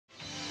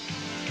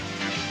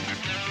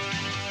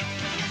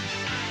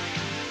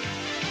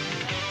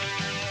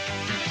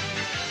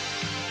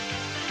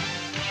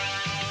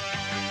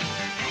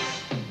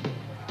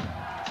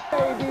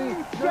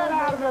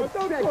the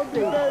 60. I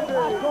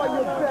call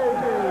you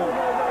baby.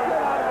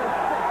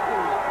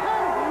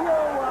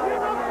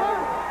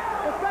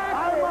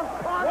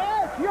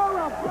 You're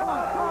a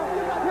punk.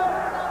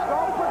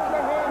 Don't put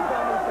your hands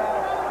on me, pal.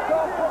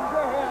 Don't put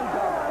your hands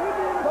on me.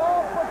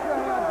 Don't put your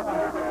hands on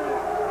me.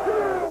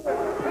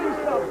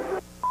 Piece of...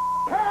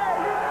 Hey!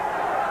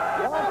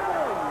 What?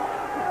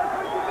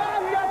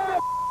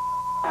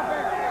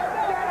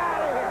 Get out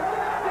of here.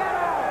 Get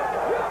out.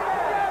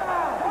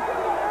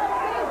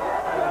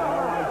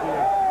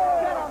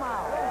 Get him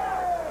out.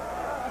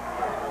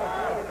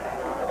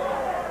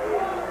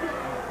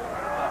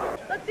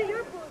 Let's see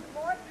your boots,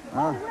 Mort.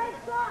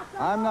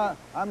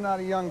 I'm not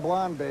a young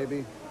blonde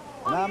baby.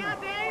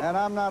 And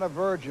I'm not a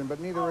virgin, but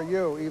neither are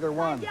you, either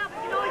one. Yeah,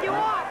 but you know what you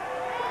are.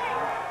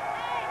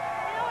 Hey,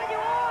 you know what you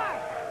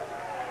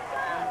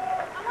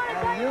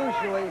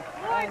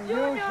are.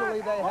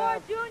 Usually they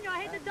have... Junior,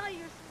 I hate to tell you,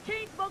 you're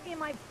chain smoking in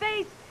my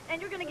face,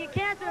 and you're going to get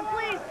cancer, and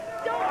please,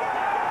 don't get...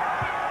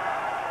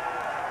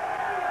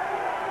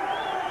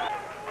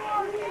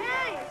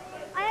 Hey,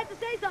 I have to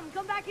say something.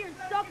 Come back here and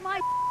suck my...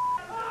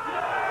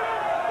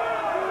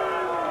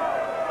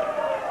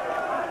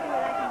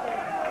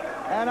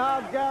 And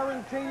I'll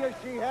guarantee you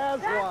she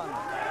has one.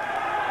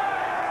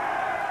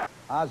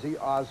 Ozzy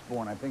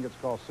Osbourne, I think it's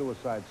called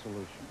Suicide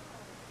Solution.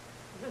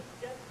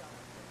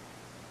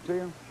 Do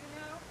you?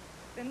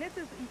 And this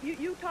is,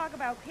 you talk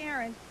about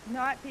parents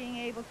not being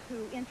able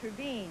to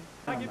intervene.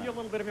 I'll give you a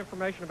little bit of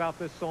information about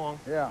this song.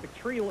 Yeah. The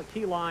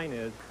key line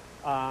is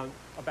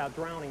about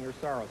drowning your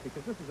sorrows,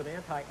 because this is an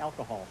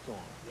anti-alcohol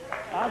song.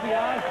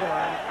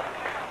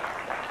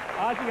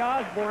 Ozzy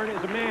Osbourne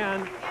is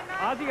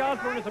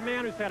a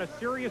man who's had a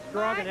serious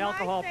drug and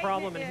alcohol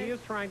problem, and he is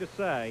trying to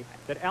say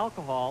that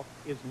alcohol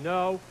is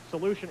no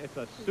solution. It's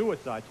a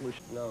suicide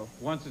solution. No.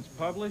 Once it's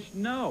published,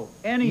 no.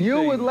 Anything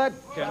You would let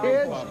can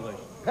kids, be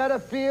published.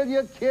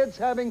 pedophilia, kids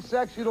having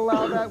sex, you'd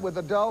allow that with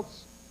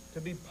adults?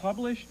 To be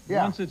published?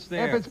 Yeah. Once it's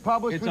there. If it's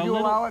published, would you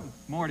little, allow it?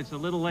 Mort, it's a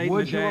little late in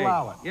Would the you day.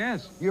 allow it?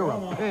 Yes. You're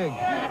a pig.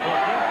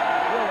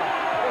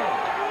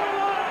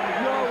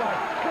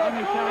 Let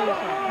me tell you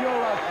something. You're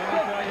a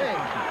sick pig.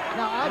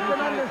 Now, I can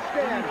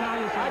understand,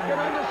 pal. I can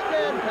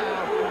understand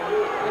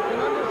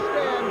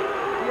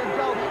the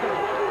adult stuff.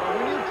 But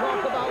when you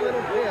talk about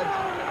little kids,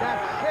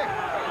 that's sick.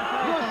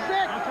 You're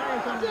sick. I'll tell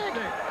you something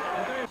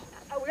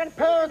sick.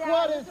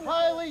 Paraquat is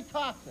highly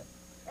toxic.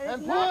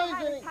 And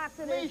poisoning.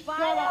 Please shut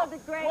up.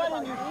 Why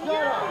don't you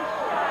shut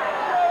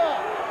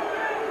up?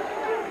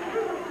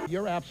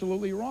 You're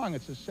absolutely wrong.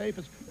 It's the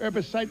safest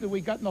herbicide that we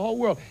got in the whole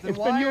world. It's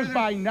been used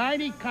by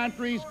 90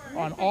 countries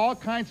on all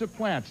kinds of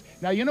plants.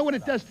 Now, you know what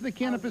it does to the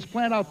cannabis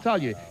plant? I'll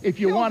tell you, if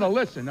you want to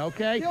listen,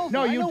 okay?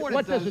 No, you.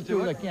 What does it do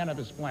to the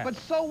cannabis plant? But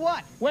so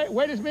what?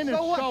 Wait a minute.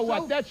 So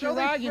what? That's your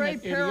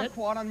argument, idiot.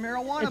 On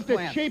marijuana it's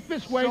the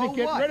cheapest way to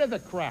get rid of the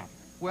crap.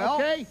 Well,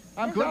 okay?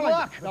 Good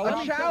luck.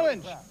 A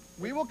challenge.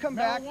 We will come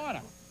back.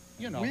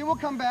 You know. We will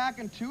come back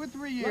in 2 or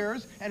 3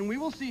 years, and we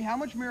will see how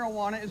much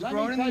marijuana is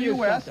grown in the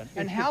U.S.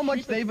 and how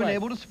much they've been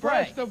able to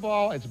spray. First of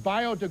all, it's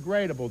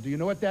biodegradable. Do you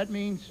know what that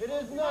means? It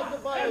is not the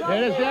biodegradable.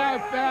 It is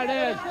that it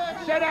is.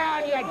 Sit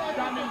down, you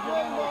dummy.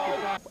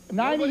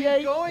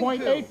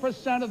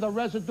 98.8% of the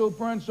residue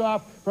burns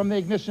off from the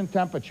ignition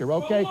temperature,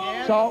 okay?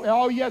 So,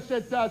 oh, yes,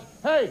 it does.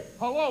 Hey,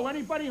 hello,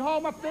 anybody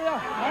home up there?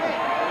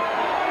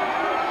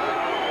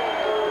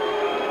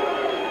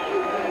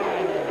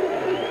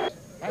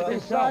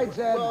 Besides,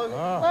 Ed, wait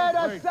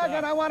a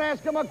second, I want to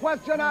ask him a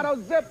question, Otto.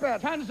 Zip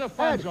it. Tons of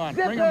fun's on.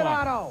 Zip Bring it, 'em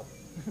on. Otto.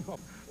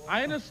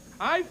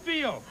 I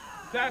feel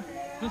that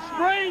the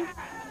spraying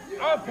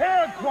of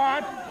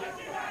paraquat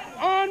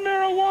on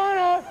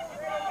marijuana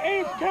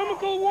is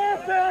chemical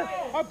warfare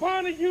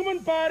upon the human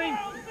body,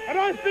 and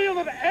I feel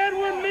that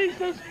Edwin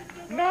Mises'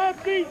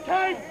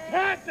 Nazi-type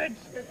tactics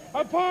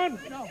upon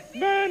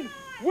men,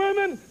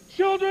 women,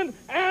 children,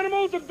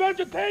 animals, and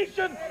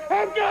vegetation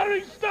have got to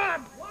be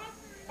stopped.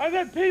 And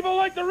that people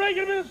like the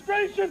Reagan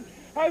administration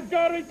have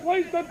got to be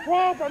placed on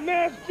trial for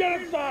mass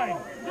genocide.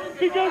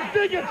 Because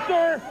dig it,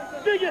 sir,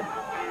 dig it.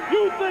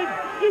 You think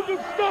you can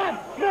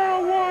stop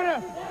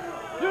marijuana?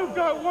 You've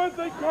got one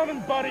thing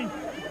coming, buddy.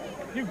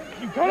 You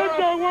cannot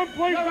go one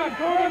place and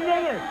go to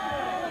another.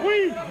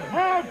 We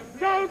have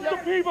thousands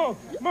of people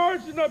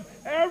marching up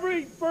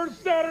every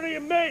first Saturday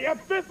in May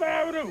at 5th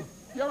Avenue.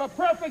 You're a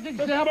perfect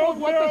example of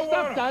what the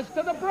stuff does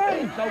to the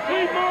brains,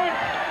 okay? We march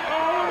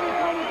all over the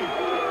country.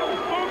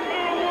 Smoke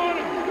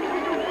marijuana.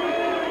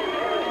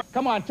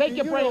 Come on, take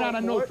your brain out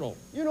of neutral.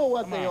 You know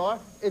what they are.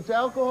 It's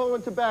alcohol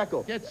and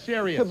tobacco. Get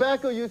serious.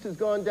 Tobacco use has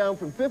gone down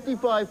from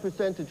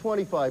 55% to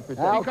 25%.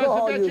 Because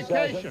of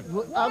education.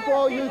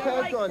 Alcohol use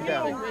has gone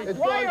down.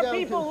 Why are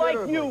people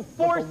like you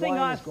forcing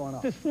us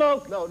to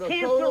smoke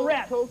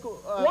cancer-rest?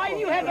 Why do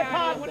you have the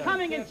cops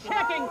coming and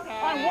checking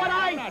on what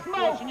I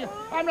smoke?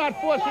 I'm not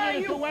forcing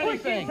you to do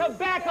anything.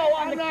 Tobacco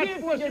on the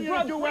kids with your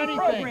drug-free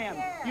program.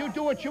 You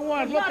do what you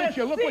want. Look at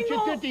you. Look what you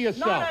did to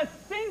yourself. Not a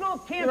single all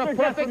You're cancer a deaths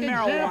perfect from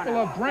marijuana. example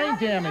of brain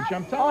damage.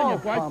 I'm telling you,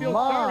 I feel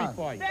sorry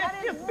for you.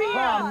 That's just BS.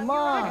 Come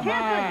on. The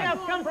cancer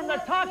deaths come from the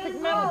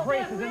toxic metal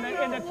traces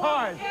in the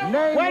tars.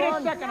 Name Wait a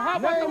one, second. How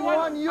about name the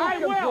one you I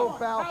can will. prove,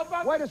 pal. How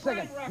about Wait the a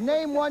second. train wreck?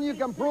 Name one you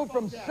can prove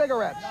from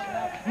cigarettes.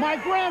 My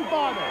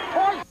grandfather.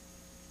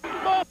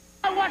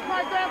 I watched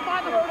my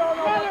grandfather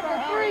brother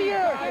for 3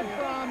 years.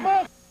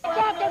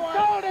 Fucking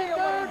Tony,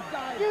 dude.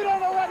 You don't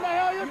know what the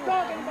hell you're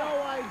talking about.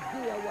 No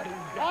idea what he's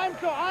got.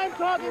 I'm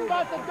talking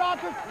about the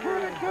doctors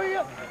prove it to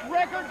you,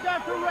 records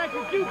after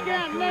records. You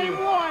can't name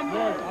one.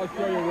 I'll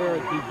show you where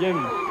it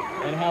begins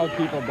and how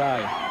people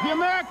die. The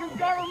American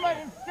government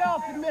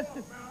itself admits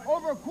that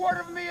over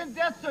 250,000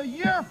 deaths a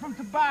year from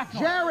tobacco.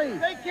 Jerry,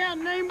 They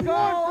can't name one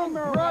go from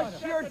marijuana.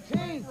 brush your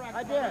teeth.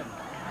 I did.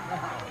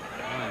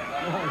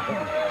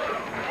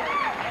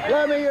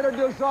 Let me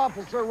introduce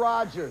Officer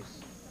Rogers.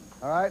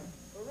 All right?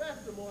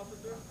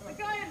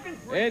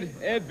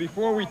 Ed,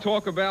 before we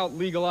talk about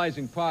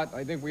legalizing pot,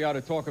 I think we ought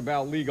to talk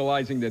about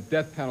legalizing the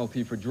death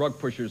penalty for drug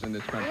pushers in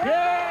this country.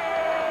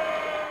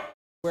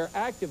 Where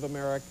active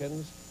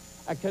Americans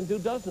can do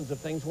dozens of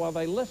things while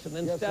they listen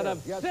instead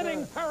of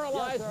sitting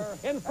paralyzed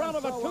in front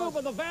of a tube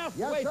of the vast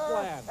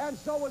wasteland. And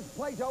so was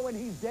Plato, and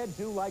he's dead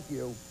too, like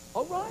you.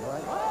 Oh, right.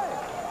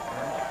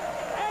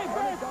 Hey,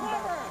 very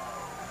clever.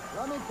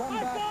 Let me come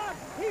My back. God,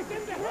 he's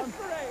into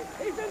history.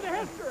 He's into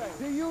history.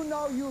 Do you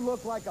know you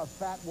look like a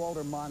fat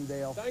Walter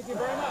Mondale? Thank you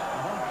very much.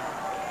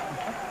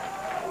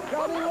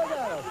 Tell me, look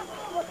at us.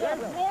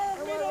 There's more of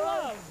me to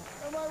love.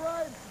 Am I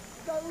right?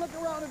 Now look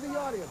around at the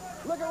audience.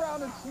 Look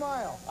around and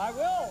smile. I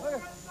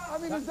will. I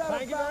mean, is that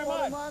Thank a you fat very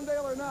Walter much.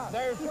 Mondale or not?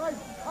 I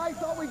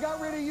thought we got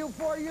rid of you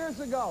 4 years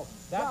ago.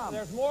 Tom.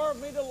 There's more of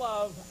me to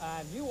love,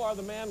 and you are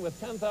the man with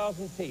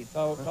 10,000 teeth.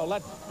 So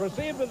let's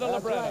proceed with the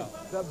That's libretto. right.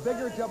 The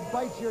bigger to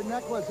bite your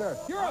necklace, sir.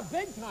 You're a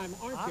big time,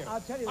 aren't you? I'll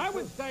tell you the I truth.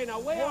 would say, now,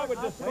 way I would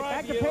describe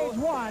back to you. page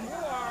one. You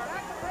are.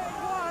 Back to page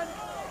one.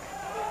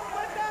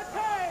 Put that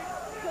page.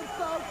 The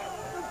stuff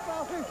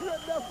is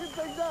written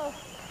everything down.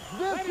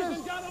 Ladies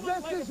and gentlemen,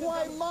 This ladies is and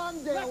why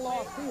gentlemen, Mondale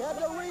lost. He had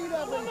to read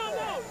everything.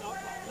 No.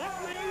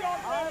 That's New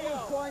York I radio.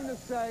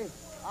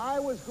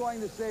 was going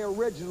to say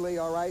originally,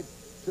 all right,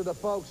 to the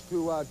folks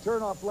to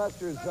turn off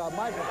Lester's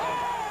microphone.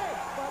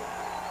 But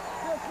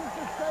this is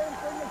the same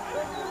thing as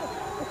turning it on.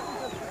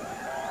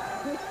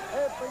 The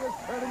same thing as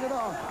turning it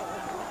on.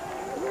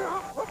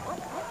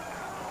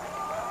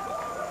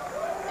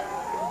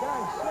 The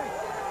guy's sick.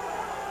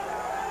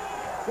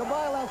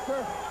 Goodbye,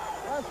 Lester.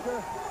 Lester.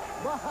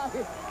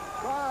 Bye.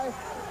 Bye.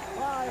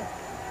 Bye.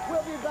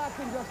 We'll be back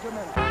in just a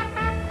minute.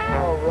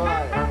 All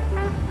right.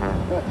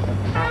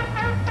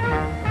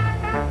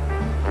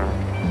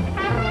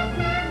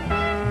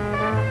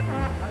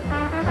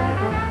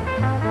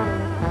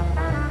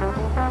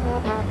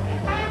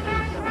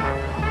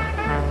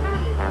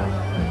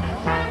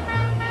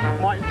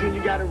 Martin,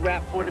 you got to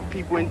rap for the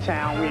people in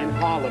town. We're in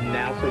Harlem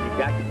now, so you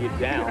got to get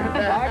down.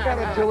 I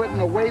gotta do it in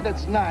a way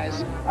that's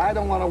nice. I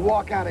don't want to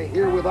walk out of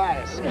here with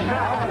ice.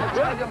 I'm gonna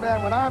tell you,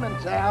 man, when I'm in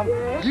town,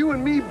 you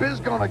and me, Biz,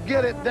 gonna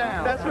get it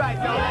down. That's right,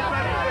 y'all.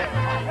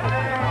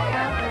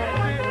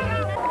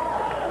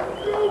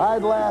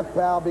 I'd laugh,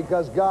 pal,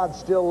 because God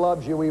still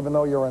loves you even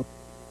though you're in...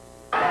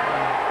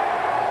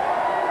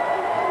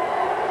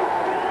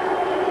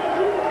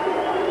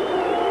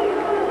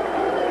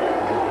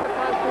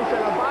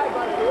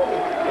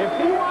 If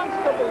he wants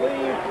to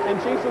believe in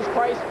Jesus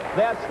Christ,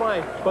 that's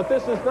fine. But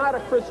this is not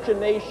a Christian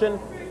nation.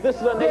 This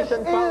is a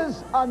nation... This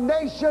is a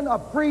nation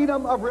of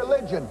freedom of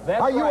religion.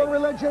 That's Are you right. a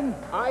religion?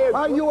 I agree.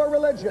 Are you a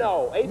religion?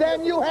 No.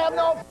 Then you have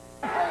no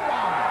freedom.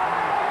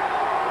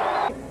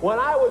 When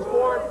I was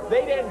born,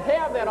 they didn't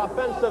have that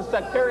offensive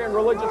sectarian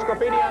religious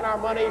graffiti on our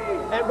money.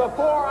 And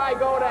before I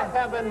go to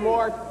heaven,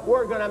 Mort,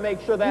 we're going to make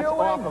sure that's You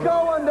off ain't of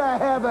going to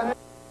heaven,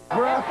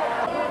 bruh.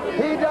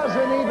 He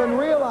doesn't even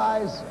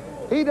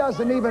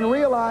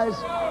realize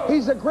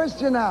he's a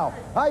Christian now.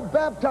 I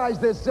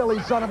baptized this silly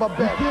son of a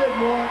bitch. You did,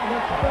 Mort.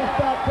 That's the best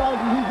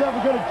baptizing he's ever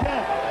going to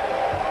get.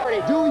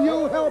 Do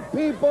you help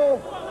people?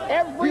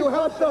 Do you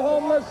help the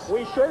homeless?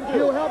 We sure do.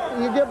 You help?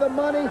 You give them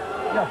money?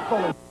 You're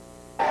full of...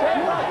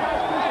 Hey.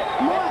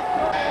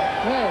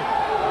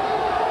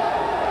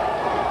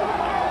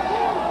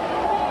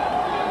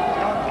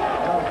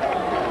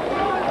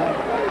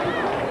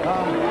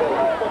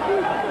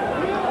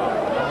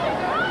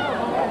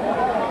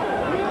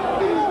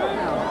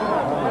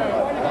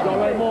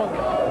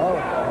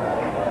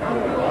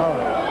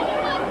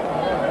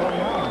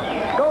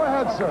 Go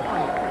ahead, sir.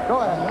 Go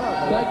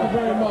ahead. Thank you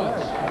very much.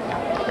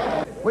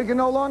 We can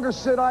no longer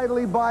sit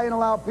idly by and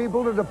allow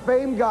people to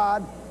defame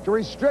God, to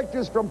restrict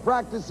us from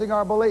practicing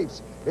our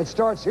beliefs. It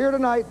starts here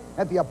tonight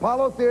at the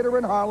Apollo Theater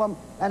in Harlem,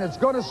 and it's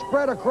going to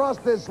spread across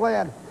this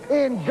land.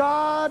 In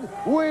God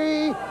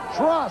we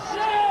trust.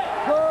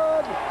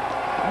 Good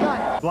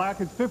night.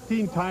 Black is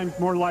 15 times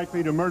more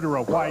likely to murder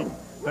a white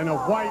than a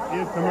white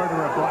is to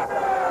murder a black.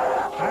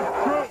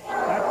 That's true.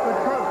 That's the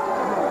truth.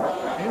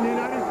 In the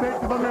United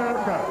States of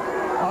America,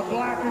 a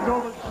black is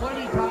over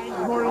 20 times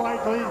more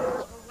likely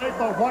to rape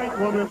a white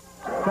woman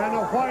than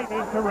a white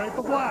is to rape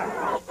a black.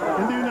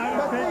 In the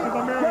United States of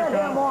America,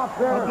 get him off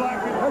there. a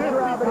black is Mr. 50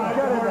 Abbott, times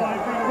get in more there.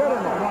 likely to Get in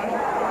rape a there. white.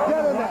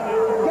 Get in there.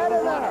 Get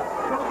in there.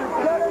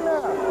 Get in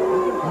there.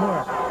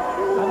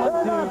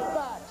 They're not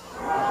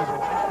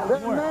facts.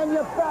 They're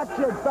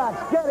manufactured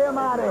facts. Get him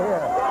out of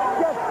here.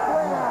 Get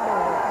Flynn out of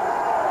here.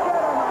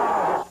 Get him out of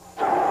here.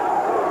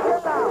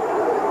 Get out.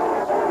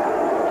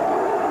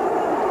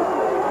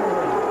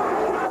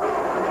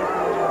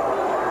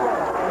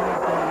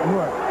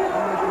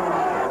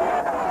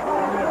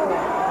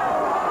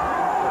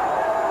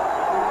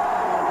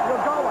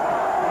 You're going.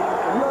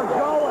 You're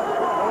going.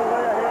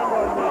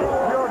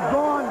 You're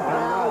gone,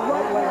 pal,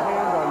 right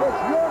now.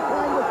 It's your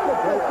kind of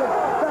statistics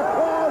that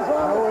falls on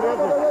the top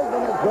of the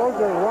wisdom. Those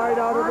are right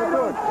out of the I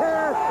book. don't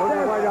care. Those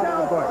are right out of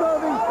the book.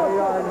 Self-serving They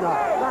are not.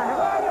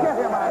 Get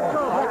him out of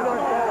here. Get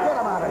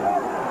him out of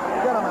here.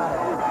 Get him out of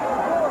here.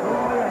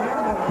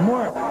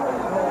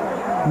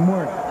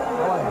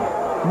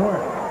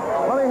 Mort.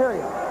 Let me hear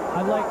you.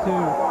 I'd like to...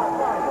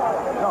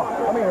 No,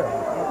 let me hear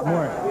it.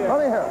 Mort. Let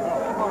me hear it.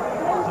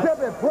 Zip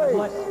it,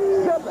 please.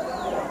 Zip it.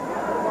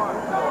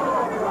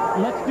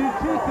 Let's do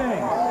two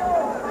things.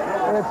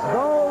 It's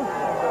those.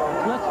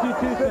 Let's do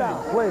two Sit things. down,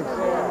 please.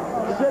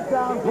 Sit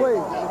down,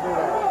 please.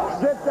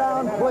 Sit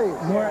down, please.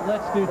 Mort,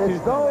 let's do two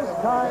It's those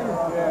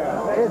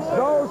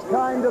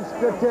kind of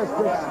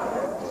statistics,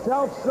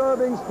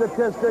 self-serving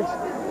statistics,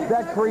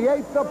 that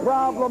create the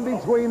problem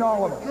between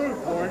all of us.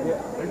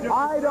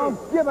 I don't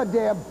give a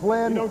damn,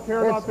 Flynn. It's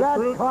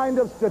that kind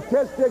of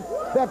statistic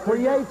that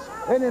creates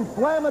an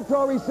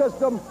inflammatory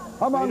system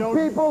among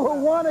people who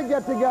want to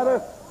get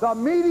together. The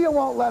media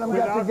won't let them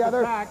get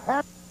together,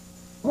 and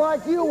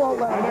like you won't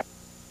let them.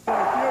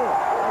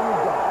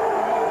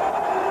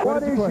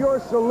 What is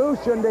your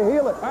solution to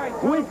heal it?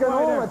 We can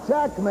all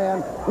attack,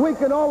 man. We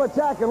can all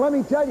attack, and let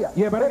me tell you,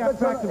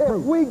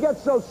 if we get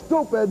so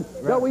stupid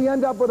that we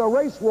end up with a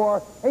race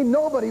war, ain't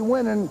nobody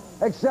winning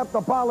except the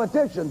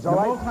politicians, all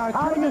right?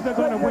 How do you are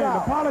going to win. The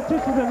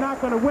politicians are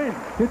not going to win.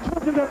 The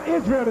children of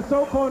Israel, the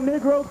so-called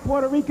Negroes,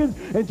 Puerto Ricans,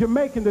 and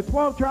Jamaicans, the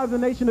 12 tribes of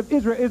the nation of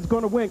Israel is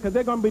going to win because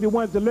they're going to be the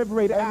ones that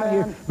liberate out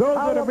here. Those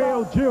are the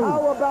real Jews.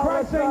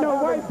 Christ ain't no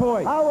white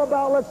boy. How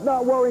about let's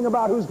not worrying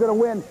about who's going to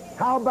win?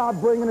 How about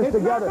bringing us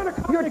together?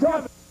 You're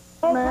talking,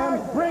 man.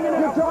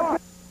 You're talking.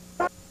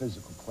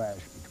 Physical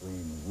clash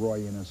between Roy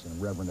Innes and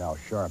Reverend Al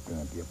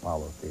Sharpton at the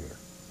Apollo Theater.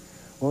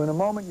 Well, in a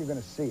moment, you're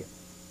going to see it.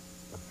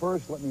 But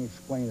first, let me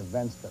explain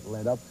events that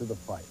led up to the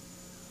fight.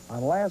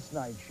 On last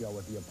night's show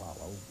at the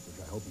Apollo, which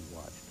I hope you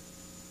watched,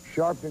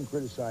 Sharpton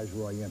criticized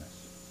Roy Innes.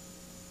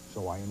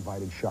 So I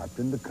invited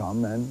Sharpton to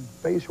come and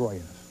face Roy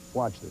Innes.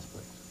 Watch this,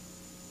 please.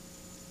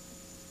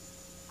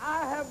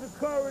 I have the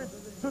courage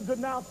to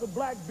denounce a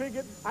black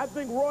bigot. I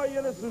think Roy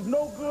Innes is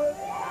no good,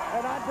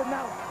 and I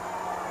denounce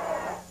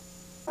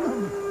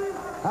him.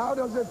 How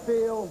does it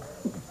feel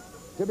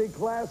to be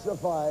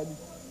classified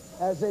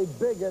as a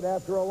bigot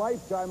after a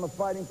lifetime of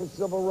fighting for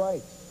civil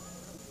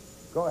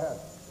rights? Go ahead.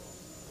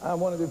 I'm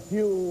one of the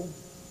few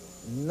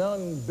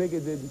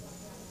non-bigoted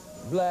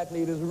black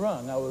leaders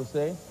around, I will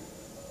say.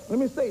 Let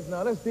me state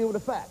now, let's deal with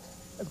the facts.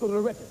 Let's go to the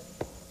records.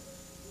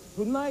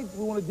 Tonight,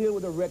 we want to deal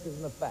with the records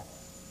and the facts.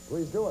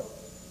 Please do it.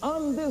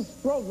 On this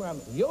program,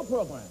 your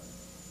program,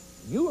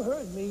 you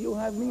heard me, you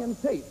have me on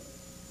tape,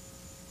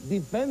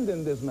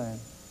 defending this man.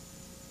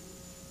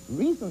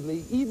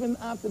 Recently, even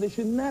after the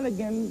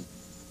shenanigans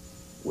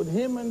with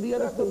him and the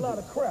other That's a lot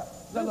of crap.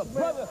 Now, look,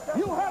 brother,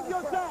 you have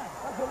your time.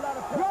 That's a lot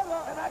of crap.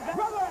 Brother, And I got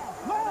brother,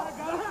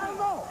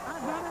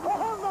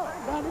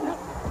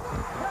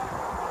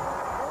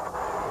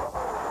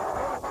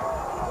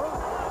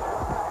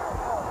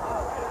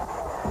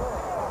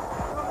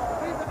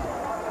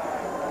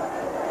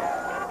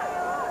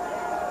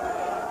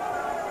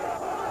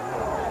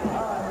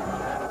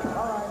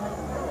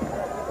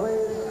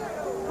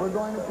 We're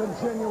going to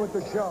continue with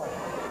the show.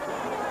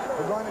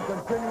 We're going to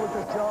continue with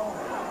the show.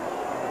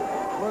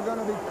 We're going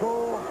to be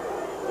cool.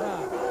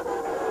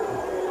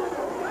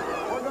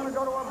 We're going to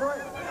go to a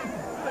break.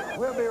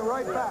 We'll be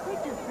right back.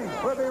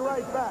 We'll be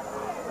right back.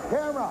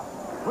 Camera,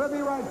 we'll be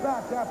right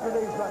back after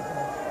these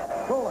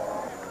lessons. Cool it.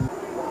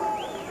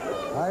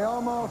 I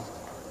almost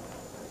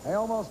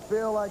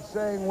feel like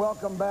saying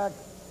welcome back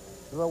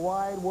to the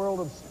wide world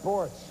of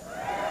sports.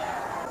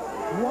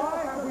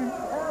 Why have we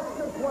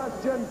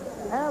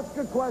ask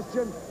a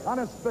question on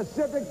a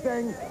specific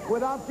thing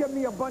without giving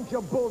me a bunch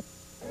of bull?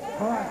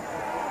 All right.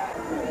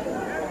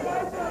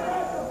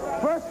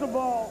 First of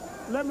all,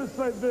 let me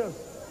say this.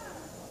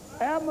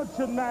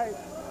 Amateur night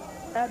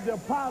at the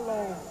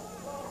Apollo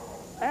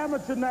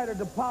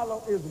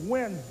is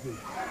Wednesday.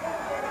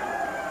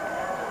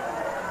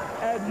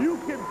 And you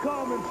can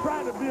come and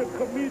try to be a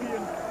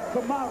comedian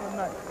tomorrow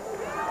night.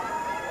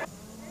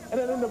 And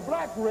then in the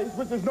black race,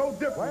 which is no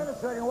different. Wait a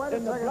second, wait a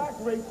second. In the black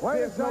race,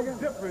 there's no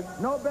difference.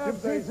 No bad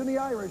seeds in the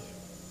Irish.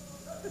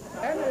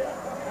 And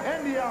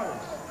the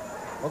Irish.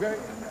 Okay?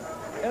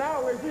 In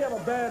our race, we have a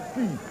bad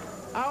seed.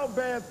 Our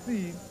bad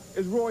seed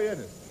is Roy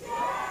Innes.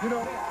 You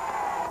know?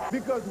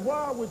 Because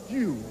why would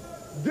you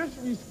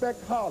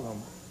disrespect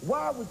Harlem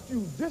Why would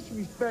you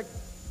disrespect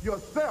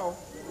yourself?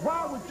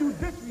 Why would you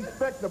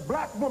disrespect the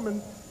black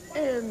woman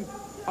in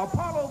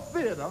Apollo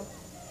Theater,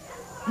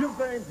 you know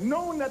what I'm saying,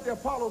 knowing that the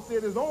Apollo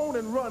Theater is owned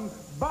and run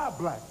by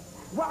blacks?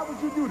 Why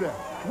would you do that?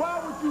 Why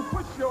would you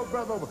push your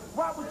brother over?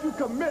 Why would you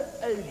commit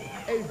a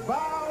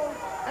vile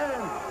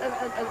and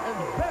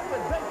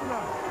degradation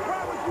of it?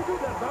 Why would you do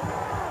that, brother?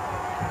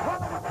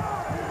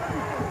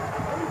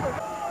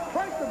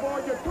 First of all,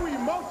 you're too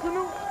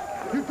emotional.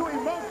 You're too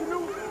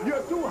emotional.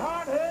 You're too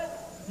hard-headed.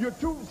 You're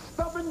too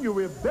stubborn. You're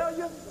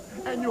rebellious.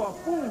 And you're a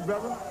fool,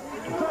 brother.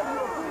 I'm telling you,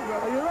 you're a fool,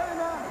 brother. Are you ready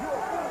now?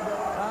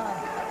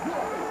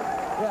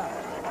 Yeah.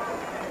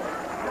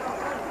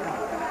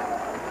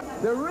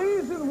 The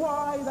reason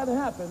why that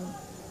happened,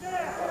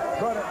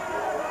 brother,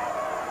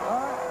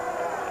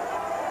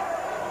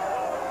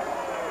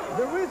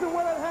 the reason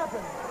why that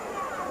happened,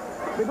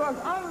 because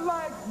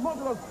unlike most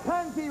of those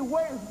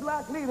panty-waist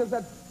black leaders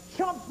that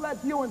chumps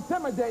like you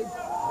intimidate,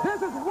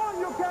 this is one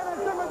you can't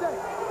intimidate.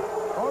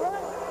 All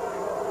right?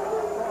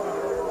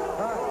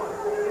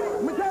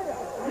 Let me tell you.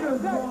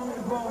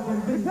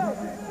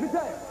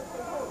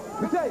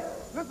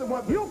 Listen,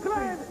 what you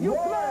claim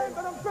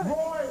that I'm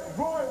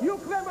finished. You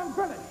claim I'm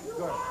finished.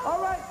 All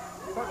right?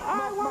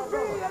 I will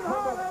be in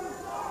Harlem.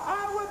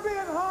 I will be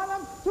in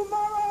Harlem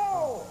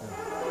tomorrow.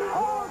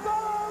 All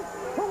those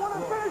who want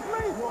to finish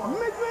me,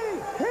 meet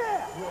me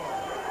here.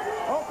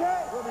 Okay?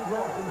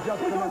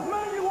 Because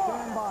man you are.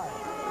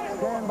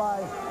 Stand by.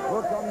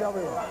 We'll come to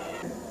you.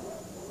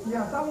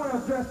 Yes, I want to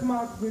address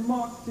my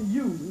remarks to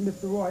you,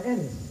 Mr. Roy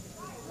Ennis.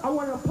 I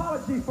want an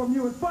apology from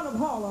you in front of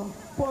Harlem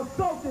for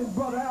assaulting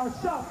Brother Al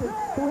Sharpton,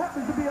 who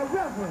happens to be a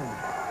reverend.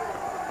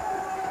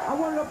 I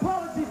want an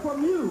apology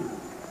from you.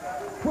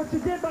 What you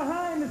did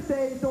behind the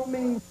stage don't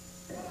mean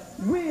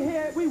we're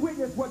here, we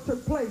witnessed what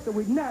took place, and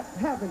we're not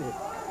having it.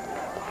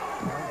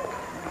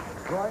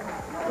 Roy,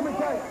 let me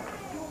tell you.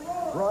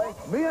 Roy,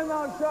 me and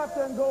Al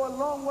Sharpton go a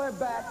long way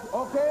back,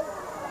 okay?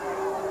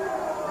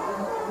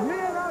 Me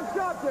and Al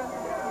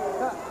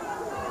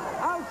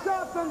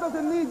Sharpton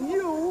doesn't need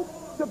you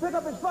to pick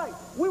up his fight.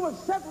 We will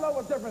settle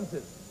our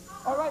differences,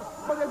 all right?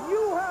 But if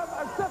you have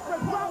a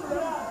separate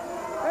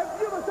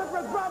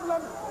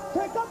problem,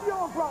 take up your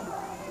own problem.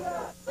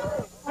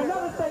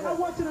 Another thing, I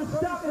want you to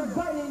stop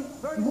inviting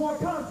more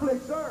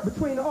conflict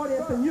between the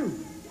audience and you.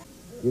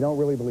 You don't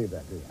really believe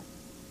that, do you?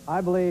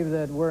 I believe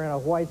that we're in a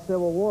white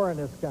civil war in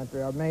this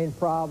country. Our main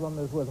problem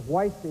is with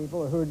white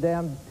people who are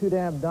too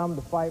damn dumb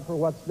to fight for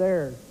what's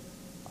theirs.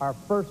 Our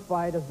first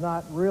fight is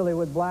not really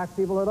with black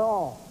people at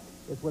all.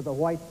 It's with the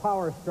white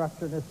power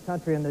structure in this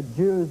country and the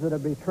Jews that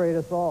have betrayed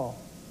us all.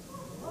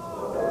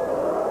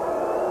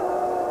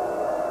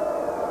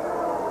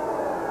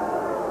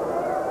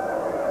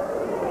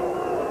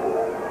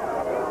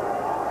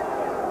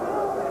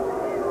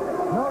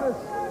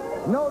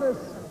 Notice,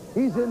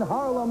 he's in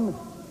Harlem.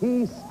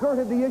 He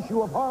skirted the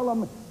issue of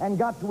Harlem and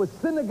got to a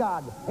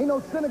synagogue. Ain't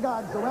no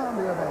synagogues around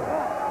here,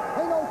 man.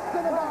 Ain't no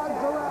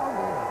synagogues around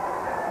here.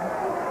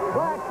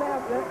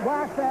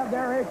 Blacks have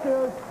their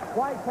issues.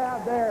 Whites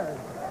have theirs.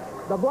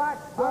 The black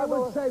struggle, I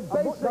would say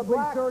basically,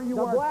 sir, you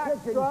are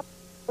kicking.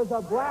 Is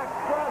a black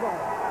struggle.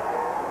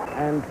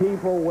 And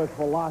people with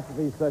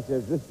philosophies such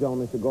as this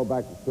gentleman should go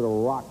back to the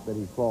rock that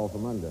he crawled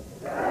from under.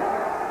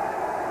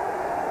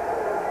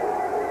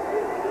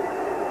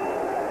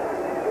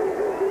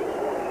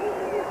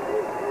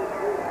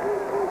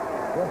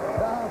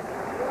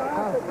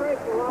 That's a great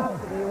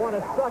philosophy. You want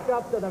to suck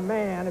up to the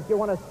man. If you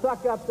want to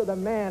suck up to the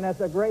man,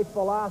 that's a great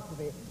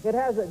philosophy. It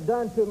hasn't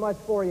done too much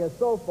for you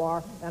so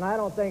far, and I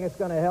don't think it's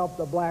going to help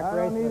the black race. I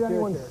don't need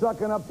anyone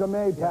sucking up to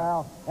me,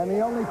 pal. And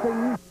the only thing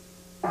you is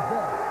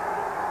this.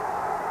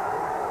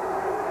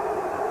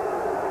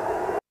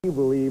 You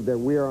believe that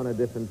we're on a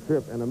different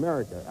trip in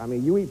America. I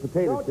mean, you eat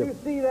potato chips. Don't you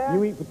see that?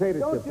 You eat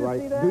potato chips,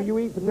 right? Do you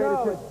eat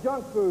potato chips? No, it's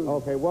junk food.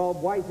 Okay, well,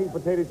 whites eat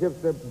potato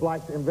chips. The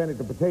blacks invented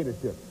the potato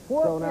chip.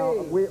 So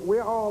now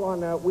we're all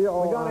on that. We're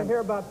going to hear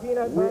about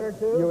peanut butter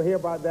too. You'll hear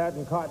about that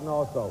and cotton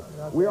also.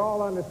 Okay. We're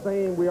all on the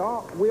same. We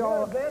all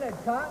invented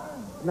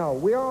cotton. No,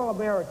 we're all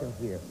Americans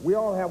here. We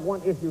all have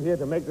one issue here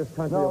to make this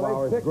country of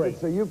ours great.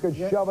 So you could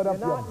shove it up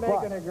your butt. You're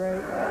not making it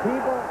great.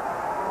 People.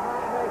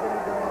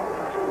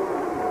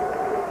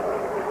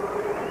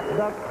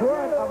 The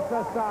current of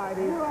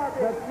society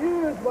that's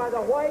used by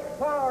the white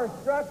power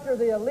structure,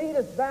 the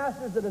elitist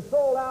bastards that have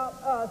sold out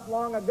us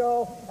long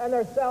ago, and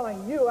they're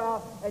selling you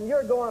out, and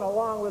you're going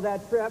along with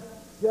that trip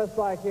just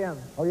like him.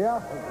 Oh,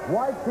 yeah?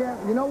 Why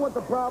can't... You know what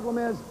the problem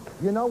is?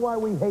 You know why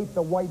we hate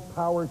the white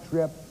power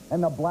trip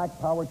and the black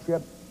power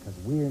trip? Because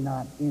we're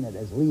not in it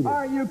as leaders.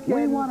 Are you kidding?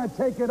 We want to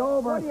take it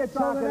over what are you so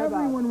talking that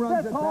everyone about?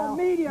 runs This it whole now.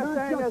 media Not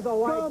thing just is a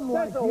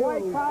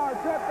white power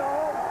trip,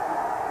 though.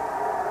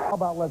 How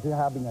about let's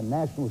having a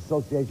national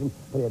association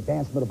for the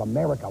advancement of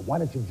America? Why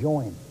don't you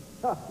join?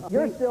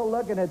 You're still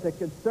looking at the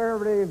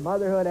conservative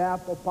motherhood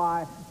apple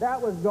pie. That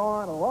was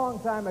gone a long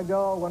time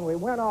ago when we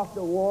went off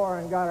to war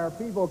and got our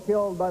people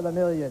killed by the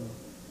millions.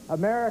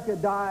 America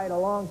died a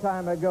long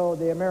time ago,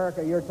 the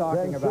America you're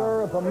talking about.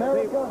 Sir, if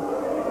America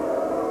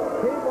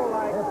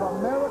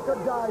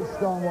America died,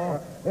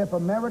 Stonewall, if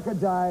America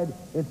died,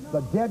 it's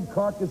the dead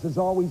carcass is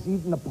always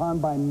eaten upon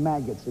by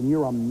maggots, and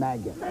you're a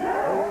maggot.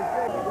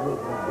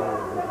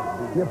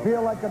 You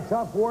feel like a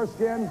tough war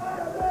skin?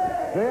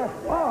 Yeah?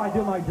 Oh, I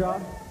do my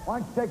job. Why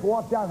don't you take a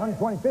walk down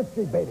 125th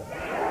Street, baby?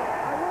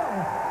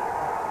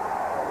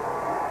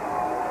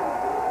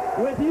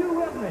 With you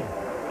with me.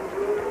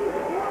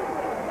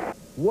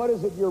 What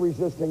is it you're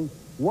resisting?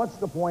 What's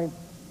the point?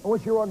 And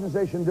what's your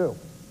organization do?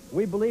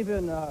 We believe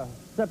in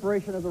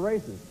separation of the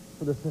races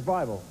for the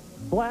survival.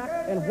 Black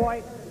and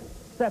white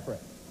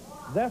separate.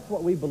 That's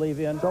what we believe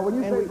in. So when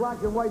you say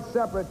black and white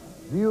separate,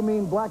 do you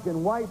mean black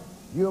and white?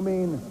 Do you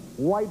mean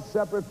white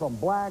separate from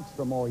blacks,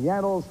 from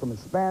Orientals, from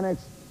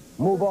Hispanics?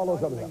 Move all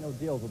those others out. No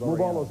deals with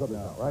Move all Orientals. those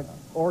others out, right?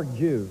 Or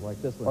Jews,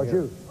 like this one Or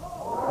here. Jews.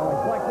 Oh,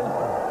 it's like this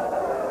one.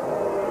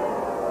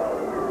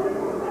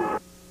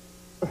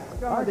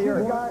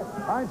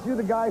 Aren't you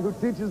the guy who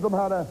teaches them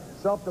how to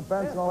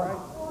self-defense and all that?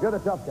 You're the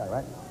tough guy,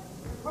 right?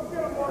 That's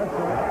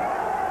right.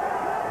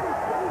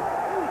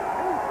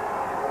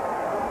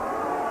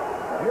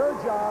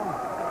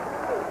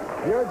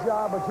 Your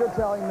job, but you're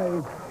telling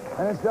me,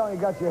 and it's telling you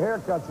got your hair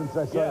cut since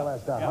I saw you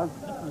last time, huh?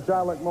 You try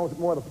to look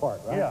more the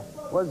part, right? Yeah.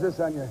 What's this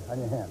on your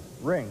hand?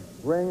 Rings.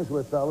 Rings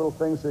with little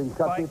things so you can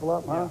cut people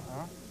up, huh?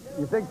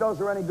 You think those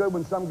are any good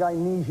when some guy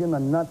knees you in the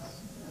nuts?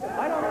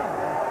 I don't know.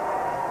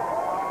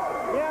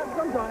 Yeah,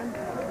 sometimes.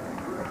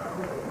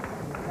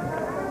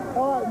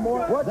 All right,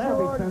 Mort.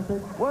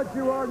 What's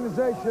your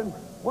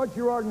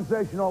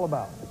organization all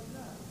about?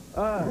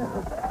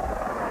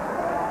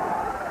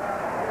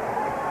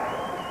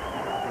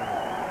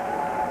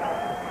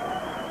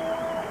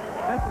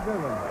 That's a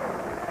good one.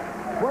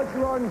 What's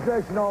your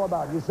organization all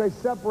about? You say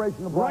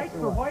separation of blacks Rights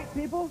and for whites. white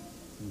people?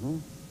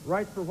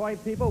 Rights for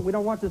white people. We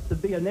don't want this to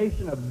be a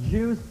nation of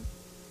Jews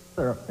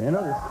and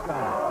other scum.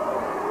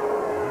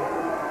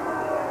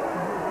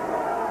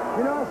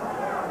 You know,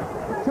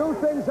 two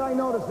things I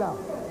notice now.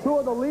 Two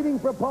of the leading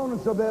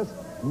proponents of this,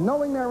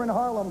 knowing they're in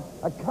Harlem,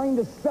 are kind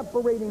of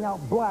separating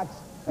out blacks,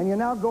 and you're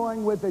now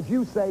going with, as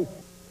you say,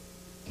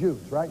 Jews,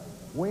 right?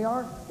 We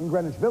aren't in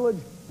Greenwich Village,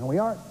 and we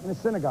aren't in a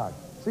synagogue.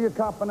 So you're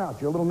copping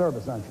out. You're a little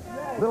nervous, aren't you?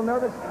 A little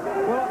nervous?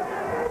 Well,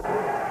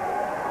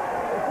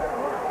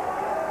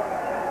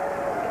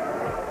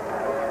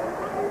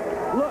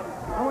 look,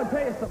 I want to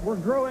tell you something. We're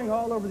growing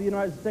all over the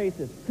United States.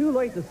 It's too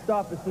late to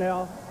stop us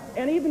now,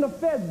 and even the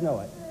feds know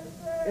it.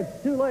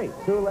 It's too late.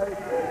 Too late.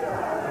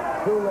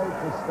 Too late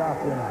to stop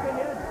you now.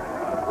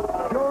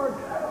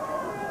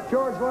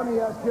 George, let me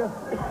ask you,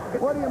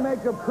 what do you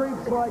make of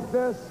creeps like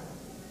this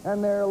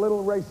and their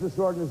little racist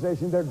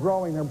organization? They're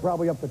growing. They're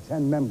probably up to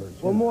 10 members.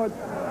 Well,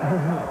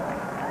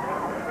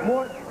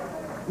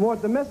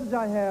 Mort, the message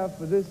I have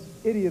for this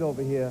idiot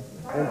over here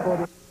and for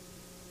the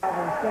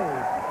on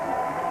stage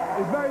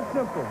is very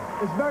simple.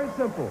 It's very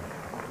simple.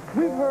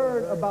 We've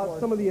heard about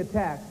some of the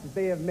attacks that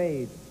they have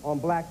made on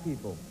black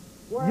people.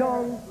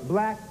 Young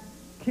black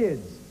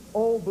kids,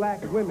 old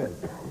black women.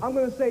 I'm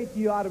going to say to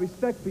you, out of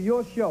respect for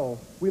your show,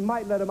 we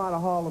might let them out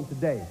of Harlem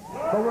today.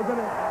 But we're going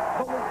to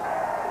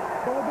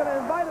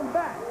invite them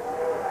back.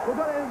 We're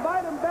going to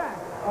invite them back,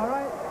 all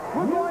right?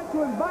 We're going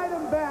to invite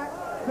them back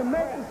to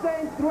make the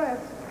same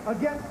threats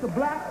against the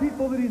black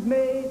people that he's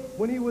made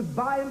when he was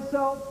by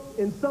himself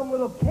in some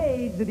little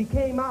cage that he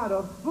came out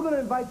of. We're going to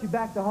invite you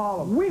back to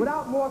Harlem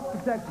without more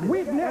protection.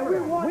 We've never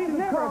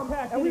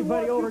attacked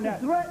anybody over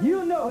that.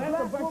 You know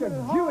that's a bunch of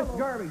Jewish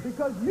garbage.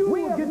 Because you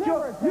will get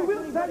your...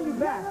 We'll send you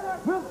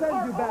back. We'll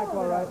send you back,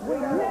 all right?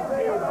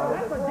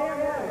 That's a damn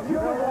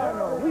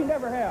lie. We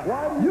never have.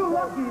 You're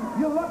lucky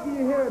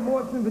you're here at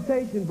Mort's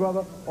invitation,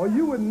 brother, or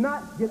you would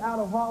not get out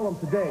of Harlem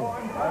today.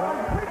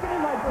 I'm preaching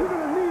in my... You're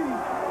going to leave.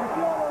 You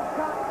see all those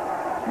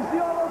cops? You see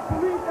all those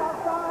police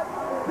outside?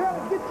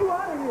 They'll get you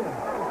out of here.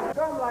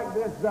 Scum like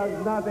this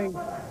does nothing.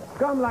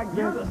 Scum like this.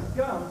 You're the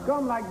scum.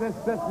 Scum like this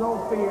sets no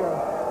fear.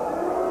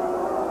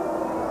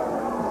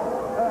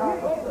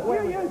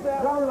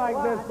 Scum like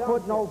this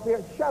put no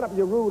fear. Shut up,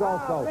 you're rude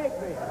also.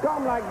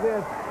 Scum like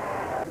this.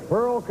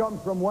 Pearl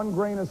comes from one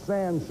grain of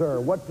sand, sir.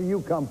 What do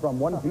you come from?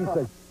 One piece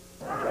of...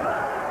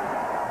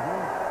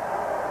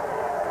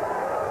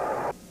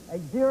 A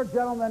dear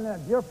gentleman and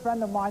a dear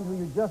friend of mine who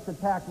you just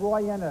attacked,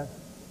 Roy Ennis,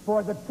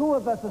 for the two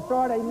of us to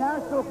start a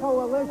national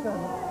coalition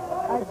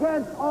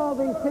against all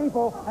these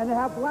people and to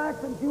have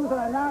blacks and Jews on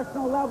a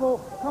national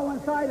level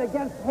coincide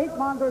against hate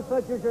mongers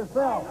such as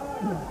yourself.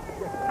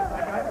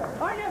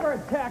 I never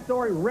attacked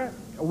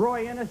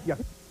Roy Ennis.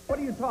 What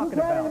are you talking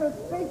You can't about? even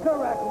speak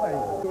correctly.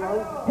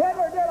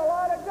 Hitler did a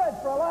lot of good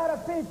for a lot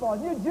of people.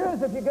 And you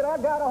Jews, if you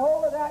got a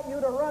hold of that,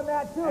 you'd have run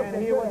that too. And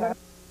he was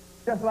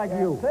just like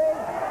you. See?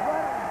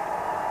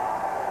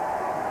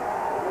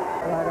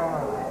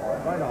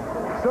 Right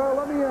on. Sir,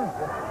 let me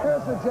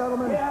here's the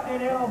gentleman. Yeah,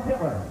 and Adolf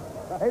Hitler.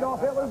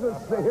 Adolf Hitler's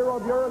a hero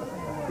of yours?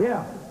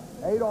 Yeah.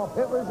 Adolf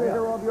Hitler's a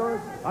hero of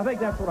yours? I think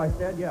that's what I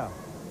said, yeah.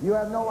 You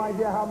have no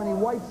idea how many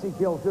whites he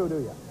killed, too, do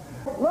you?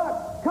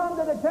 Look, come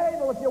to the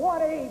table if you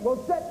want to eat.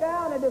 We'll sit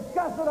down and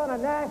discuss it on a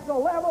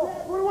national level.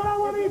 When I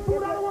want to eat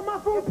food, I don't want my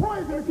food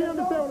poisoned. You can't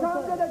understand what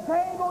I'm Come to the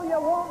table, you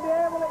won't be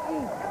able to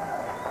eat.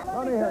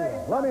 Let me hear you.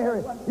 Let me hear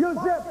you. You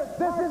zip.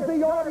 This is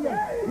the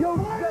audience. You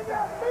zip.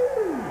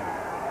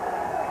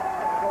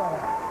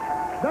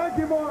 Thank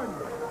you, Martin.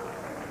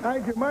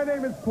 Thank you. My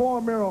name is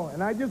Paul Miro,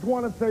 and I just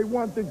want to say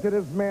one thing to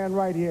this man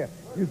right here.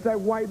 You say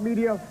white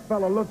media,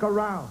 fella, look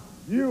around.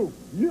 You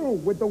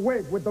with the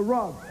wig, with the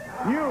rug.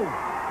 You,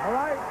 all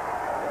right?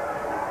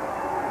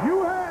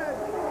 You had...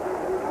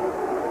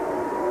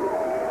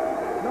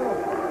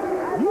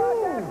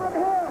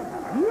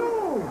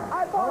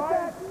 I bought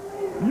that.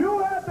 You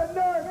had the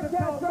nerve to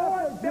tell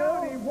Morton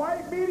Downey,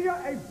 white media,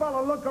 hey,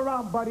 fella, look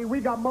around, buddy.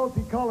 We got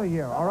multicolor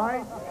here, all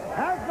right?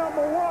 That's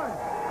number one.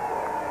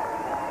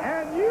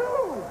 And you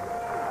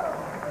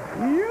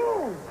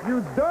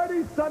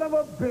dirty son of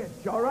a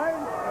bitch, all right?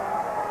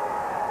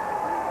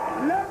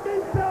 Let me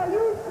tell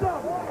you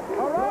something,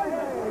 all right?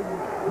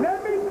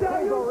 Let me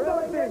tell you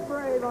something.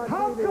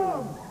 How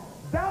come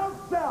down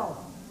south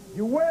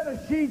you wear the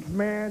sheets,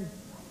 man?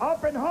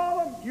 Up in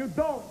Harlem, you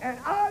don't. And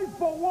I,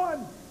 for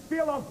one,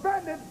 feel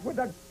offended with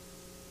the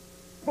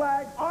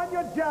flag on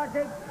your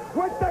jacket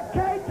with the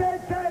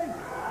KKK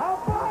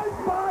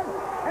abides by,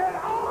 and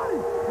I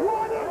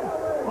want it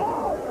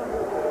off.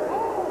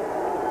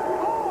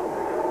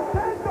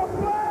 Take the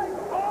flag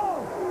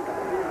off.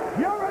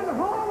 You're in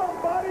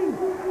Harlem, buddy.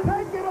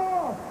 Take it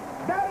off.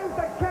 That is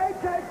the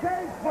KKK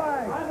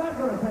flag. I'm not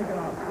going to take it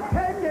off.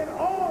 Take it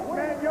off,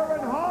 man. You're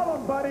in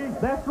Harlem, buddy.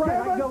 That's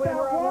right. Give I go us in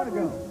where I want to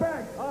go.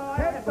 Respect.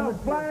 Take the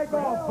flag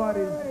off,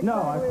 buddy.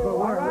 No, I put All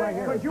right right,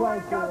 here. because you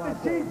ain't got the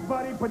sheets,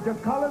 buddy, but your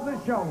colors are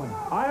showing.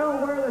 I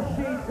don't wear the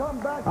sheets. Come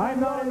back. I'm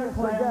not in the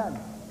Klan.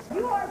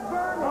 You are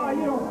vermin. Oh,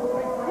 you don't.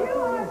 You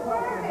are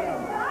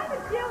vermin. I'm a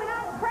Jew and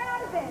I'm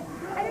proud of it.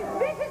 And it's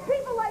vicious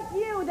people like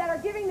you that are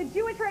giving the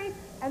Jewish race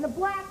and the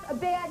blacks a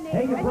bad name.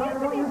 Hey, you and brought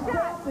it on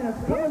yourself, and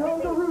it's coming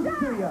home to roost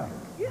to you.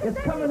 It's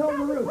coming home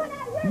to roost.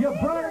 You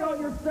brought it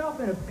on yourself,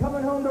 and it's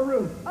coming home to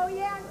roost. Oh,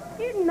 yeah?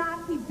 You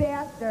Nazi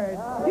bastard.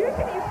 You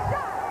should be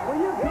shot. Well,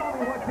 you tell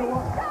me what you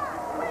want.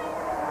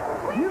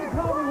 You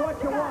tell me what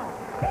you want.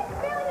 6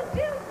 million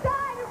Jews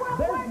died in World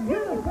War II,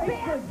 You're the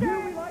face of Jew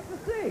we like to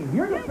see.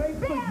 You're the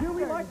face of Jew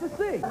we like to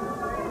see.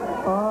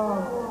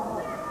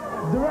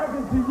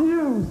 Directed to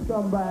you,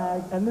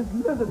 scumbag, and this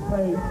lizard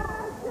face.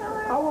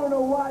 I want to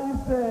know why you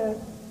said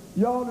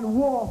y'all in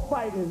war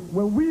fighting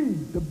when we,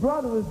 the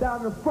brothers, down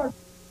in the front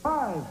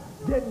line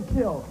getting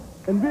killed.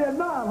 In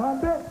Vietnam, huh,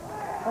 bitch?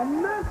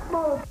 And this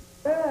mother...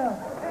 Yeah.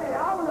 Hey,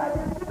 I would like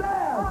to sit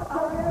down.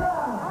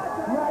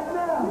 Right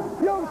now.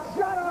 You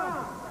shut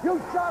up.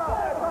 You shut up.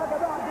 Talk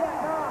about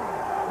Vietnam.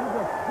 You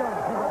just shut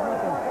up. You got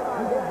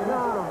nothing. You got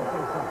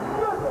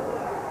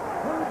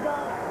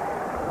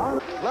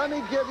nothing. Let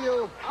me give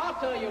you... I'll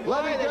tell you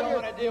why they don't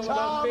want to deal with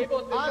those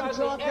people. I'm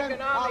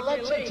talking... I'll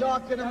let you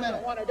talk in a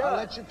minute. I'll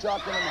let you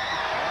talk in a minute.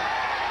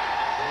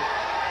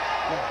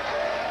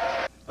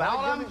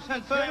 All I'm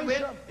concerned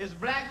with is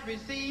blacks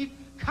receive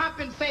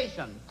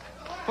compensation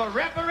for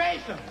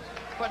reparations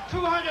for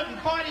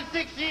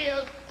 246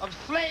 years of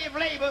slave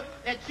labor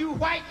that you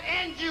whites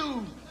and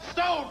Jews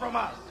stole from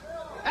us.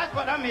 That's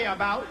what I'm here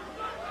about.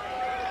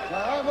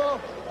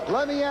 Well,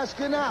 let me ask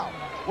you now.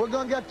 We're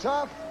going to get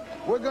tough.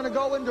 We're going to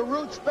go into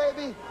roots,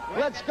 baby.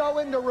 Let's go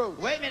into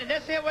roots. Wait a minute.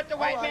 Let's hear what the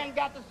white man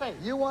got to say.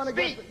 You want to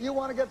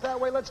get that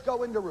way? Let's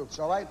go into roots,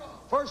 all right?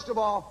 First of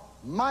all,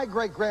 my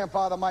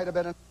great-grandfather might have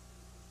been an...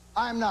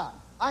 I'm not.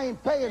 I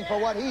ain't paying for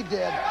what he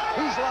did.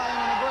 He's lying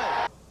in the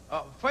grave.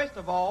 First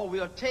of all,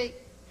 we'll take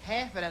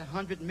half of that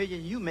 100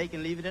 million you make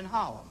and leave it in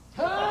Harlem.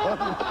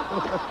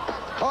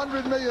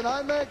 100 million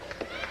I make?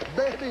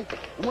 Baby,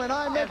 when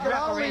I make it,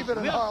 I'll leave it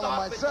in Harlem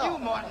myself. We'll start with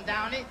you, Martin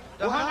Downey.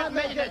 The 100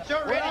 million that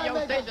your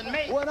radio station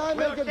makes, when I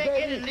make we'll take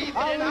it and leave it in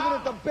Harlem. I'll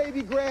leave it at the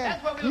baby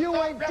grand. You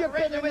ain't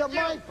dipping into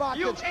my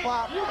pockets,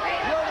 Pop. You're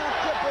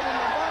not dipping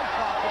into my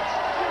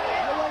pockets.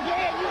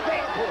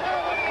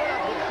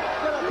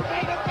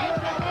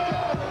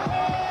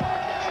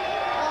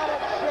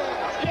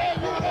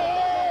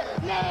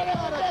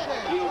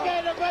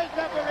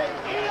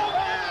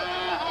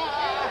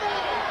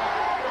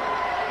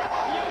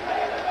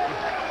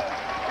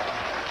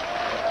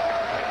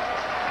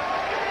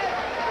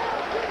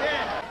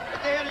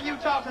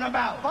 Talking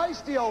about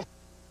feisty old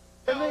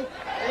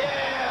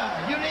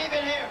yeah, you leave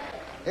it here.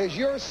 Is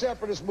your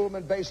separatist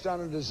movement based on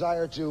a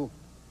desire to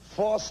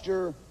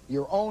foster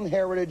your own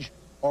heritage,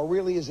 or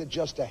really is it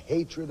just a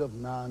hatred of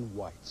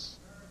non-whites?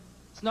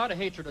 It's not a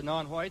hatred of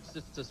non-whites.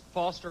 It's to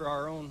foster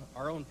our own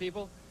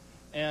people,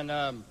 and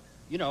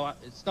you know,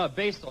 it's not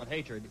based on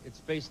hatred. It's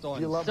based on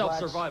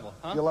self-survival.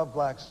 Huh? Do you love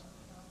blacks?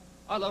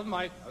 I love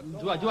them.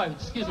 Do I?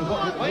 Excuse me. Wait. Do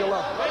you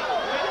love them?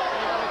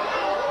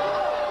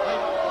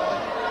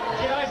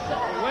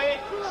 Wait.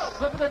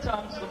 Slip of the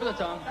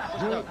tongue.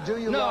 Do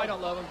you? No, love, I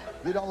don't love them.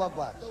 You don't love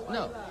blacks?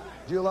 No.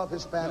 Do you love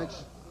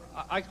Hispanics?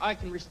 No. I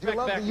can respect. Do you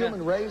love the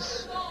human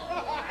race?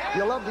 Do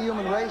you love the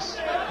human race?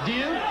 Do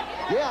you?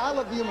 Yeah, I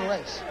love the human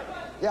race.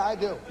 Yeah, I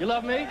do. You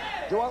love me?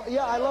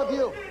 Yeah, I love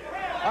you.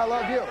 I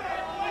love you.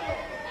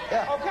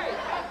 Yeah. Okay.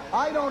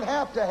 I don't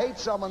have to hate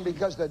someone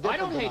because they're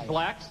different. I don't hate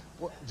blacks.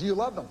 Well, do you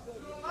love them?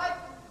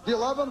 Do you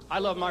love them? I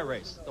love my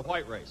race, the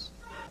white race.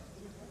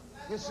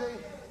 You see,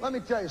 let me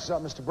tell you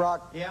something, Mr.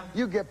 Brock. Yeah?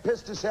 You get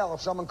pissed as hell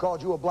if someone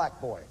called you a black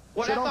boy.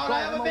 Well, so that's don't all call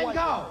I him ever a been white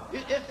called. boy.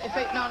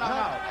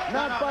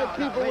 Not by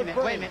people with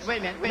brains. Wait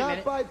a minute.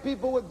 Not by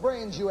people with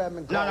brains you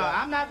haven't been called. No,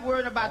 I'm not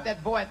worried about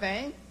that boy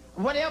thing.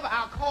 Whatever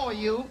I'll call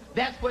you,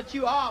 that's what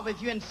you are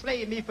if you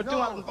enslaved me for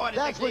 246 years.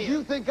 That's what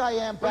you think I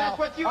am, pal. Well, that's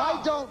what you are.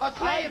 I don't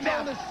accede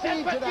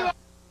to that.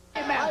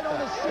 I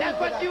don't accede to that. That's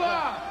what you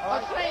are,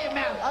 a slave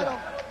master. I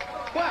don't.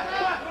 What?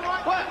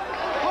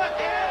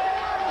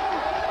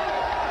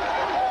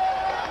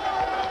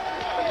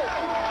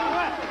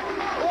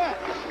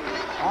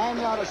 I'm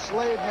not a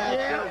slave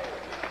master,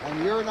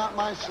 and you're not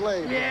my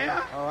slave.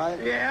 Yeah. All right?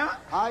 Yeah.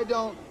 I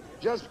don't,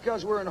 just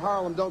because we're in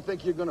Harlem, don't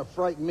think you're going to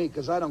frighten me,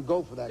 because I don't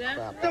go for that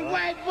crap. The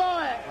white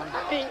boy.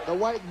 The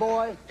white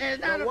boy?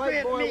 The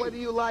white boy, whether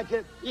you like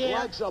it,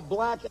 likes a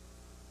black...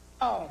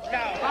 Oh, no.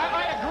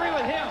 I agree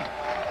with him.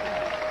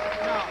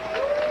 No.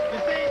 You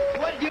see,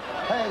 what you...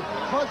 Hey,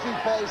 pussy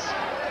face,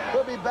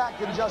 we'll be back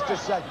in just a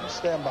second.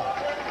 Stand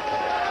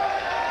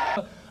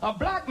by. A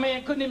black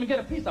man couldn't even get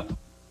a piece of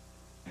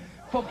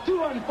for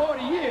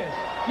 240 years.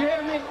 You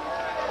hear me?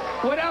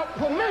 Without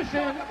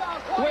permission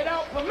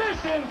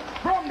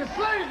from the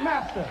slave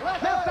master.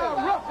 That's how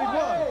rough it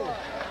was.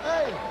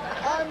 Hey,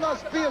 I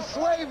must be a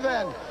slave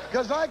then,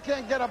 because I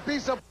can't get a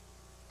piece of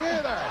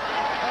either.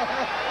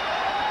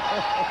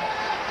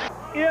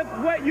 If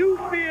what you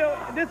feel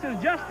this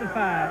is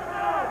justified,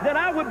 then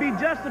I would be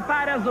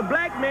justified as a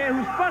black man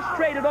who's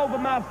frustrated over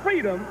my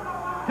freedom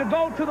to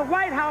go to the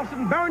White House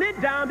and burn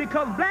it down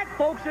because black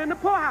folks are in the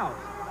poorhouse.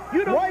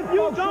 You don't live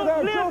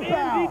in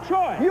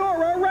Detroit. You're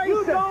a racist.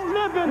 You don't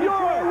live in Detroit. You're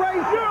a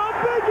racist. You're a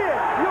bigot.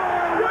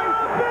 You're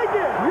a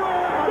bigot. You're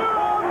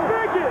a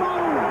bigot.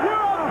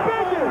 You're a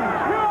bigot.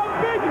 You're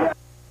a bigot.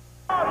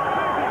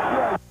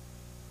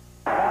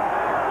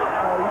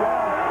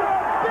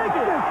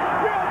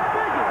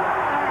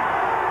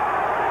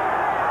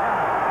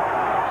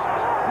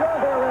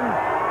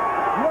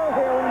 You're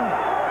hearing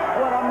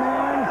what a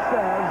man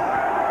says,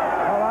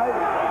 all right?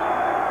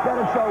 That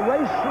it's a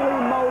racially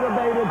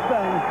motivated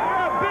thing.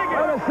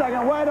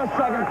 Wait a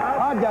second.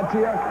 I'll get to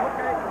you.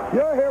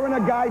 You're hearing a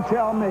guy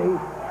tell me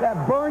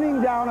that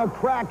burning down a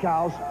crack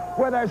house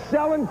where they're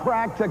selling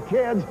crack to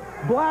kids,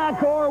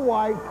 black or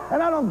white,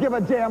 and I don't give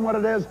a damn what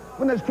it is,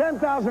 when there's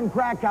 10,000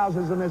 crack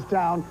houses in this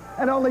town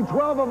and only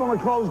 12 of them are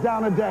closed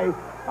down a day,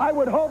 I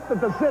would hope that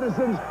the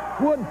citizens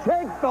would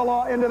take the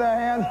law into their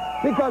hands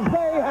because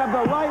they have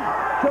the right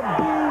to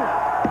be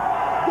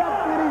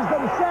deputies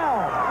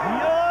themselves.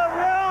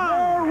 You're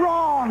wrong. You're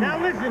wrong. Now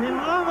listen, in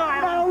Long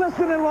Island. Now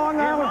listen in Long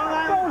Island.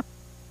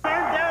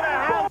 Burned down a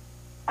house.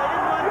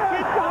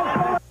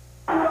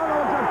 You don't know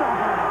what you're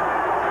talking about.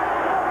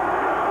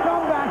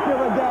 Come back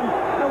here again,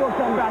 and we'll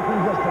come back in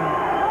just a minute.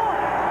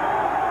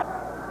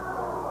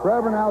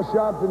 Reverend Al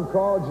Sharpton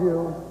called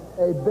you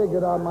a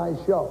bigot on my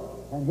show.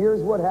 And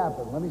here's what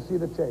happened. Let me see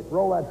the tape.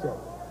 Roll that tape.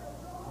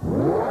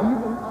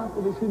 Even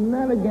after the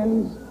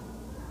shenanigans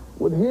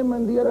with him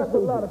and the other... That's a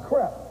lot of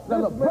crap. Now,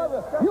 look,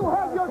 brother, you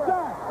have your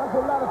time. That's a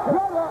lot of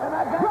crap. Brother, and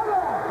I got brother,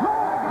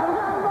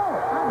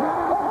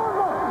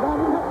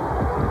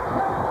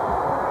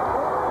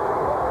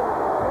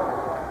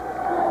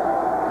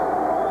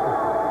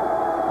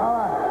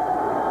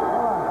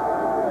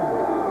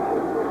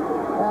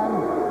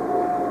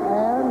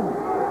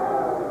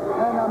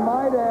 And I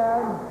might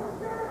add,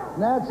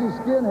 Nancy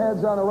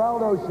Skinheads on the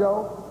Raldo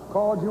show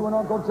called you an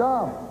Uncle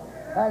Tom.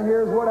 And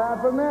here's what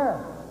happened there.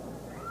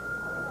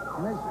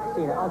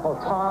 See, Uncle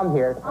Tom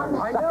here, sucking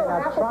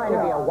out trying to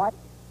be a white...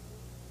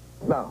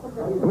 Now,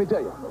 let me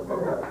tell you.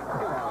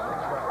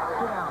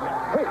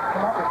 Hey,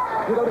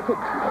 you gotta kick.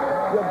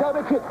 You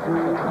gotta kick.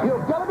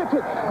 You gotta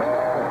kick.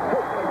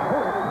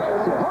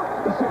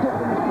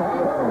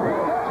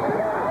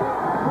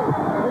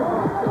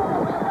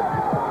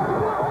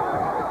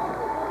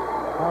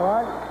 All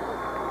right?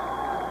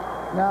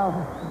 Now,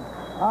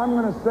 I'm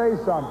going to say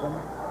something.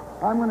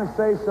 I'm going to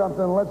say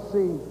something. Let's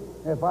see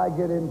if I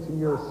get into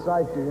your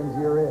psyche, into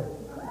your ear.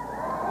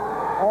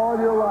 All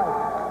your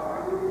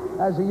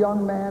life, as a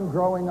young man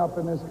growing up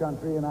in this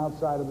country and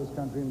outside of this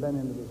country and then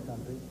into this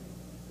country,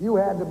 you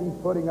had to be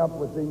putting up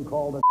with being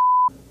called a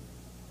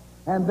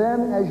And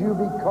then as you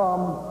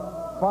become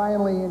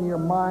finally in your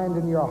mind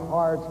and your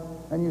heart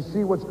and you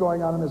see what's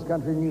going on in this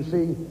country and you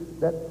see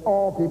that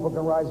all people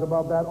can rise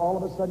above that, all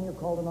of a sudden you're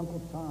called an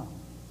Uncle Tom.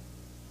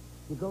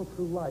 You go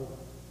through life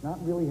not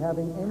really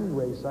having any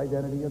race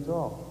identity at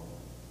all.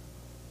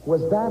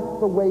 Was that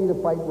the way to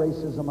fight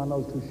racism on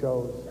those two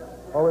shows?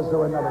 Or is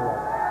there another way?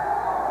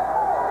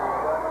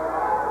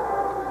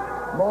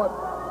 Mort,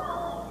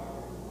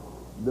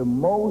 the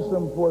most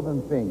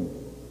important thing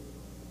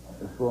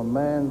is for a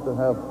man to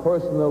have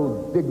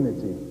personal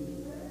dignity.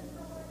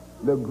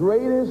 The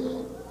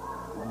greatest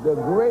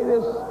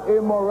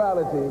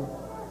immorality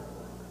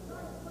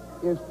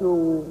is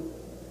to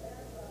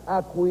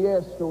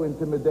acquiesce to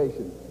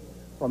intimidation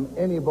from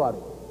anybody.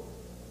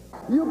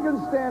 You can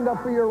stand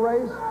up for your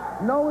race.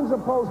 No one's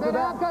opposed to Then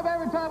that. how come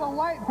every time a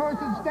white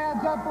person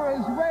stands up for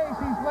his race,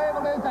 he's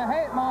labeled as a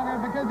hate monger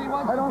because he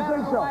wants I to don't better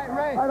think the so. white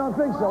race? I don't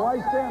think so.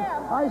 I stand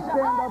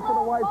up for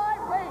the white.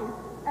 Race,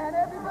 and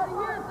everybody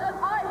here says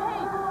I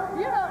hate.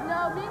 You don't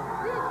know me.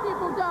 These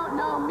people don't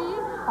know me.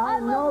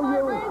 I know love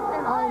you. my race,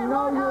 and I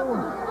know am not you. out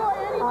to destroy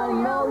I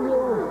anybody know else.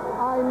 you.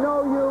 I know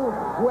you.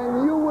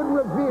 When you would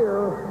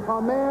revere a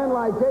man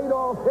like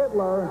Adolf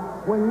Hitler,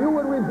 when you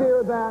would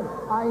revere that,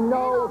 I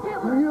know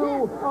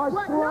you are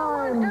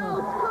slime.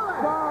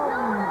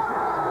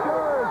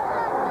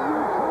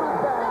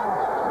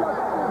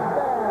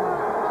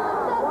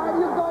 Why do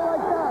you go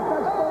like that?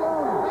 That's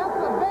baloney. That's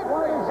the victory.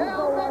 Why does she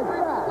go like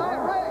that?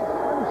 White race.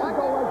 Why does she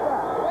go like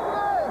that?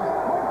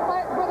 We're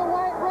fighting for the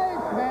white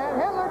race, man.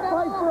 Hitler did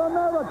Fight for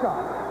America.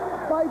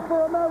 Fight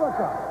for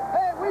America.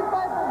 Hey, we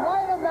fight for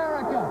white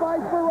America.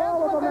 Fight for all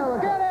of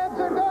America. That's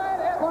what the skinheads are doing.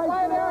 It's Fight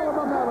white for all of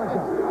America.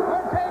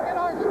 We're taking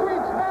our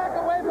streets back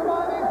away from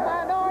all these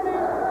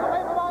minorities,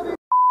 away from all these.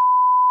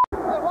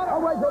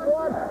 Away from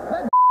what?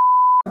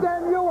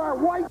 Then you are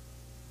white.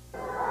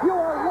 You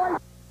are white.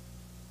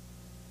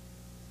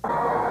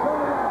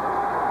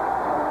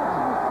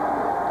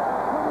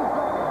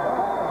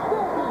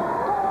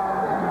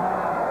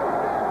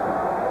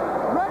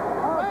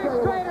 Race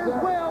traitors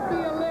will be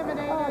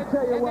eliminated. I'll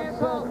tell you what's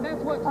sick.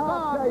 That's what's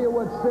I'll tell you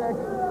what's sick.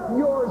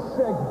 You're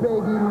sick,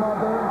 baby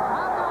mother.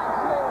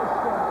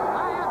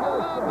 I have to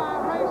love my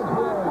race and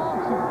my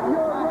culture.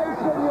 Your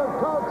race and your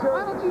culture.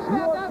 Why don't you stand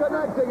You're up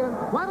connecting it.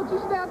 Why don't you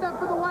stand up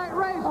for the white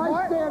race, boy?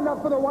 I stand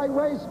up for the white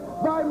race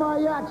by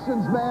my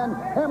actions, man.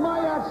 And my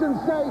actions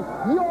say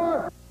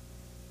you're...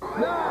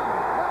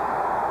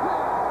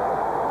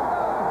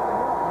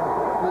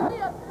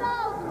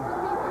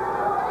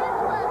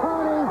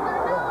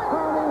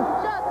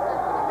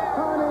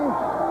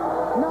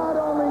 Not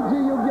only do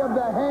you give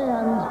the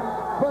hand,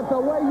 but the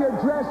way you're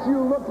dressed, you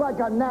look like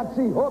a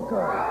Nazi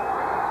hooker.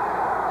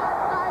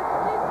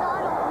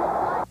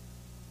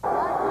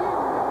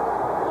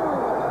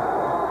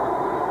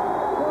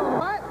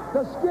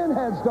 The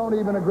skinheads don't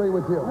even agree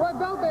with you. What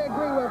don't they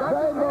agree with?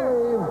 They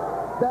believe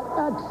that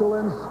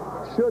excellence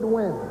should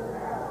win.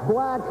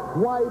 Black,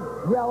 white,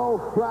 yellow,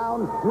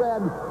 brown,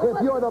 red.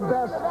 If you're the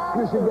best,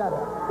 you should get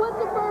it. What's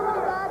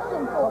affirmative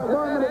action for?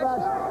 Affirmative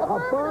action.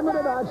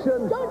 Affirmative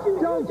action.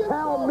 Don't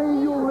tell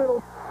me, you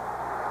little...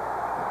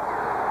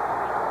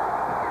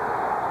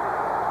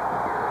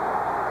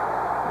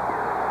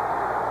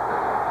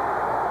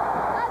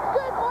 That's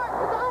good work,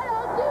 because I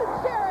don't do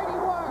charity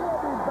work.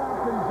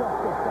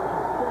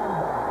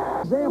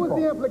 It was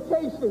the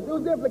implication. It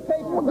was the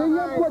implication. The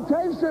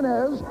implication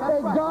is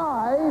a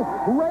guy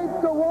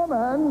raped a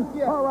woman,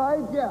 all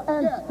right,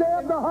 and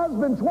stabbed the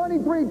husband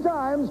 23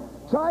 times,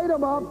 tied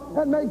him up,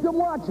 and made him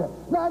watch it.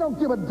 Now, I don't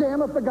give a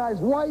damn if the guy's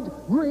white,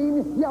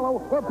 green, yellow,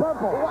 or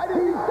purple. Why did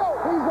he show?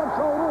 He's a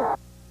total...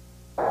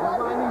 Why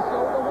did he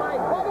show the white?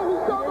 Why did he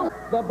show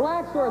the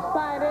blacks were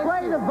sided?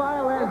 Play the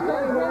violence.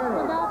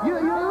 You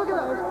look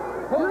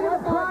at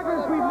the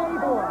progress we've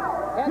made for it.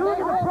 You look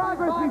at the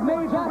progress we've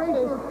made for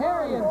racial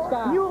Aryan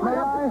style.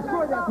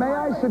 May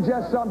I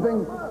suggest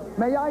something?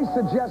 May I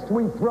suggest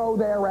we throw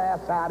their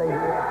ass out of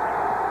here?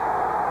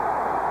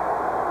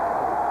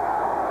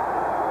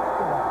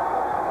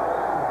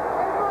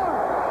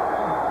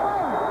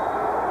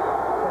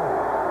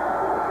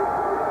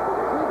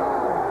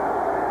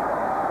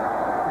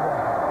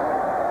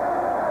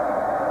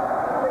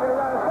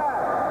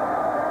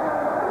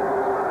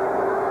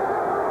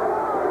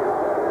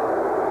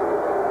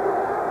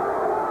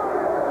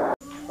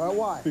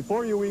 Why?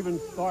 Before you even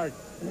start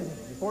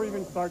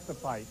the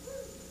fight,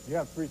 you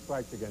have 3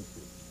 strikes against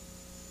you.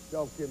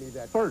 Don't give me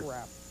that First,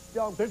 crap.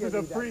 this is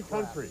a free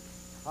country.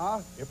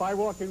 Huh? If I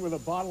walk in with a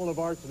bottle of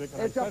arsenic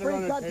and It's I a set it free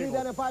on a country, table,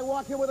 then if I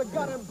walk in with a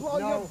gun and blow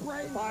your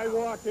brains if I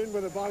walk in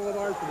with a bottle of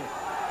arsenic,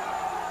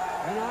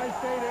 and I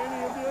say to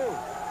any of you,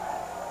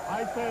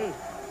 I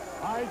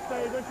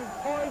say this is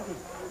poison.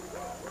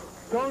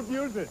 Don't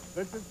use it.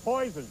 This is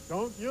poison.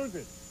 Don't use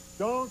it.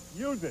 Don't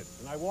use it.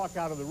 And I walk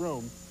out of the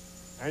room,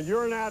 and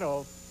you're an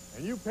adult,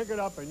 and you pick it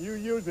up and you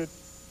use it,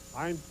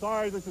 I'm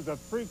sorry, this is a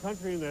free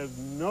country and there's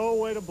no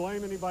way to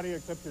blame anybody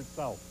except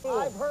yourself.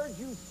 I've heard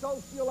you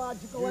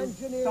sociological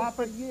engineers stop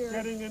for it years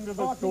getting into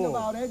the talking school.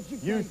 about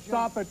education. You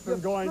stop it from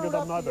You've going to screwed the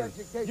up mothers.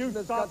 education You in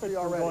this stop it country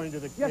from already. going to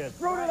the You kids.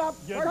 screwed it up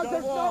You because don't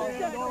there's no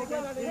stand education over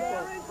these people.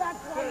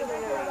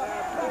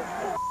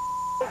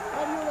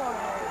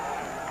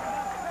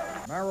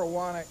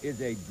 Marijuana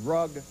is a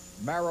drug.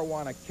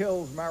 Marijuana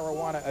kills.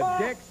 Marijuana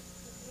addicts.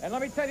 And let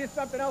me tell you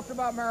something else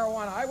about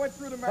marijuana. I went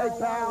through the marijuana Hey,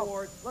 pal,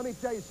 wars. let me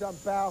tell you something,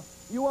 pal.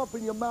 You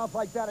open your mouth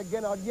like that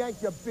again, I'll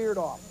yank your beard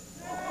off.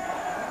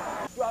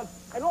 Drugs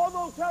and all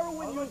those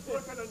heroin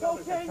users,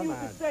 cocaine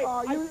users say,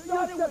 you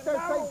sit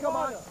there saying, come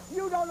on.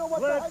 You don't know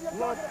what the hell you're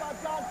talking about,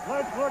 John.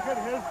 Let's look at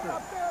history.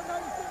 Up there, no,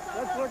 you sit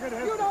Let's look at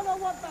history. You don't know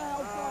what the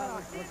hell's going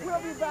on.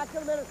 We'll be back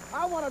in a minute.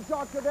 I want to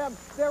talk to them.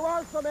 There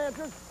are some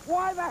answers.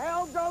 Why the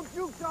hell don't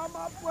you come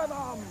up with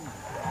them?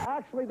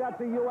 Actually, that's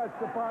a U.S.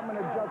 Department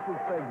of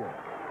Justice figure.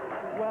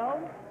 Well,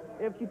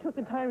 if you took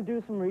the time to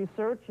do some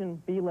research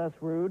and be less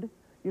rude,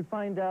 you'd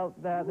find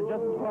out that the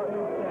Justice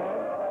Department said...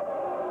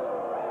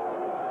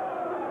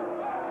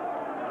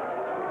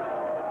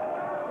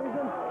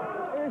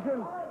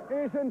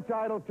 He's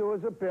entitled to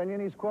his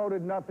opinion. He's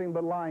quoted nothing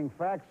but lying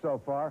facts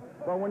so far.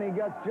 But when he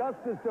gets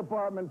Justice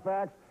Department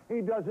facts, he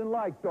doesn't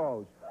like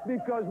those.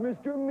 Because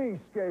Mr. Meese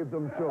gave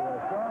them to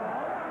us,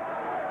 huh?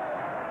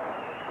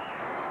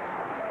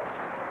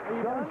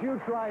 Don't you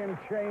try and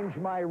change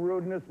my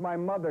rudeness. My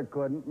mother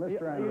couldn't.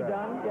 Mr. Are you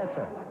done? Yes,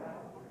 sir.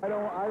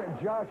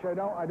 Josh, I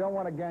don't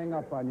want to gang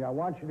up on you. I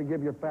want you to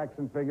give your facts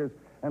and figures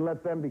and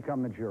let them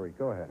become the jury.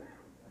 Go ahead.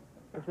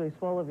 It's really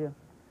swell of you.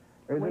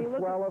 Is it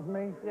swell of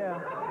me? Yeah.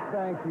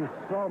 Thank you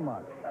so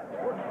much.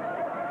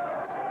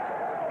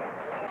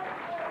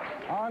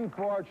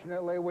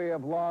 Unfortunately, we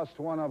have lost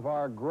one of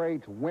our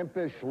great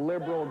wimpish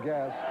liberal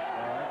guests.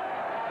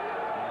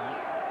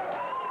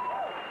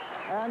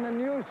 And the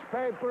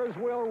newspapers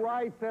will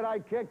write that I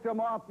kicked him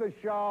off the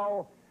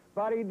show,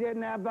 but he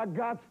didn't have the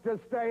guts to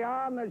stay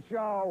on the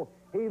show.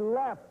 He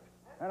left,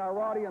 and our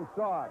audience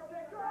saw it.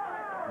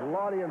 The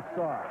audience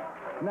saw it.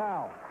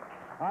 Now,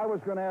 I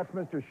was going to ask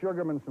Mr.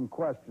 Sugarman some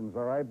questions,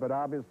 all right? But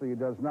obviously he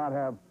does not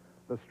have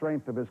the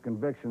strength of his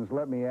convictions.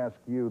 Let me ask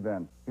you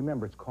then.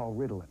 Remember, it's called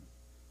Ritalin.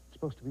 It's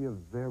supposed to be a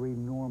very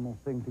normal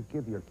thing to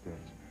give your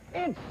kids.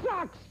 It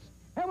sucks,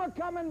 and we're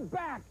coming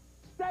back.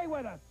 Stay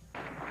with us.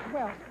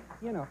 Well,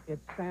 you know, it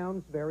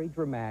sounds very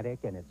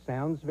dramatic, and it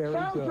sounds very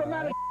good.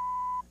 Dramatic.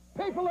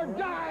 People are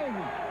dying.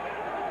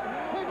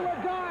 People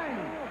are dying.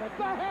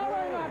 The hell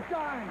are not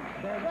dying.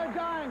 They're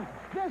dying.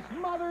 This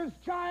mother's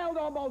child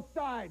almost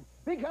died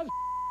because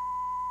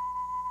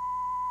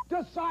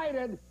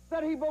decided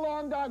that he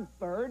belonged on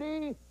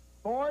 30,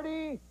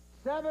 40,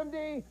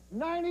 70,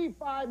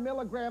 95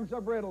 milligrams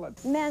of Ritalin.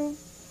 Men,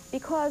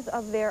 because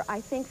of their,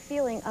 I think,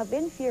 feeling of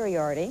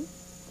inferiority.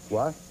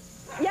 What?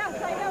 Yes,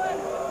 I know it.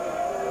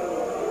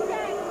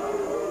 Okay.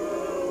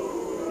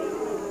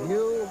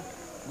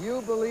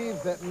 You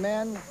believe that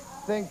men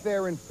think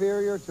they're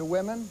inferior to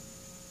women?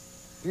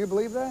 Do you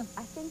believe that?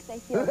 I think they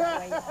feel that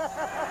way.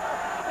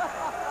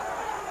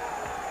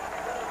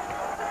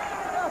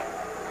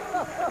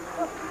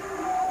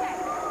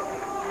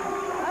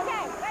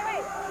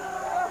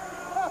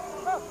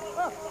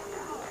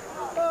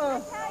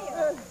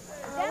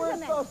 We're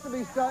supposed to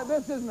be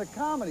this isn't a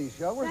comedy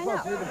show. We're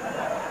supposed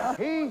to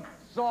be He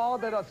saw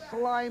that a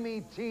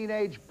slimy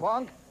teenage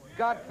punk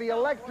got the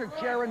electric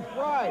chair and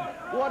fried.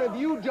 What have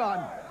you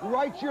done?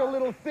 Write your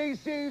little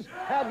theses?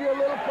 Have your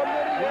little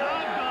committee?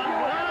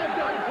 What I've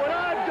done is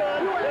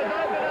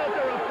I've been out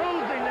there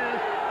opposing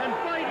this and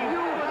fighting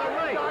for the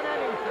right.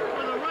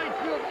 For the right.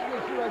 You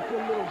write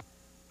your little...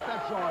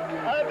 That's on you.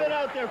 I've been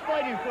out there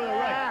fighting for the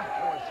right.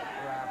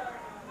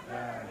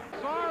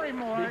 Sorry,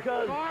 Mort.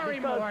 Because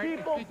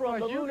people from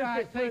the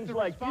lunatic fringe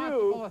like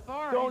you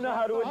don't know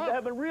how to,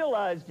 haven't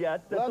realized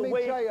yet that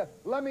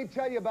Let me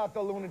tell you about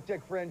the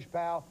lunatic fringe,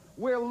 pal.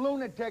 We're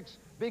lunatics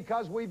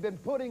because we've been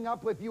putting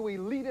up with you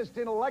elitist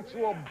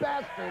intellectual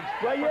bastards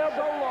for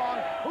so long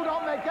who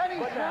don't make any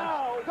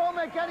sense. Don't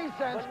make any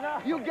sense.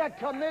 You get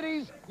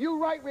committees, you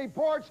write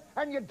reports,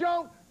 and you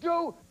don't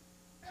do...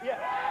 Yeah,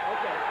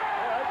 okay.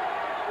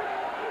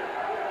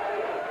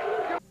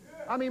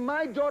 I mean,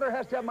 my daughter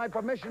has to have my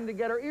permission to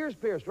get her ears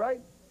pierced, right?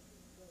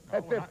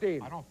 At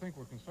 15. I don't think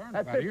we're concerned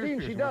At about 15,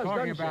 ears she pierced. does,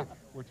 We're doesn't she?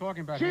 We're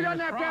talking about She doesn't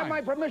have to have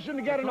my permission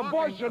to get an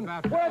abortion.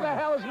 Where the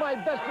hell is my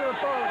vested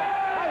authority?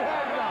 I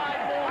have none.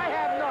 I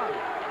have none.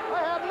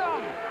 I have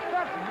none.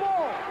 That's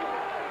bull.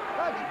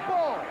 That's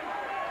bull.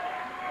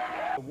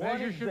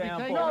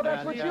 No,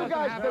 that's what you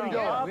guys been doing.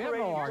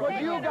 That's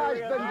what you guys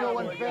been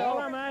doing,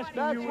 Phil.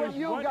 That's what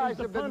you guys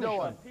have been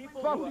doing.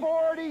 For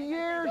 40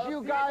 years,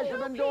 you guys have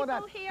been doing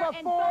that. For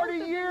 40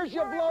 years,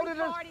 you bloated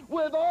us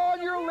with all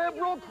your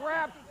liberal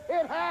crap.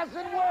 It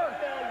hasn't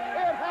worked.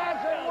 It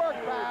hasn't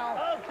worked, pal.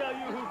 I'll tell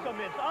you who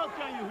commits. I'll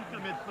tell you who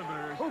commits the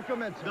murders. Who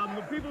commits them?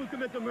 The people who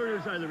commit the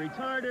murders are the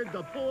retarded,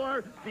 the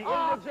poor, the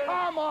Oh, indigent.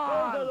 come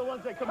on. Those are the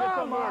ones that commit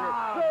the murder.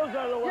 Those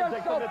are the ones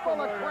that commit the murder. You're so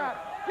full of crap.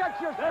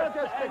 Get your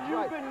statistics you've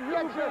right. been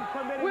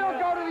committing We'll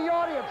that. go to the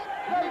audience.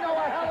 They know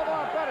a hell of a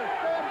lot better.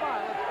 Stand by.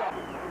 Let's go.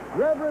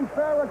 Reverend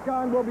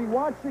Farrakhan will be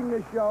watching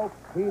this show.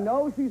 He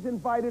knows he's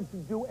invited to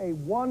do a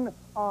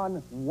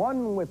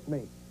one-on-one with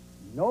me.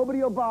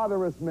 Nobody will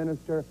bother us,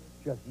 minister.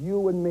 Just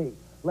you and me.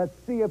 Let's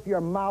see if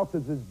your mouth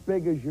is as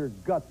big as your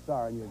guts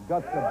are, and your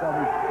guts are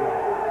belly.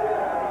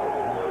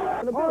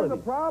 Part of the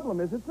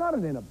problem is it's not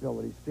an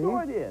inability, Steve.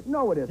 Sure it is.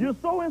 No, it isn't. You're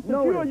so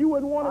insecure, you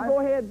wouldn't want to go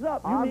heads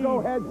up. You need go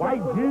heads white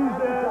up.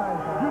 Jesus.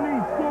 You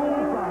need school.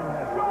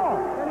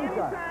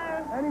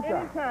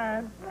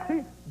 Anytime.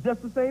 See,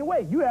 just the same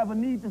way. You have a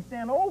need to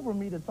stand over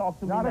me to talk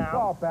to me now. Not at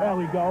all, pal. There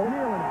we go.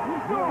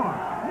 Sure.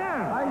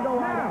 Now. I can go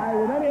eye to eye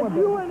with anyone. If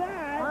you and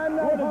I I'm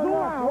not hung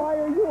up. Why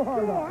are you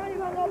hung up? I ain't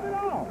hung up Not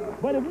at all.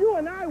 But if you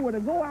and I were to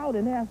go out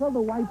and ask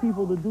other white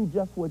people to do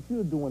just what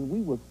you're doing,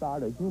 we would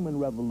start a human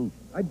revolution.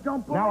 I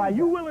don't believe Now, are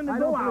you that. willing to I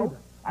go don't believe out? it.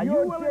 Are you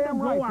You're willing to damn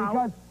go right, out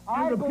because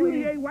I and believe-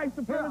 repudiate white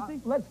supremacy?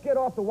 Here, let's get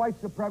off the white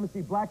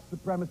supremacy, black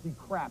supremacy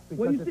crap, because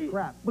Well, you it's see,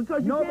 crap.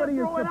 because you Nobody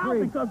can't throw is it out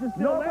supreme. because it's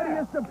still Nobody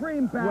there. is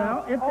supreme, pal.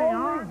 Well, if they Only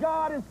are,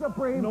 God is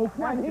supreme, no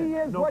question. and He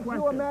is No what you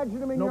question. imagine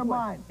Him in No your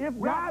question. mind. If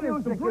Rap God is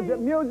music, supreme- is it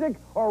music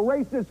or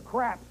racist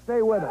crap?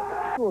 Stay with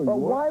us. Sure But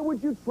you are. why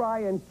would you try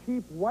and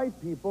keep white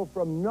people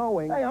from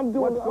knowing Hey, I'm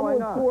what's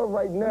going on on? tour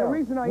right now. And the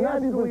reason I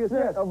ask Julie is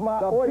this: of my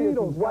the audience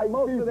Beatles is got white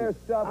most people. of their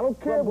stuff I don't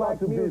care from about black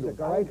the music, Beatles.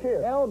 all I right? don't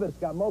care. Elvis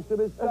got most of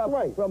his stuff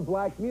right. from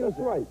black music.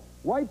 That's right.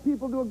 White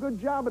people do a good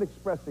job at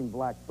expressing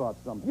black thoughts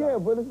sometimes. Yeah,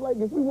 but it's like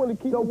if we want to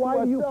keep So it to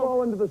why do you ourselves,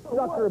 fall into the so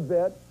sucker what?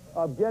 bit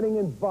of getting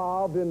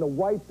involved in the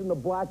whites and the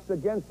blacks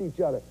against each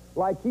other?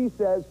 Like he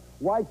says,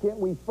 why can't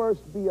we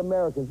first be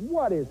Americans?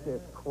 What is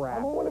this crap?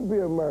 I don't want to be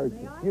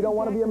American. You don't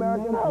want to be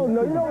American? No,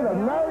 no, you know what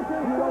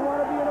American? You don't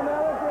want to be an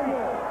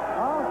American?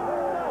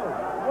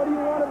 Huh? What do you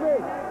want to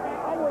be?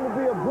 I want to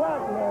be a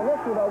black man.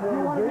 That's what I want to be.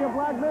 You want to be a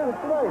black man?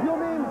 That's right. You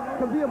mean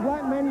to be a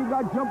black man, you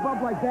got to jump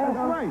up like that?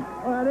 That's right.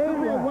 That ain't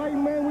To be a right. white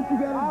man, what you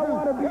got to do? I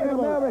want to be an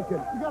American.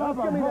 You got to have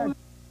Give me a that.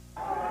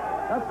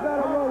 That's not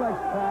a Rolex,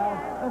 pal.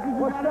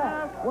 What's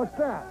that? What's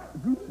that?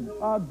 Gucci.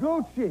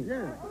 Gucci.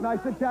 Yeah.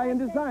 Nice Italian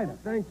designer.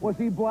 Thank you. Was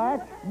he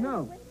black?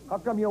 No. How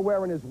come you're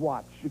wearing his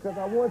watch? Because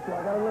I want to.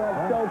 I got to learn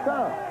how to tell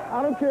time.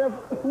 I don't care if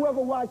whoever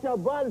watch our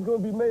body is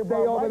going to be made by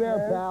Stay a over white there,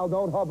 man. pal.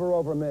 Don't hover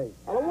over me.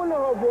 I don't want to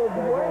hover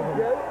over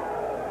you.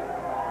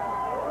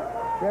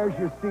 There's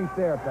your seat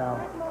there, pal.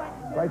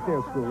 Right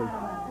there,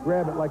 Schoolie.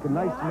 Grab it like a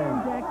nice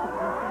man.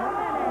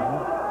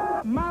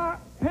 My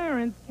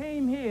parents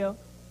came here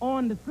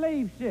on the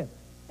slave ship.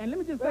 And let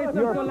me just say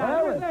something. Your Let me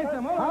parents? say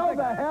something. Hold on a How second.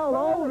 the hell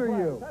old are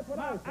you?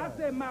 I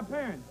said my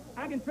parents.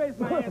 I can trace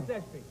my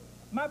ancestry.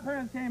 My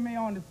parents came here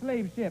on the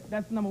slave ship.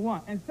 That's number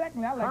one. And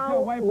secondly, I like to How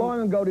tell white folks,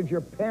 long ago did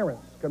your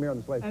parents come here on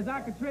the slave ship? as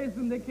I could trace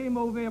them, they came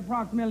over here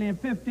approximately in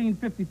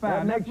 1555.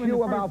 That That's makes when you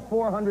the first- about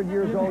 400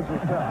 years old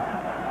yourself. Okay,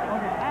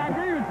 I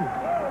agree with you.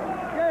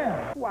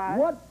 Yeah. Why?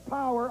 What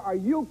power are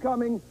you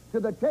coming to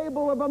the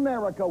table of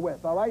America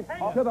with, all right?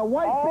 To the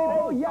white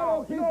people,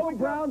 yellow people,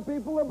 brown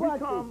people, and black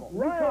people.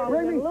 Right.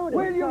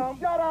 Will you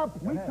shut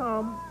up? We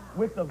come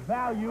with the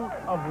value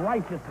of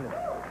righteousness.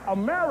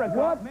 America.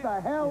 What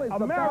the hell is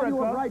the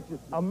value of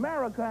righteousness?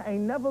 America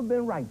ain't never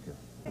been righteous.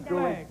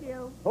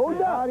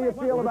 Hold up. How do you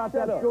feel about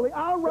that, Julie?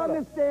 I'll run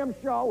this damn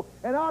show,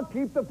 and I'll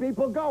keep the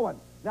people going.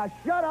 Now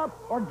shut up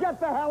or get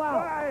the hell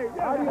out.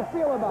 How do you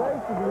feel about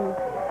it?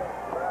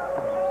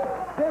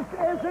 This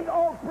isn't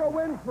Oprah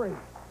Winfrey.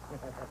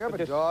 You have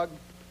a dog?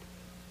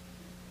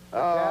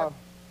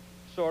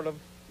 Sort of.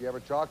 You ever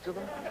talk to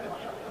them?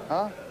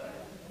 Huh?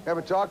 You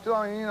ever talk to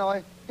them? You know,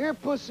 like, here,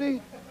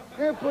 pussy.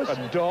 Here, pussy.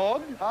 A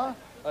dog? Huh?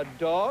 A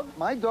dog?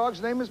 My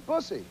dog's name is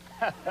Pussy.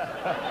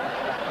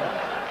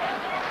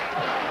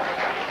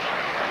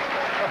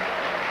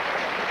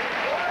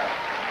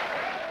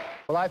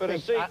 Well,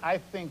 I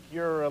think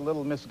you're a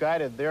little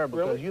misguided there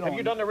because Really? you don't... Have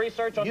you done the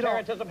research on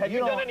terrorism? Have you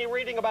done any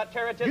reading about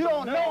terrorism? You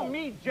don't No. know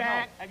me,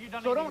 Jack. No. Have you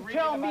done So any don't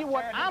reading tell me about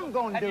what terrorism? I'm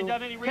going to do. Have you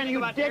done any reading Can you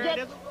about dig it?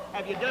 terrorism?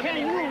 Have you done Can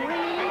any you reading? read?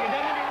 Have you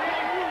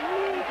done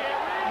any reading?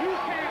 You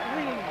can't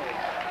read.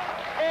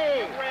 Hey.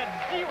 You've read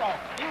zero.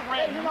 You've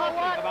read Hey, you know nothing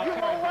what? about You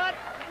know terrorism. what?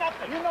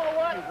 Nothing. You know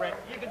what?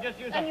 You can just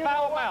use And a you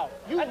foul know what? mouth.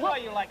 You That's look- why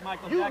you like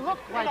Michael You Jackson. look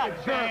You're like not a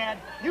jerk. bad.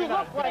 You You're look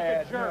not like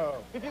bad, a jerk. no.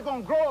 If you're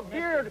going to grow a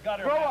beard,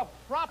 Gutter grow mouth.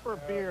 a proper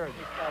beard.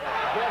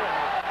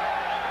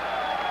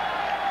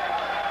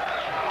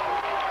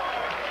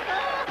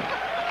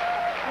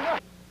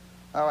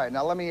 All right,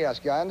 now let me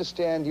ask you. I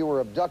understand you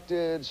were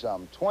abducted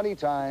some 20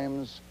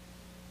 times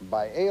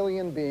by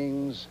alien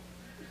beings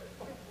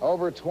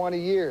over 20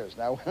 years.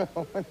 Now,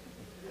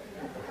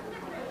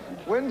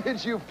 when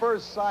did you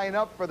first sign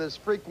up for this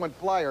frequent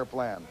flyer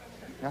plan?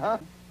 Huh?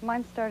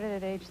 Mine started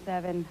at age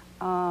 7,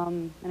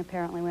 and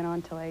apparently went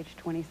on till age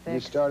 26. You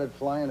started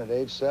flying at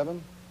age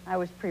 7? I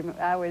was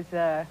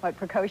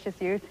precocious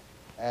youth.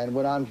 And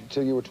went on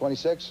until you were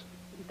 26?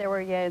 There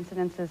were,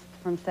 incidences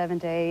from 7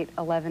 to 8,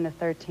 11 to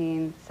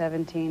 13,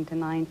 17 to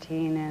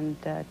 19, and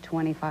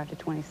 25 to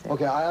 26.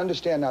 Okay, I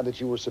understand now that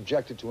you were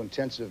subjected to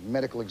intensive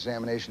medical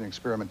examination and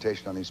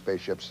experimentation on these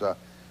spaceships.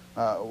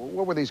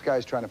 What were these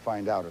guys trying to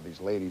find out, or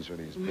these ladies, or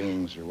these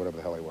beings, or whatever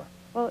the hell they were?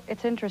 Well,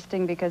 it's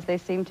interesting because they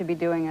seem to be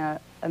doing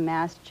a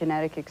mass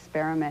genetic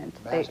experiment.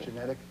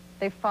 Genetic?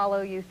 They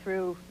follow you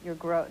through your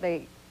growth.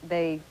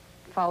 They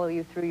follow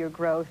you through your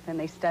growth, and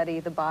they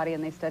study the body,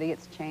 and they study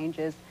its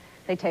changes.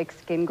 They take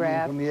skin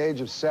grafts. From the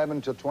age of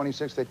 7 to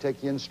 26, they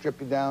take you in,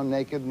 strip you down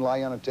naked, and lie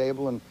you on a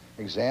table and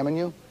examine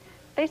you?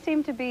 They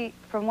seem to be,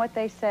 from what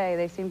they say,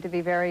 they seem to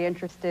be very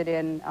interested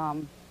in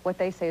what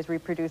they say is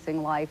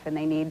reproducing life, and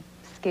they need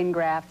skin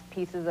grafts,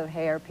 pieces of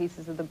hair,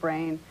 pieces of the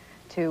brain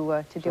to do an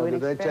experiment.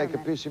 So did they take a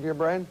piece of your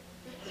brain?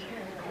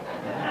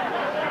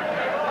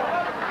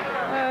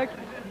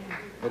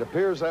 It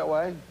appears that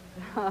way.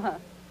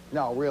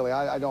 No, really,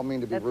 I don't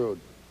mean to be rude.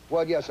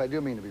 Well, yes, I do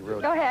mean to be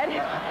rude. Go ahead.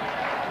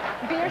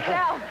 Be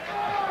yourself.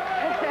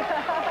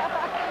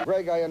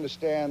 Greg, I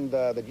understand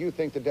that you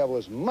think the devil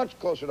is much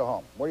closer to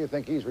home. Where do you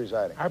think he's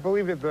residing? I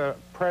believe that the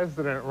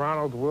President,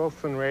 Ronald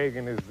Wilson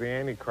Reagan, is the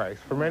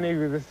Antichrist. For many of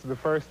you, this is the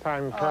first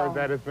time you've heard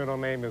that his middle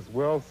name is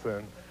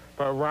Wilson.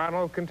 But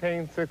Ronald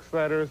contains 6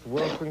 letters,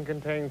 Wilson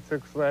contains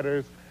 6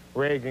 letters,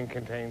 Reagan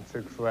contains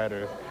 6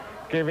 letters,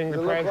 giving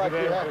the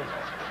president...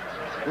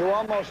 You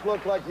almost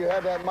look like you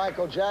have that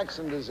Michael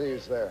Jackson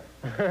disease there.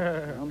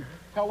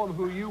 Tell them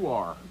who you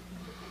are.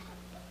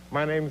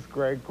 My name's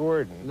Greg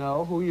Gordon.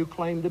 No, who you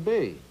claim to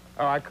be.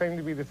 Oh, I claim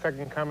to be the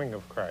second coming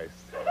of Christ.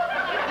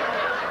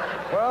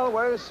 Well,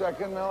 wait a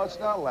second. Now, let's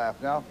not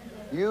laugh. Now,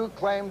 you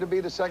claim to be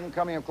the second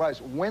coming of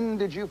Christ. When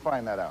did you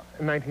find that out?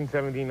 In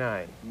 1979.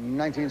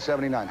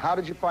 1979. How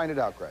did you find it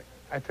out, Greg?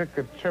 I took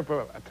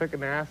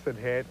an acid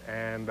hit,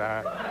 and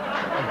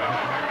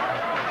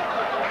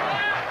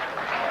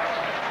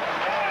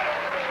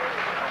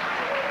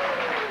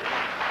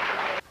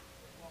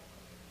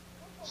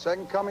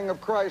Second coming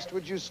of Christ,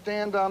 would you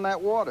stand on that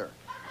water?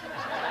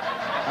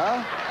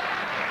 Huh?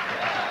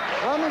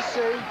 Let me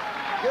see.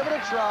 Give it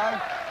a try.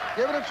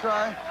 Give it a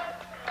try.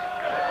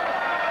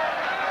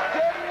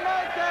 Didn't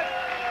make it.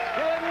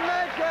 Didn't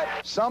make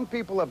it. Some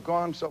people have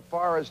gone so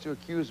far as to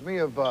accuse me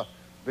of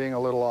being a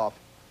little off.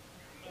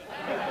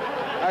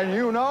 And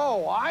you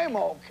know I'm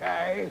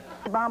okay.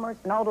 Bombers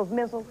and all those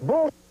missiles.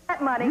 Bull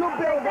that money. You build those.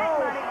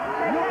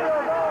 You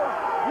build those.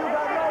 You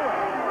got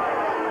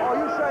nowhere. Oh,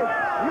 you say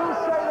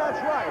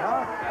that's right,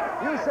 huh?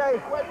 You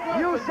say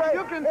You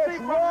can it's see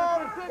from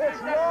wrong. the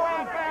It's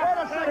wrong. Wait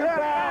a second,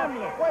 pal.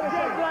 Wait a second.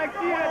 Just like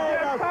she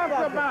had just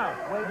talked about.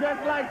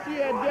 Just like she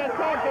had just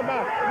talked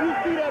about. You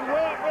see that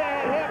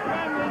welfare had helped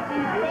families be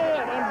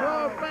fed and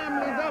brought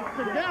families up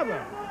together.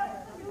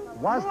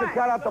 Wants to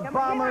cut out the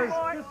bombers.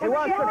 He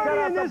wants to cut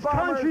out the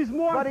bombers,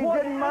 but he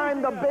didn't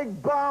mind the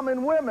big bomb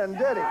in women,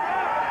 did he?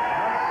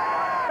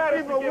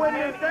 People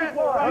winning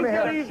people. Let me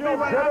hear it.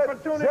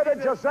 Sit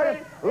it, just say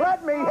it.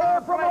 Let me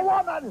hear from a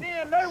woman.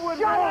 Then they wouldn't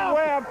Shut want up.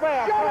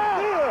 welfare. Shut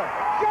up.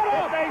 Shut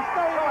up. If they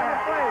stole on the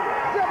plane.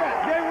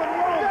 They would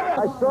want it.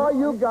 I saw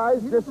you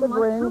guys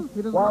disagreeing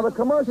while the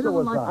commercial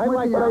was on. But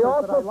I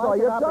also saw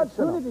you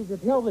touching him. To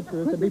tell the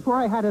truth, and before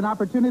I had an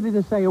opportunity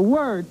to say a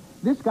word,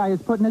 this guy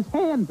is putting his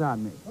hands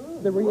on me.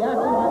 The reaction...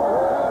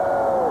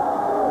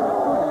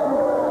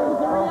 He's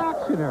a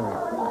reactionary.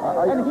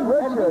 And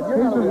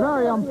he's a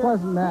very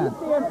unpleasant man. He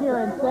stands here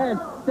and says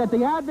that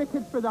the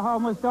advocates for the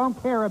homeless don't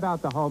care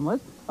about the homeless,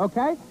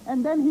 okay?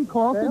 And then he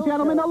calls the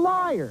gentleman a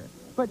liar.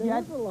 But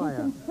yet he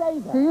can say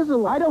that. He is a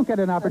liar. I don't get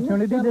an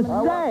opportunity to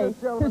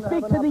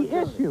speak to the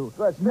issue,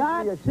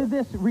 not to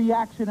this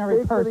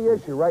reactionary person. Speak to the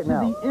issue right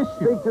now.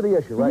 Speak to the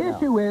issue right now. The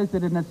issue is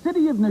that in the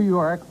city of New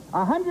York,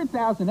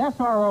 100,000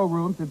 SRO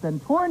rooms have been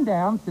torn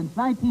down since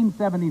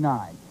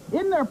 1979.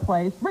 In their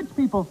place, rich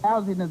people's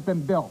housing has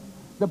been built.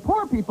 The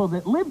poor people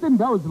that lived in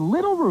those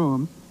little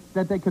rooms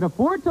that they could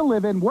afford to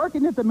live in,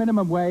 working at the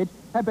minimum wage,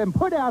 have been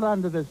put out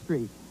onto the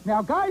street.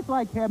 Now, guys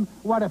like him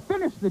want to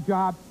finish the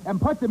job and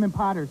put them in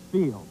Potter's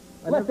Field.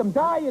 Let them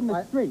die in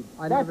the street.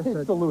 That's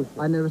his solution.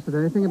 I never said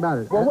anything about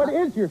it. Well, what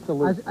is your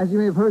solution? As you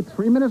may have heard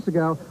 3 minutes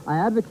ago, I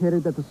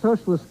advocated that the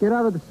socialists get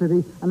out of the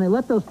city and they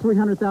let those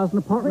 300,000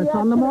 apartments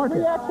on the market.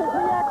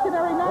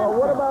 Reactionary nonsense. Well,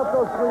 what about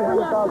those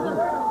 300,000?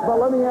 Well,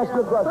 let me ask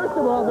you a question. First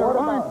of all, there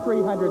aren't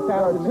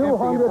 300,000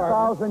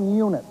 200,000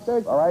 units,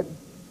 all right?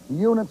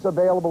 Units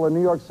available in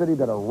New York City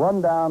that are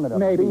run down, that are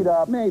beat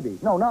up. Maybe.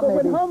 No, not but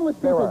maybe. When homeless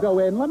people go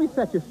in, let me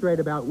set you straight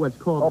about what's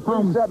called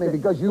please set me,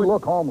 because you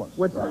look homeless.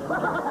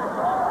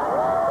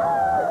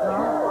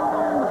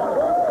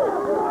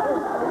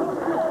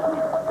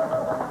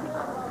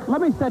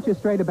 Let me set you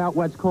straight about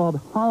what's called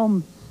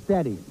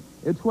homesteading.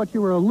 It's what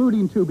you were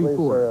alluding to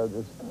before.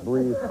 Please, just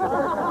breathe.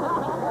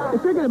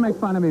 If you're going to make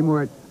fun of me,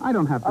 Mort, I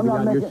don't have to be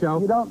on your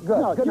show. You don't? Good.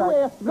 No, good you night.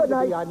 asked me to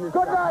be on your show.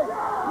 Good night. Good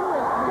night.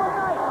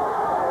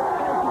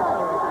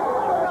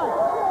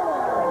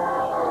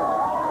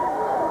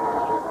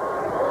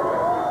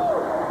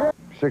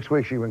 6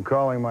 weeks you've been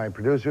calling my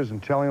producers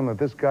and telling them that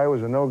this guy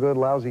was a no-good,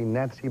 lousy,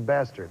 Nazi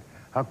bastard.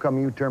 How come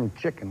you turned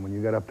chicken when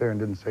you got up there and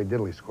didn't say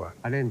diddly squat?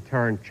 I didn't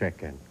turn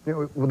chicken.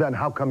 Well, then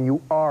how come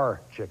you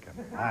are chicken?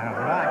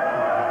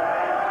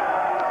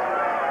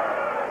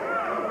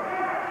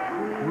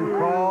 You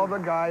called the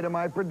guy to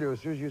my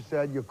producers. You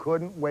said you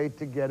couldn't wait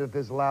to get at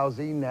this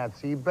lousy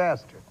Nazi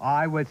bastard.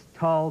 I was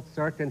told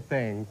certain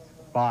things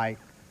by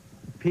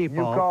people.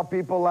 You call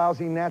people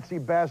lousy Nazi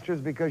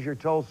bastards because you're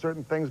told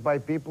certain things by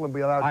people and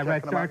be allowed to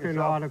check them out yourself? I read certain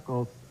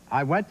articles.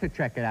 I went to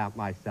check it out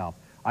myself.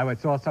 I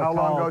was also How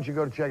long ago did you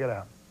go to check it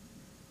out?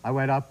 I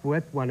went up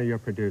with one of your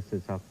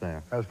producers up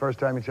there. That was the first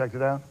time you checked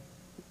it out?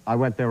 I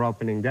went there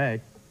opening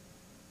day.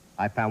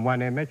 I found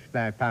one image,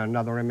 then I found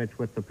another image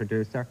with the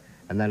producer,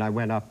 and then I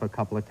went up a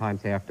couple of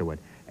times afterward,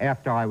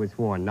 after I was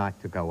warned not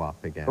to go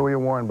up again. Who were you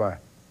warned by?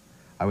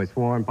 I was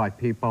warned by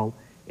people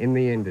in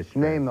the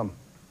industry. Name them.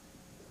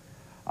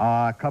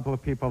 A couple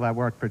of people that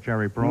work for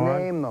Jerry Broad.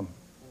 Name them.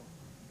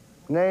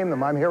 Name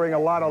them. I'm hearing a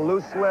lot of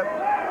loose lip.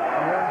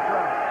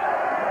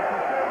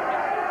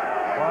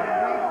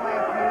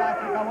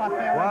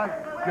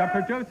 What? Your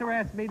producer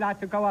asked me not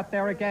to go up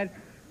there again.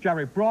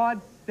 Jerry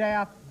Broad's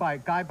staff, by a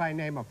guy by the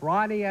name of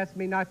Ronnie, asked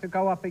me not to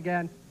go up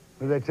again.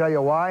 Did they tell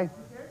you why?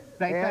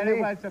 They said it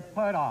was a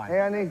put-on.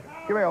 Andy,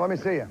 come here, let me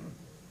see you.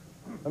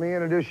 Let me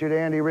introduce you to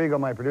Andy Regal,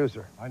 my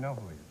producer. I know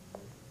who he is.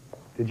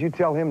 Did you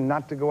tell him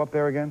not to go up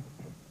there again?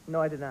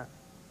 No, I did not.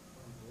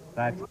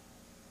 That's... This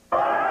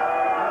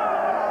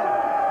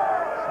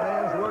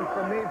man's worked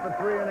for me for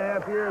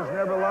 3.5 years,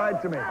 never lied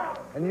to me.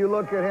 And you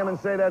look at him and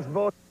say that's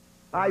bull.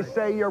 I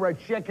say you're a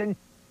chicken.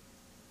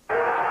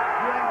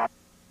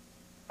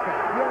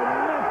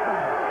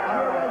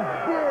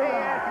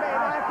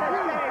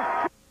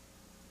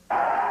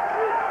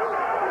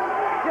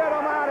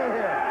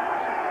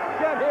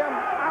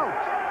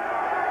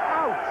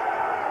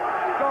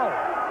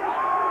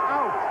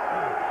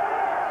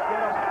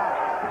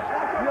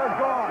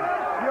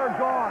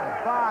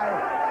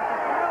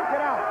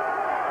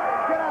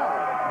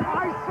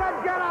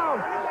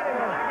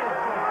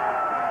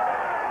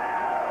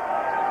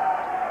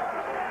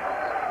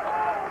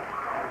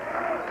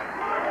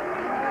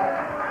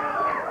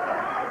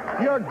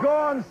 You're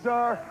gone,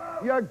 sir.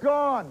 You're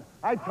gone.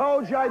 I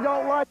told you I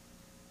don't like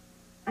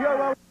you. You're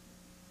a...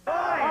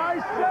 I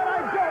said I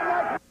don't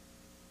like you.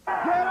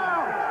 Get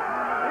out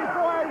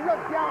before I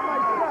rip you out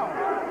myself.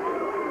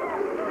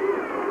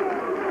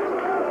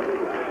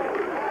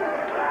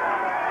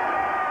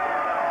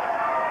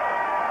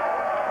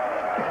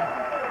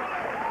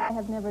 I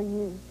have never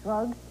used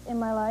drugs in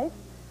my life.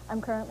 I'm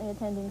currently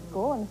attending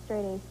school. I'm a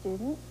straight-A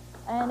student.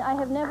 And I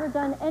have never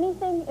done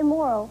anything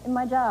immoral in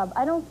my job.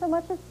 I don't so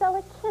much as sell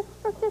a kiss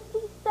for 50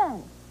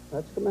 cents.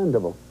 That's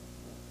commendable.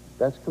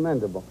 That's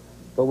commendable.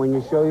 But when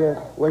you show your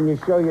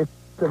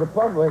to the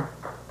public,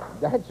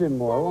 that's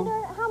immoral.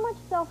 Senator, how much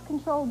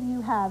self-control do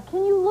you have?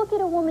 Can you look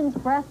at a woman's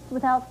breasts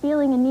without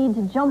feeling a need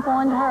to jump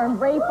onto her and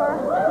rape her?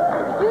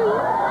 Do you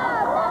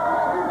have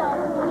that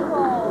much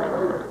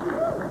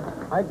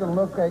self-control? I can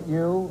look at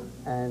you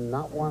and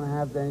not want to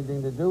have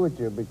anything to do with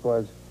you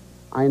because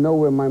I know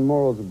where my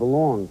morals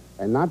belong.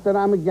 And not that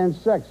I'm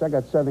against sex. I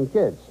got 7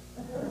 kids.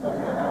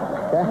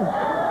 Okay?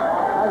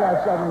 I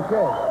got 7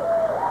 kids.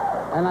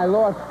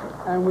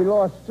 And we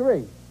lost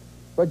 3.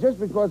 But just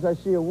because I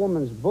see a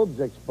woman's boobs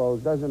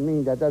exposed doesn't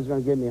mean that that's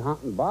going to get me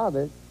hot and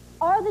bothered.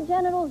 Are the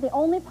genitals the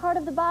only part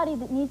of the body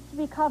that needs to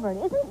be covered?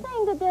 Isn't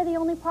saying that they're the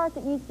only part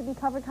that needs to be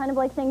covered kind of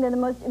like saying they're the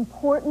most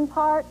important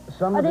part?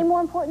 Are they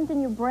more important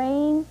than your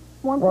brain?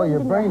 More important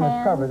than your brain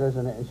hands? is covered,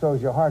 isn't it? And so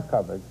is your heart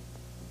covered.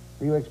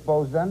 Do you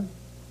expose them?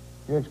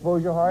 Do you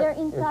expose your heart? They're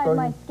inside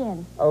my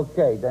skin.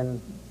 Okay, then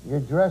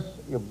your dress,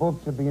 your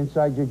boobs should be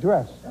inside your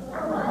dress.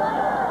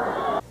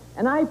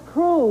 And I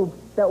prove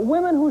that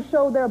women who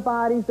show their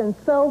bodies and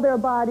sell their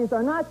bodies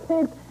are not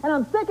pigs, and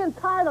I'm sick and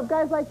tired of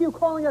guys like you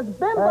calling us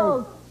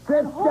bimbos. Hey,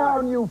 sit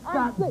down, you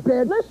fat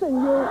bitch.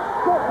 Listen, you,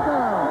 sit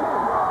down.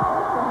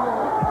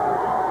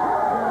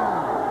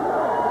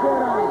 Sit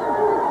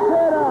down.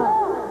 Sit down.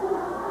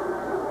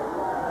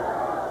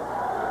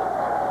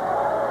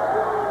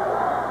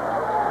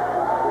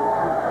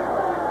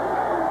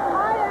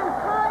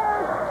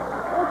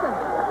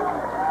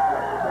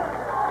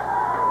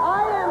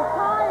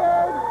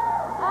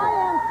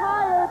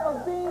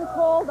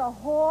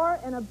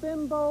 And a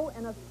bimbo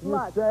and a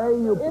slut. You say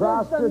you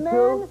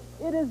prostitute?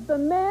 It is the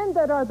men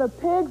that are the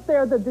pigs.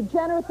 They're the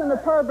degenerates and the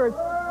perverts.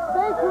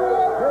 They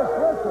create...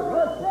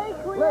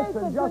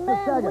 Listen, just a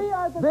second.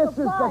 This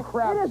is the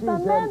crap she's in.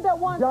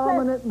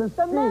 Dominant mystique.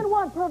 The men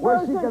want perversion.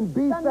 Where she can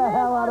beat the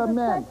hell out of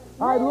men.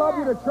 I'd love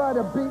you to try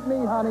to beat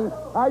me, honey.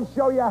 I'd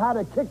show you how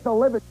to kick the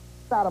living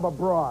out of a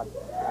broad.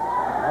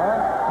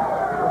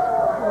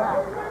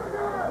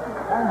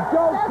 And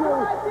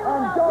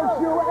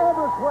don't you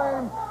ever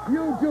claim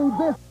you do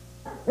this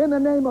in the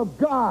name of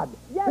God.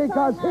 Yes,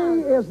 because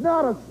he is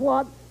not a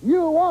slut.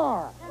 You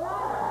are.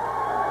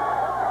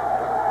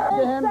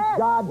 To him,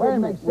 God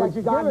didn't make sex.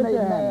 God made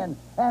man.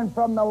 And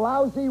from the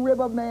lousy rib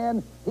of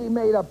man, he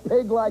made a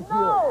pig like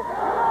you.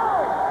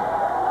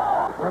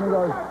 And he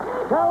goes,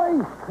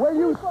 Kelly, will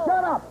you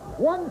shut up?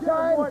 One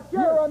time,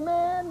 you're a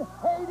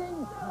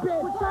man-hating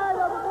bitch. We're tired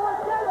of it. More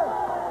cheddar.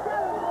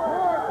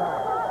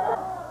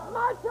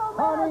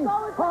 Honey,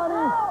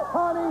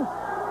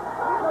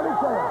 let me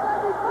tell you.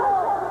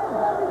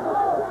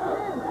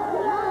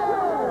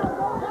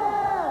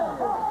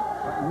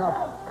 Enough.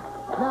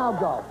 Now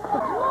go.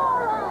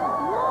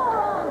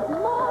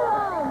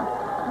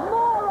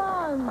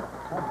 Morons!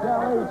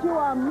 Kelly, you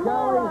are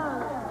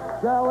morons.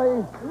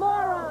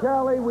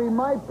 Kelly, we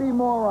might be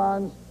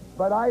morons,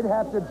 but I'd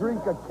have to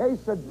drink a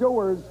case of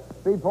Doers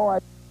before I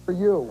for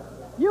you.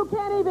 You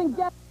can't even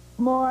get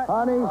more.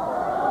 Honey,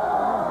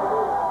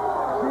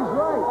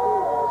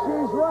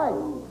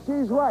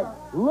 she's right.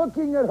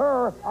 Looking at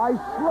her, I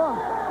shrunk.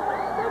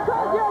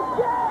 Because you're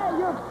gay.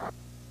 You're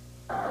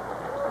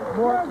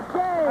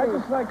gay. I'd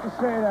just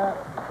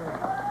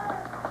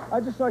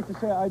like to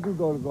say I do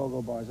go to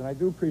go-go bars, and I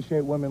do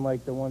appreciate women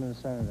like the one in the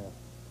center there.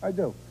 I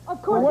do.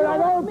 Of course. What I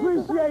don't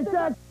appreciate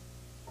that.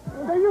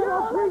 You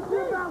don't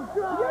appreciate that.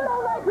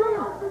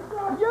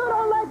 You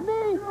don't like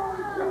me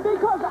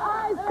because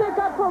I stick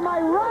up for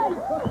my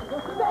rights.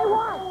 They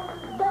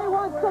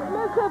want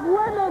submissive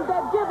women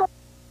that give a...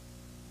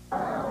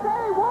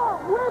 They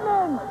want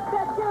women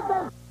that give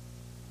them...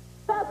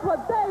 That's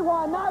what they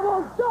want, and I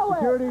will do it.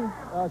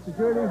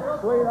 Security,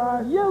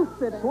 sweetheart. You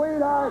sit it.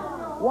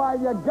 Sweetheart, while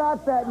you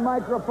got that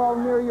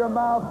microphone near your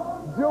mouth,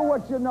 do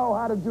what you know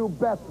how to do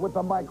best with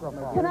the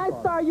microphone. Can I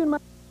star you in my...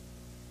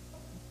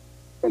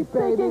 Hey,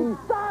 baby.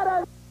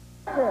 Sodomy.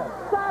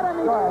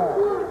 Sodomy. Go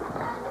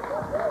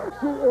ahead.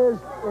 She is,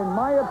 in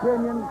my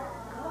opinion,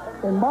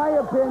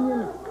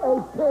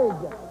 a pig,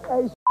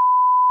 a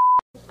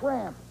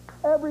tramp,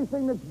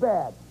 everything that's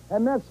bad.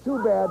 And that's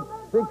too bad,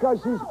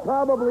 because she's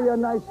probably a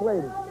nice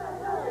lady.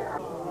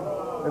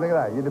 What do you think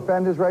of that? You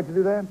defend his right to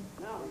do that?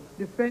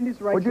 Defend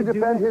his right Would you to do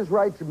defend that? his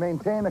right to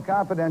maintain the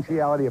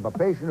confidentiality of a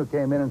patient who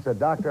came in and said,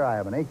 Doctor, I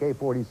have an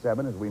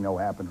AK-47, as we know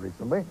happened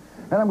recently,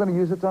 and I'm going to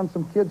use it on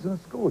some kids in a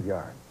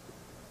schoolyard.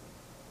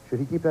 Should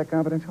he keep that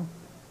confidential?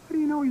 How do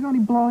you know he's only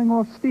blowing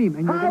off steam?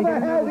 And you're How gonna the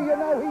get hell do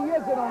another... you know he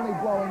isn't only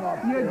blowing off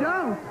steam? You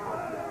don't.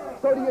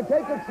 So do you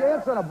take a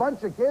chance on a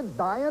bunch of kids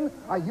dying?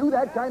 Are you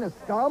that kind of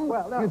scum?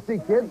 Well, no. You'd see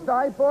kids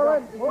die for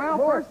it? Well,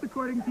 first,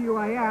 according to you,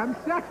 I am.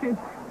 Second,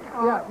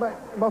 yeah,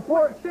 but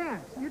before...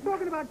 Chance. You're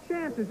talking about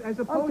chances as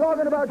opposed I'm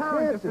talking to the about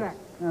deterrent chances. effect.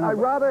 I'd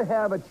rather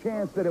have a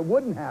chance that it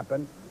wouldn't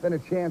happen than a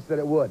chance that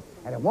it would.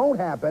 And it won't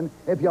happen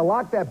if you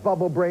lock that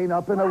bubble brain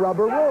up in a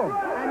rubber room.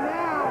 And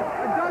now,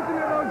 a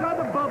dozen of those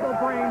other bubble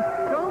brains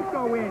don't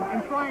go in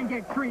and try and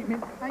get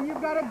treatment, and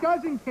you've got a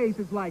dozen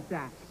cases like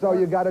that. So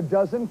you got a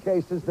dozen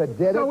cases that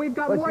did it, So we've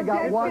got but more you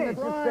got dead one kids.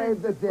 that you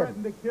saved that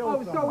didn't.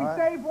 Oh, so we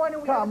saved one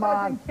and we got a Come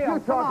on, dozen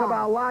killed. you talk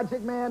about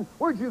logic, man.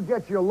 Where'd you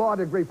get your law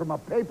degree, from a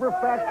paper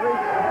factory?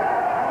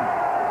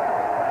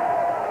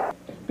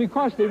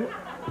 Because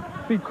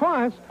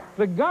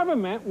the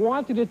government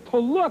wanted it to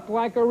look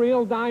like a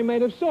real dime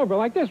made of silver,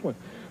 like this one.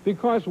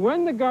 Because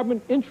when the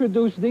government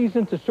introduced these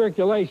into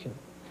circulation,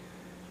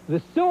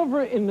 the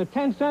silver in the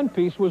 10-cent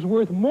piece was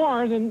worth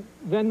more than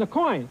the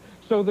coin.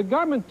 So the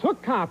government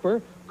took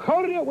copper,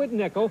 coated it with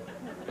nickel,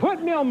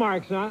 put mill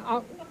marks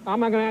on. I'm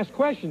not going to ask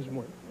questions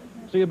more,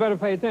 so you better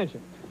pay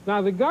attention.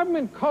 Now, the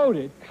government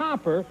coated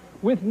copper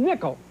with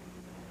nickel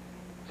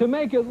to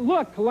make it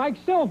look like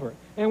silver.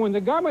 And when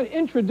the government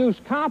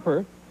introduced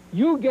copper,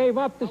 you gave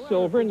up the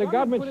silver, and the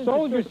government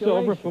sold your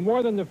silver for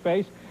more than the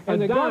face,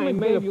 and the government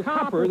made of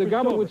copper. The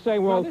government would say,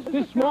 well,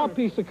 this small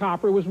piece of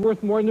copper was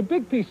worth more than a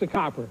big piece of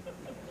copper.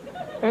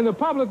 And the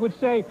public would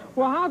say,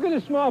 well, how can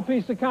a small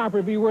piece of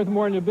copper be worth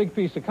more than a big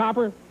piece of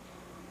copper?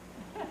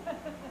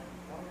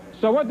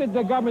 So what did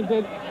the government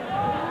do?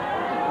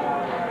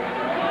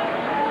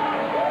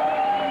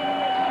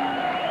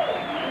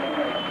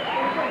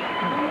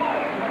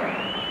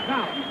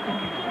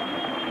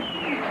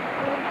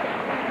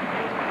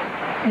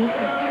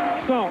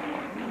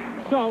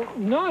 So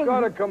none...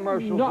 Go to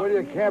commercials, will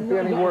you? Can't be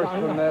any worse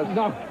than this.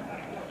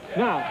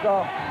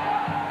 Now...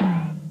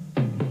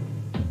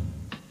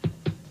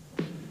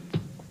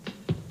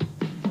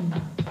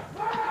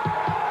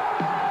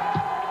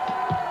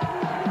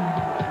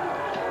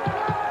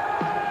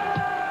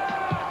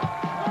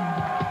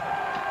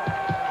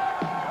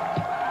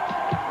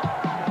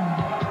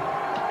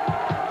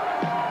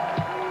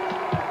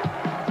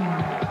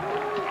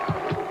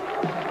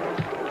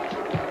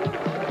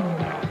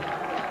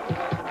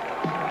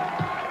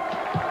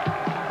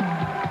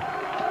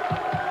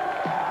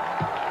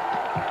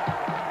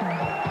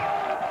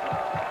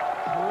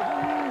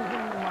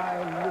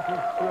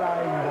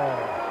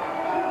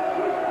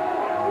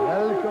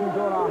 Welcome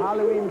to our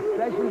Halloween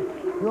special.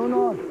 You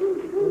know,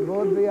 it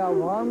would be a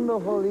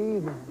wonderful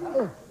evening.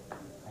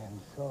 I am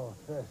so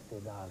thirsty,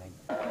 darling.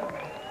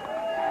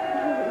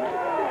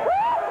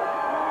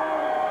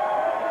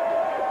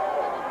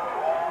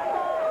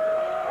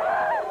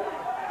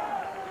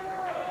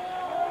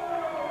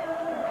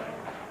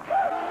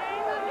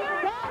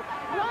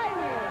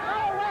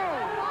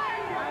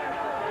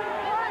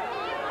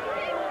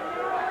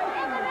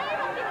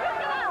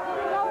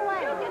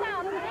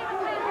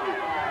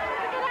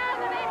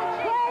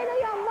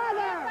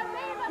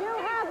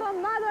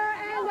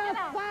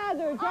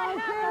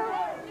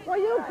 Were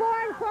you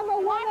born from a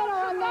woman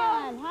or a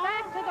man, huh?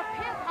 Back to the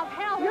pit of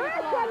hell. You're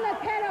from the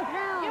pit of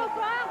hell. You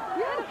belong.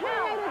 You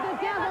created the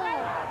devil.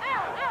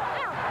 Ow, ow,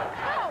 ow.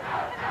 Go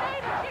in the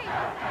name of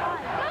Jesus.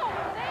 Go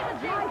in the name of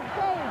Jesus.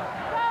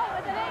 Go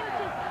in the name of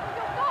Jesus.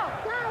 You go.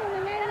 Go in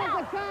the name of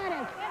the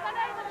goddess. In the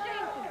name of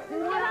Jesus. You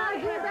want to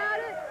argue about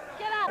it?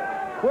 Get out.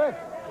 Quick,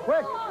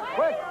 quick,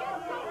 quick.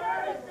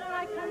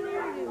 I come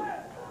near you.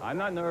 I'm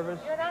not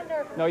nervous. You're not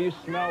nervous. No, you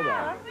smell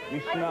though.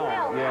 You smell.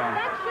 Yeah.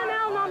 That's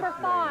Chanel number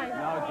 5.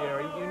 No,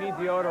 dear, you need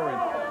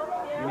deodorant.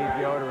 You need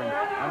deodorant.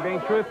 I'm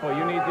being truthful.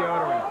 You need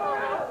deodorant.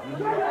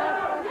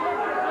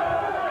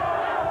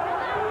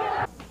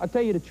 I'll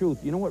tell you the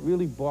truth. You know what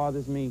really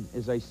bothers me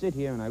is I sit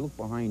here and I look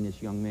behind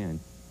this young man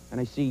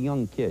and I see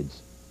young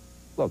kids.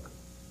 Look,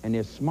 and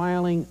they're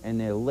smiling and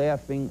they're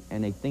laughing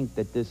and they think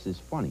that this is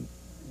funny.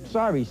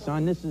 Sorry,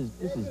 son, this is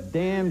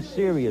damn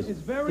serious.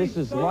 This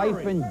is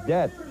life and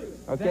death.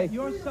 Okay? that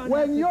your son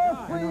When had to your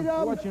die. freedom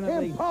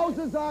unfortunately-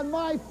 imposes on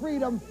my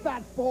freedom,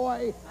 fat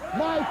boy,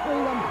 my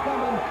freedom's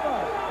coming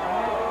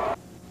first.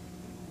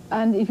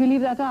 And if you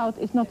leave that out,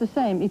 it's not the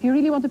same. If you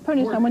really want to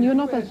punish someone, you're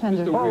not that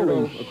tender.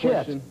 Holy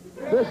shit.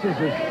 This is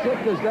as sick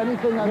as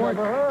anything I've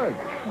ever heard.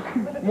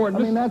 I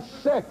mean, that's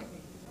sick.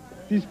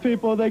 These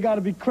people, they got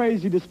to be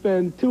crazy to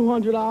spend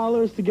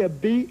 $200 to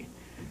get beat.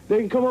 They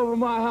can come over to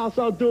my house,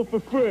 I'll do it for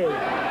free.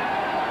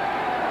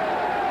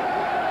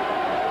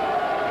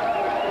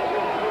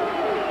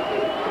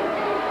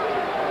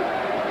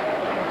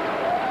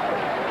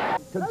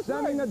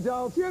 Consenting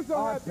adults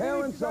are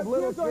parents of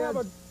little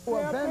kids who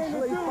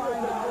eventually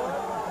find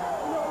out.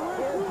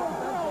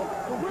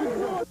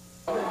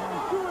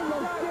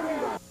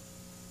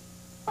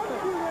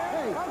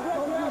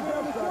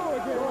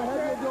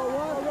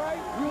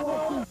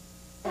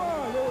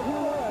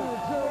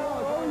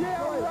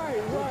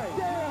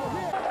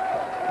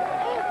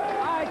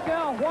 I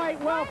tell white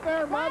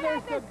welfare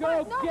mothers to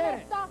go get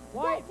it.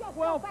 White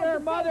welfare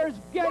mothers,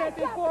 get it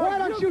before Why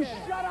don't you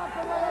shut up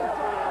and let us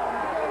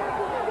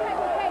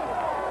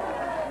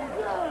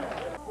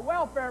The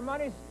welfare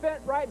money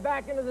spent right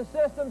back into the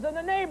systems in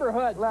the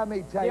neighborhood. Let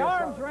me tell you the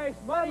arms something. race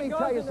Let money me goes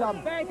tell you in the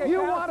something. bank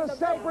You accounts want of a the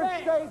separate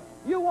big state?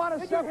 You want a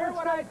Did you hear separate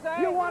what I state?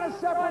 said? You want a What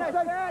separate I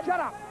state? said? Shut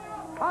up.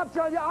 I'll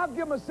tell you, I'll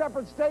give them a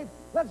separate state.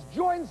 Let's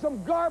join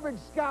some garbage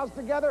scouts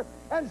together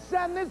and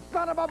send this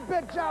son of a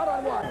bitch out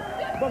on one.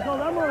 Because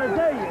I'm going to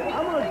tell you, hon.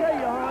 I'm going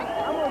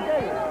to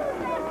tell you.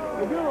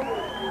 If you,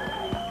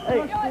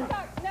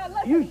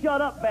 hey, you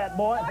shut up, fat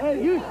boy.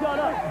 Hey, you shut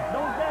up.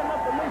 Don't stand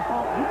up to me,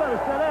 punk. You better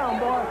sit down,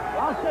 boy.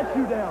 I'll set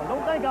you down.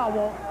 Don't think I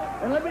won't.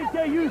 And let me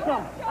tell you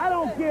something. I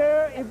don't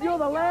care if you're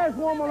the last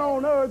woman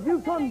on earth. You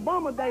couldn't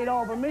bum a date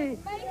off of me.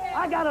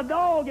 I got a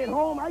dog at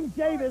home. I can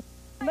shave his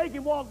make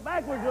him walk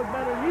backwards look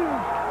better than you.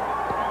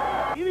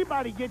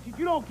 Anybody gets you.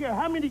 You don't care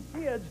how many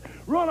kids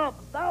run up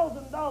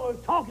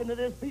 $1,000 talking to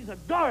this piece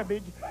of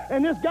garbage,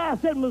 and this guy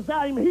sitting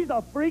beside him, he's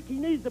a freak. He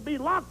needs to be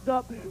locked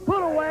up,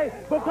 put away,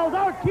 because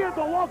our kids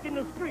are walking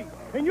the street.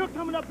 And you're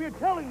coming up here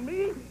telling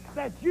me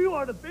that you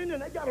are defending,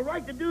 they got a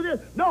right to do this?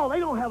 No, they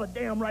don't have a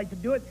damn right to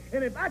do it.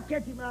 And if I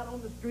catch him out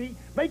on the street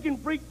making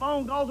freak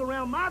phone calls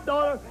around my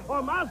daughter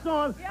or my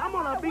son, I'm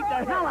going to beat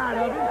the hell out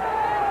of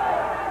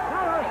him.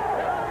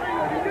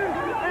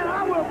 And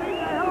I will beat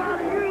the hell out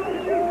of you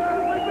if you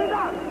let me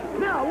not.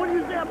 Now, what do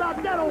you say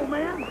about that, old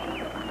man?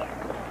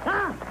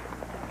 Huh?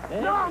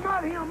 No,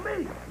 not him,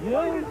 me.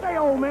 What do you say,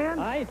 old man?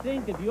 I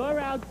think if you're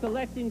out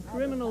collecting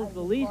criminals,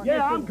 the least Yeah,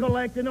 you I'm can,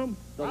 collecting them.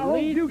 The I hope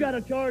least- you got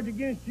a charge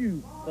against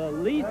you. the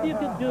least you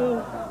could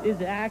do is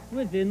act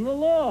within the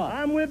law.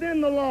 I'm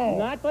within the law.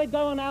 Not by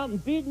going out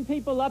and beating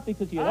people up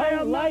because you I don't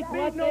am like not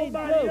what beating they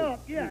nobody do. up.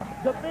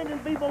 Yeah, defending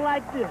people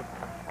like this.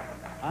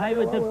 I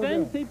would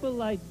defend people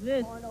like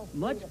this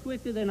much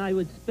quicker than I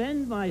would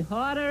spend my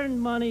hard-earned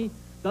money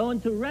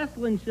going to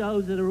wrestling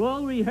shows that are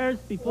all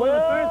rehearsed before the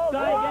first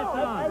guy gets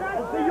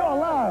on. See, you're a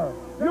liar.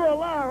 You're a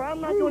liar.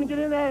 I'm not going to get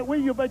in there with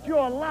you, but you're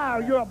a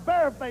liar. You're a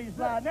barefaced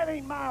liar. And that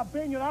ain't my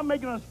opinion. I'm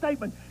making a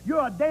statement.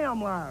 You're a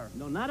damn liar.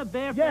 No, not a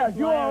barefaced Yes,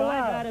 you're liar. a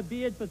liar. I've had a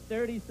beard for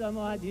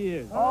 30-some-odd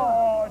years.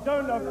 Oh,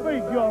 turn the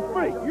freak. You're a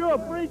freak. You're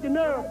a freak and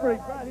they're a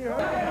freak right here.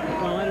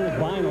 Well, that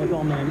was vinyl. It's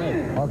all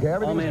man-made. Okay, All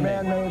everything's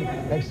man-made.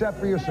 man-made except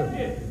for your suit.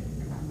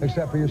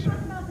 Except for your suit.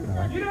 All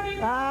right.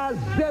 Ah,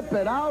 zip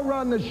it. I'll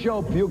run the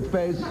show, puke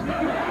face.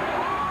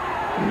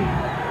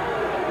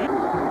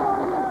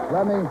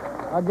 Let me,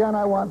 again,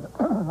 I want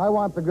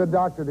the good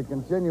doctor to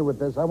continue with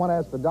this. I want to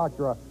ask the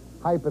doctor a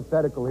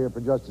hypothetical here for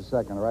just a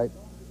second, all right?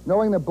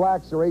 Knowing that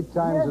blacks are 8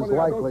 times as I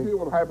likely... don't deal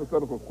with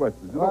hypothetical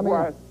questions. You Let know me,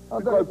 why?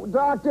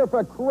 doctor,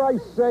 for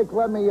Christ's sake,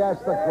 let me ask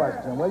the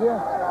question, will you?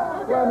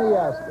 Let me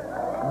ask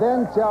it.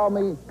 Then tell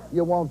me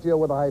you won't deal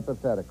with a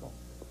hypothetical.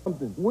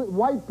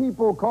 White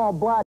people call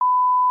black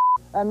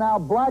and now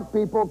black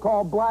people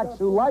call blacks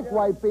who like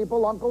white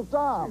people Uncle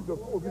Tom.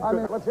 I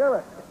mean, let's hear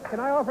it. Can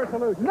I offer a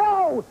solution?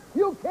 No!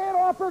 You can't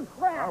offer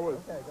crap! Okay,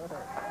 go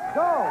ahead.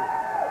 Go!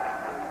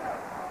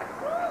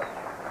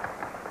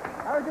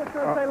 I was just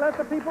going to say, let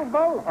the people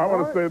vote. I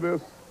want to say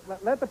this.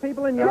 Let the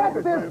people in Get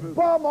yonder this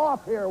bum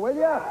off here, will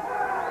you?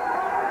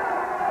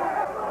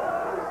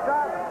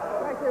 Stop.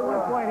 Can I say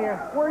one point here?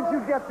 Where'd you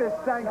get this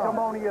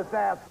sanctimonious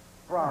ass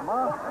from,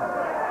 huh?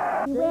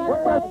 Wait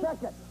a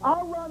second.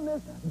 I'll run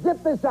this,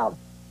 zip this out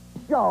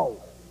show.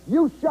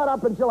 You shut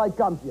up until I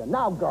come to you.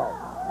 Now go.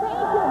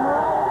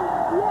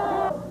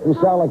 You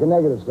sound like a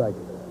negative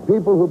psychic.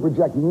 People who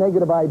project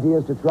negative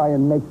ideas to try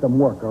and make them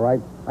work, all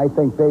right? I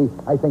think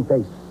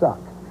they suck.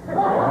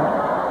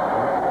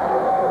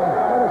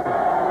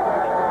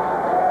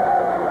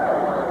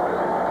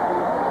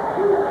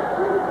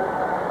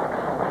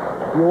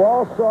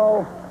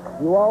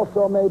 You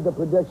also made the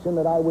prediction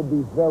that I would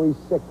be very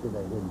sick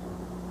today, didn't you?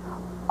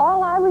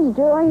 All I was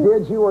doing...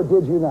 Did you or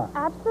did you not?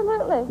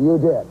 Absolutely. You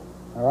did,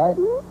 all right?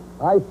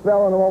 Mm-hmm. I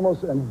fell and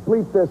almost, and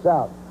bleep this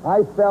out,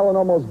 I fell and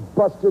almost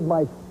busted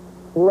my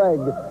leg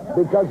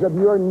because of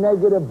your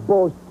negative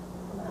bullshit,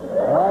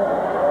 all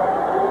right?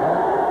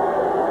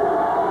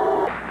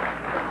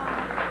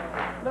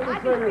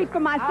 can speak for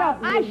myself.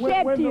 I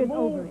shed tears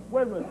over it.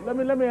 Wait a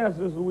minute. Let me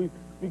answer this, Louise.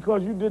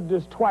 Because you did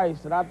this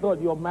twice, and I thought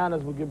your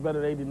manners would get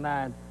better at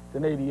 89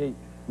 than 88.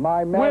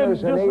 My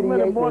manners in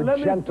 88 were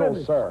gentle,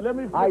 finish.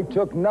 sir. I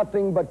took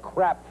nothing but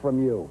crap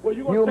from you. Well,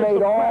 you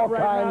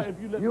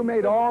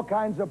made all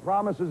kinds of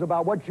promises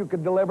about what you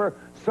could deliver.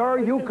 Sir,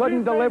 you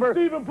couldn't deliver.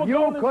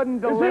 You couldn't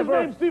deliver.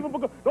 Is his name Stephen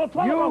Pagonis? Don't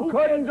talk about You who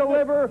couldn't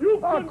deliver a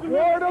quart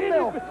of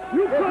milk.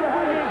 You couldn't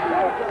bring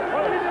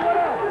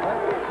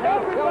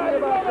Tell me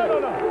about this.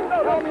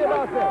 Tell me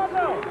about this.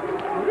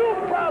 You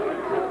probably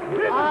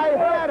didn't. I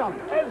had him.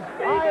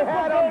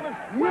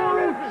 You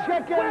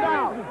chickened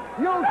out.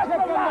 You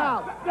chickened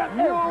out.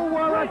 You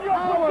were a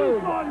coward.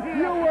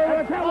 You were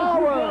a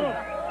coward.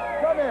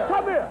 Come here.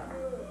 Come here.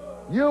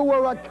 You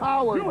were a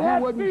coward. You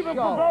had wouldn't Stephen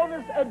show.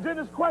 Pagonis and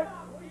Dennis Quaid.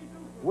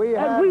 We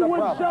had and we the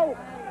wouldn't problem. show.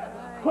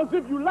 Because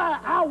if you lie,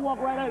 I'll walk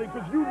right at it.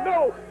 Because you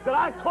know that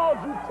I called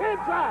you 10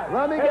 times.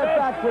 Let me get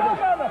back to this.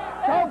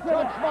 Don't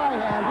touch my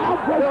hand. I'll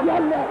break your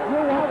neck.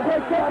 You won't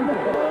break your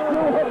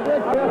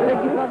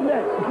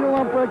neck. You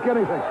won't break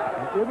anything.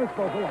 Leave us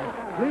both alone.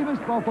 Leave us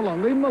both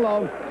alone. Leave them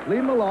alone. Leave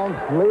them alone.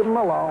 Leave them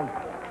alone.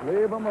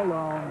 Leave them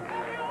alone.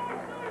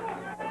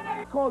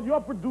 I called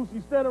your producer.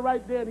 He's standing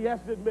right there, and he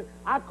has to admit,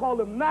 I called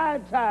him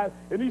 9 times,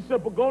 and he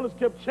said Pagonis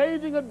kept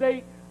changing a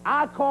date.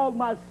 I called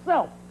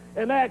myself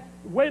and asked,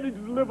 waited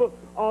to deliver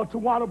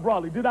Tawana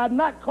Brawley. Did I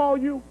not call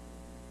you?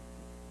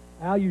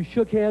 Al, you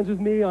shook hands with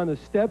me on the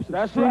steps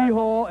of City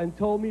Hall and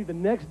told me the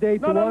next day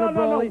Tawana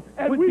Brawley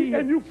would be here.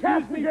 And you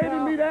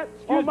castigated me that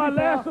on my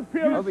last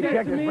appearance. You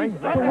said to me,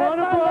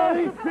 Tawana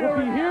Brawley will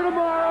be here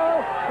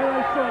tomorrow, and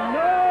I said,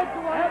 no,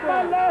 Tawana At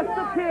my last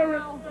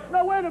appearance,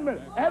 no, wait a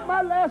minute. At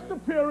my last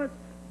appearance,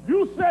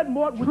 you said,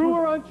 Morton, true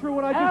or untrue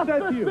what I just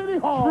said to you? City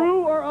Hall,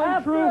 true or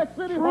untrue?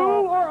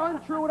 True or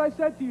untrue what I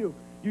said to you?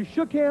 You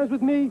shook hands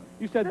with me.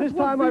 You said, this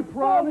time I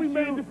promise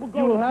you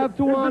will have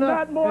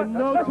Tawana, and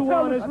no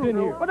Tawana's been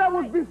here. But that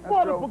was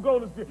before the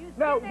Pagonis did.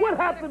 Now, what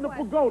happened to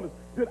Pagonis?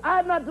 Did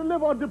I not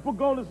deliver, or did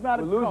Pagonis not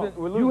come?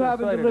 You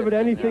haven't delivered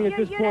anything at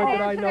this point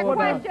that I know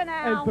about.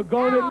 And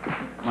Pagonis...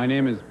 My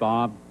name is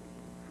Bob.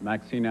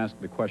 Maxine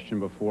asked the question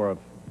before of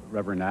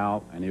Reverend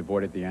Al, and he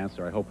avoided the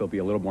answer. I hope he'll be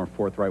a little more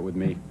forthright with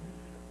me.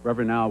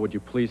 Reverend Al, would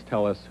you please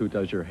tell us who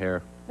does your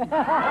hair?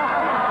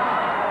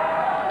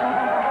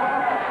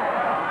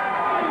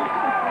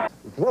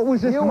 What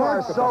was this? You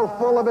are so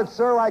full of it,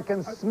 sir. I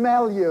can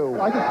smell you.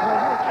 We're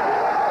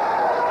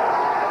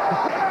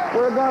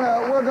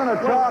gonna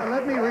talk.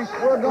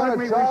 We're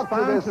gonna talk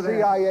to this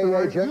CIA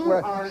agent.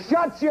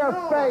 Shut your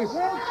face!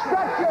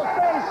 Shut your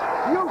face!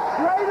 You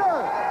traitor!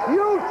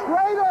 You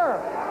traitor!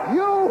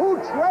 You who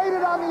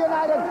traded on the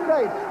United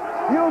States!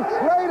 You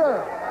traitor!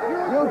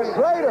 You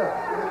traitor!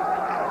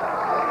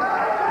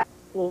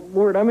 Well,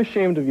 Lord, I'm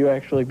ashamed of you,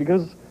 actually,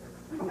 because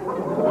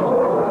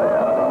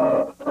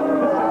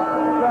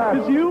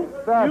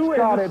That's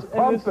got it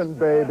pumping,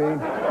 baby.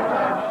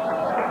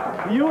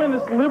 You and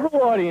this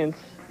liberal audience,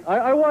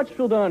 I watch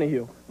Phil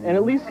Donahue, and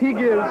at least he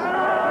gives...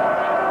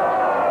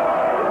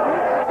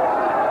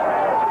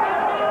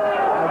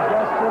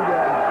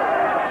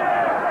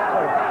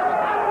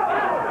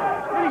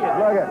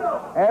 Look,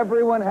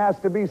 everyone has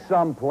to be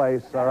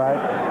someplace, all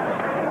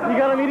right? You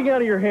got a meeting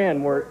out of your hand,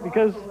 Mort,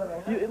 because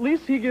at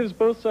least he gives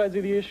both sides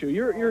of the issue.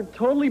 You're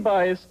totally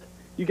biased.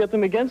 You get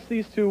them against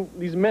these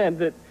men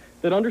that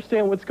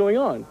understand what's going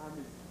on.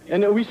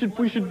 And we should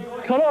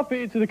cut off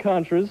aid to the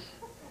Contras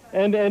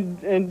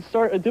and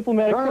start a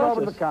diplomatic process. Turn it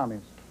over to the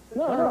commies.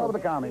 No, Turn it over to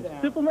the commies.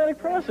 Diplomatic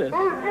process.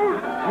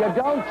 You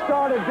don't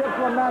start a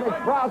diplomatic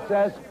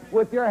process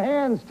with your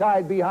hands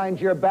tied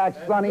behind your back,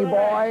 sonny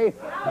boy.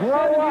 Grow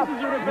up.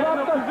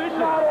 Rub the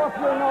snot off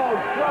your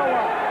nose. Grow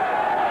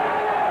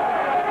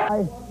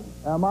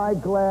up. Am I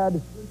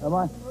glad?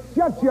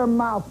 Shut your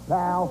mouth,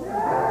 pal.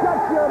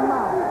 Shut your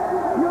mouth.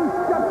 You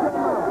shut your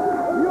mouth.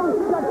 You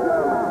shut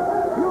your mouth.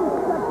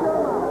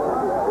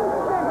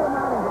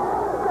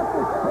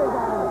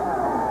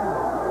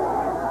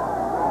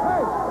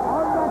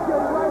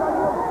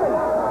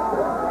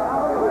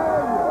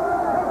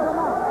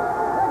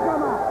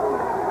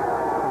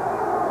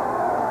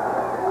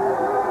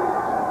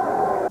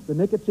 The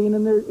nicotine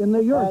in their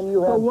urine. And you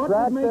so have what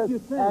tracked would make this, you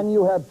think? and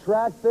you have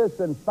tracked this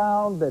and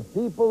found that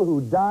people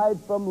who died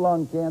from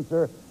lung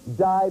cancer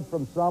died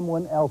from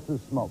someone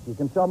else's smoke. You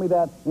can tell me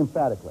that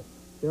emphatically.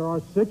 There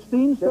are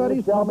 16 studies. Can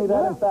you tell me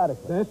that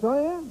emphatically? Yes, I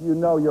am. You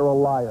know you're a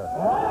liar.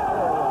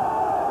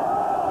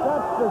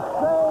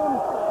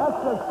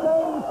 That's the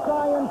same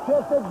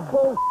scientific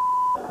bullshit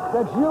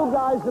that you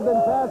guys have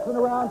been passing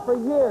around for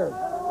years.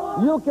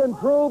 You can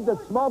prove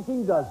that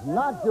smoking does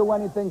not do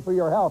anything for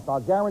your health. I'll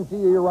guarantee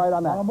you're right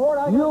on that.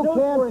 You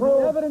can't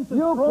prove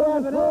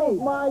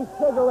my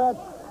cigarettes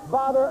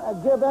bother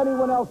and give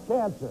anyone else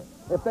cancer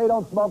if they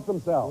don't smoke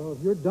themselves. Well,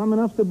 if you're dumb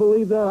enough to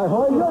believe that, I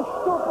hope you're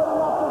stupid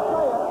enough to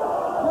say it.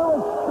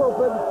 You're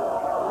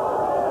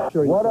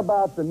stupid. What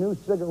about the new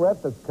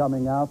cigarette that's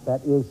coming out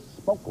that is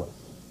smokeless?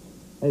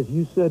 As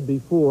you said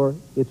before,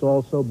 it's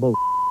also bull.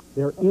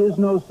 There is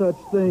no such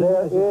thing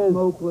There as a is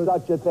smokeless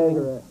such a thing.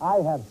 cigarette. I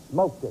have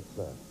smoked it,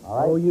 sir. All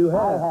right? Oh, you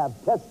have? I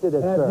have tested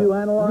it, Have sir. you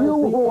analyzed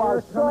you the who air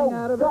are coming so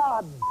out of it?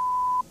 God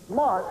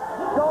smart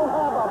don't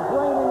have a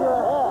brain in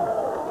your head.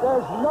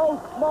 There's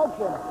no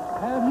smoking.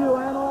 Have you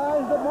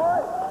analyzed it,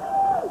 Mort?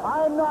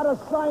 I'm not a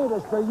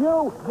scientist, are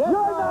you? Yes,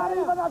 You're I not am.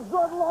 even a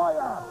good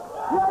lawyer.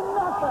 You're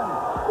nothing.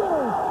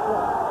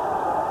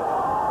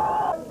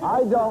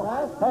 I don't,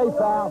 hey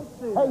pal,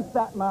 hey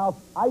fat mouth,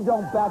 I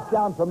don't back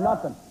down from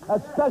nothing,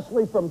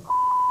 especially from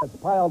that's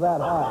piled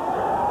that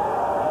high.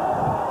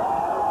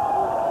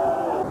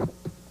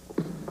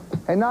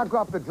 Hey, knock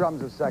off the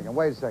drums a second.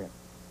 Wait a second.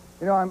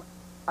 You know,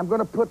 I'm going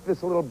to put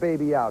this little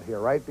baby out here,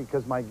 right?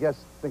 Because my guest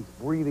thinks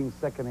breathing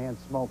secondhand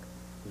smoke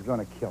is going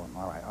to kill him.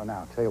 All right. Oh, now,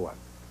 I'll tell you what.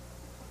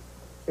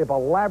 If a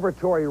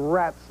laboratory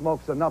rat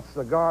smokes enough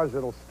cigars,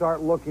 it'll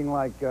start looking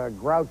like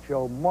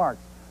Groucho Marx.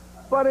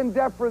 But in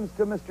deference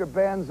to Mr.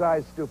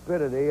 Banzai's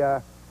stupidity,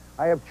 I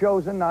have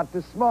chosen not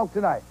to smoke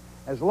tonight.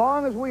 As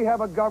long as we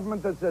have a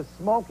government that says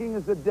smoking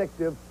is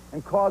addictive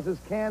and causes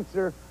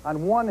cancer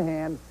on one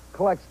hand,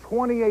 collects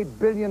 $28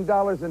 billion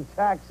in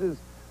taxes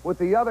with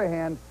the other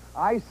hand,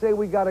 I say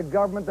we got a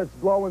government that's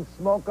blowing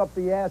smoke up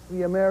the ass of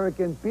the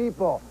American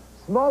people.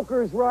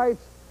 Smokers'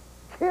 rights,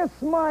 kiss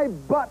my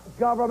butt,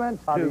 government.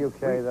 How do you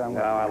say that?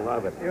 No, I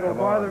love it. It'll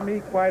bother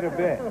me quite a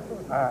bit,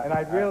 and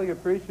I'd really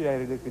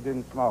appreciate it if you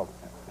didn't smoke.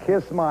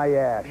 Kiss my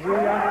ass.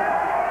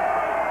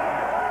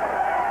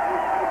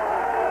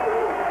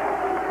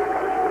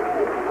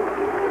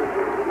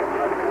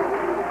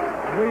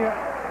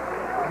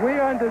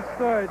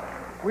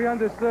 We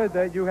understood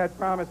that you had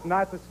promised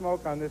not to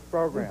smoke on this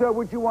program. Is that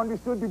what you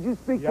understood? Did you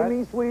speak to Yes.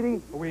 me,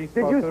 sweetie? We Did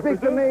spoke you to the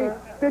speak to me? producer.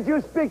 Did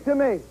you speak to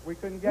me? We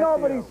couldn't get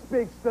Nobody to you.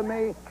 speaks to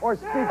me or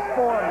speaks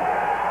for me.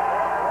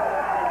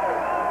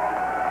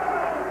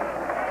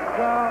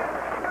 Well,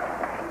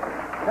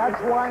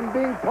 that's why I'm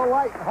being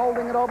polite,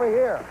 holding it over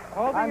here.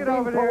 Holding I'm it being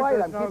over there polite.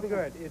 does I'm no keeping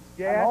good. It's I'm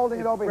gas. holding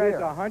it over spreads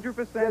here.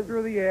 100%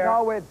 through the air.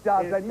 No, it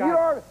doesn't. It's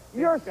got-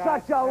 You're it's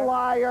got- such a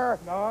liar.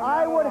 No, I'm I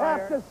not a would liar.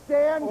 have to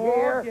stand Or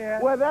here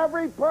gas. with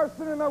every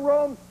person in the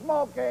room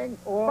smoking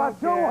Or for gas.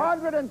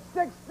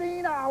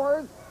 216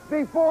 hours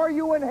before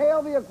you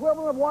inhale the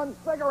equivalent of one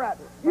cigarette.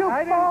 You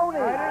I phony.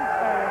 didn't say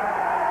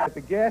that.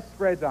 The gas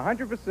spreads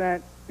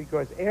 100%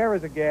 because air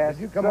is a gas.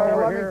 You come Sir, over,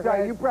 we're let me here tell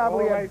you, you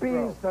probably all the way had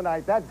beans through.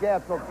 tonight. That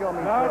gas will kill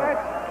me. No, too.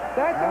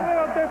 that's a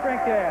little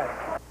different gas.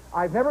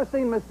 I've never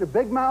seen Mr.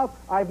 Big Mouth.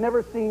 I've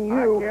never seen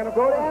you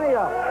go to any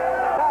of them.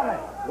 Tell me.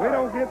 We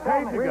don't get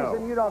paid to The go.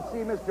 reason you don't see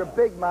Mr.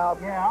 Big Mouth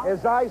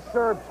is I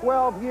served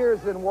 12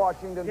 years in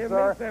Washington, Give me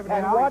sir, $70,000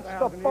 and watched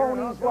the a year and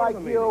I'll phonies go to like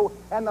the you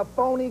and the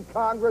phony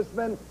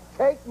congressmen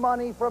take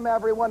money from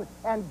everyone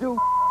and do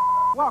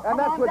and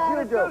that's what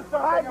you do.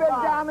 I've been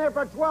down there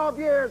for 12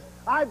 years.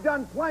 I've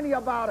done plenty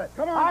about it.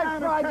 Come on I've down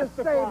and tried to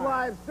testify. save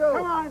lives, too.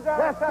 Come on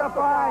down and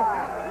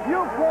testify.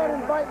 You can't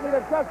invite me to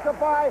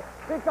testify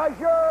because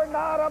you're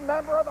not a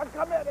member of the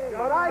committee.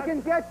 But I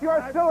can get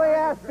your silly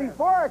ass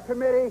before a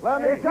committee.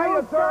 Let me tell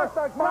you, sir,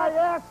 my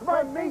ass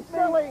might be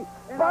silly,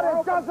 but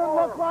it doesn't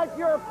look like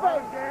your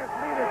face.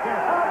 I'll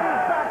be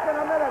back in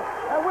a minute,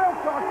 and we'll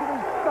talk to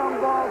these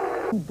scumballs.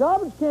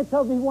 Garbage can't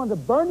tell me he wanted to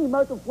burn the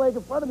American flag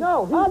in front of me.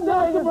 No, he's I'll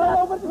knock saying you right that.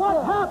 over the What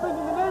chair. happened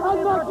in the name I'll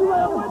of knock you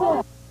right over the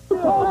chair. He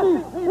told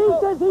me, he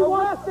says he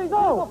wants, no, he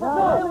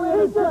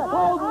just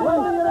told me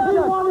he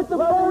wanted to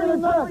burn the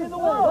American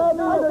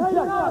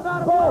flag.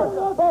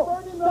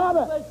 Bo, stop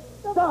it.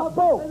 Stop,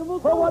 Bo,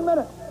 for 1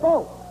 minute.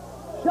 Bo,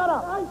 shut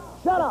up.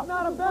 Shut up.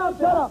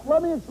 Shut up.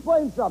 Let me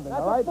explain something,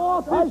 all right?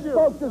 I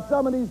spoke to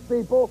some of these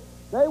people.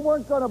 They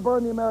weren't going to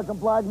burn the American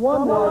flag.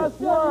 One Some of word. us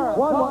were.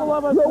 One Some word.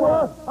 of us You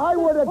were. I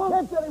would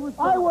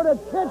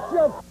have kicked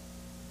your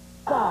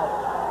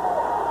out.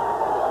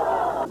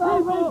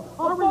 People,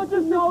 a bunch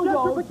of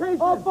gentrification.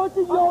 A bunch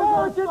of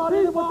yo-yos.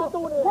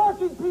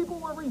 Working people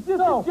were resisting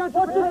gentrification.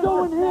 What you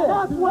doing here?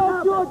 That's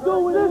what you're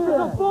doing here. This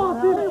is a false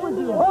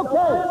issue.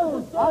 Okay,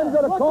 I'm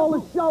going to call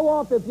the show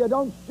off if you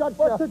don't shut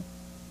your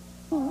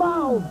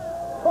mouths.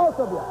 Both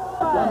of you.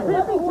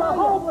 People who are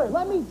homeless.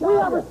 Let me We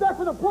have respect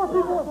for the poor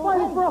people who are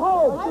fighting for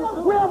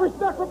homes. We have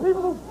respect for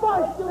people who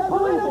fight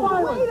police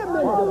violence. Wait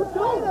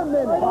a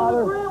minute.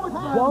 Father,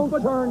 don't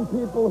turn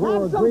people who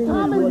are agreeing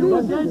with you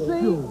against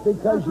you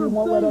because you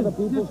won't let other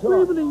people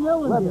talk.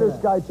 Let this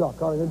guy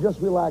talk, all right? And just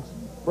relax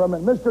for a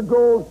minute. Mr.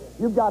 Gould,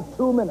 you've got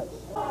 2 minutes.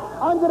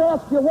 I'm going to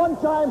ask you one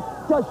time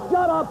to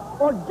shut up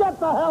or get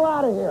the hell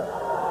out of here.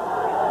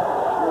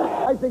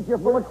 I think you're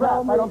full of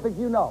crap. I don't think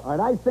you know.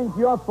 And I think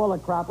you're full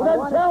of crap. Well,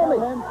 then tell me.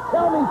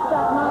 Tell me,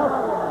 fat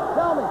mouth.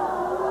 Tell me.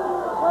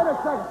 Wait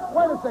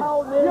a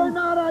second. You're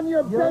not on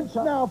your bench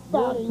now,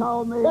 fatty.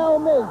 Tell me. You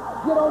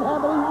don't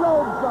have any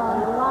robes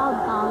on. You're loud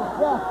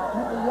now. Yeah.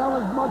 You can yell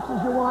as much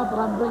as you want, but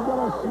I'm going to get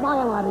a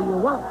smile out of you.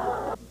 What?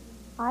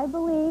 I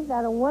believe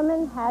that a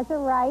woman has a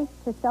right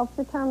to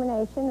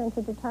self-determination and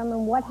to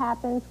determine what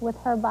happens with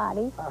her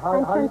body.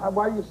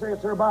 Why do you say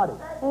it's her body?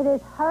 It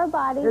is her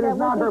body. It is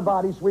not her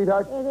body,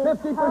 sweetheart.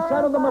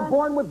 50% of them are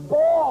born with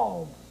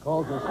balls.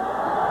 Calls us.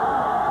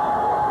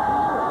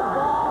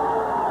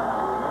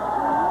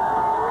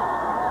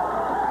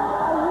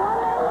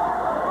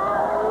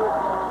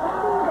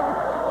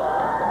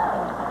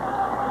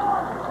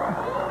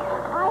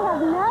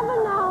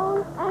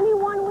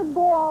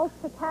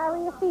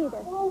 carry a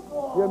fetus.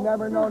 You've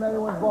never known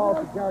anyone's balls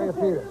to carry a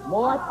fetus.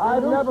 Mort,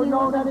 I've never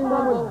known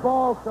anyone with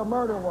balls to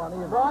murder one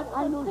either. Mort,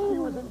 I knew she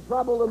was in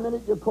trouble the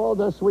minute you called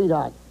her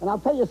sweetheart. And I'll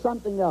tell you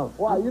something else.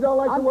 Why, you don't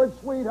like the word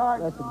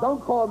sweetheart? Listen,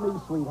 don't call me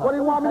sweetheart. What do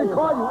you want me to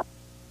call you?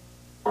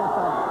 It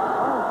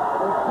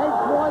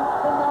takes one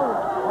to know it.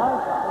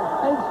 It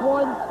takes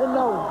one to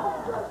know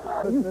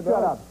it. You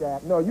shut up,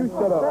 Jack. No, you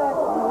shut up.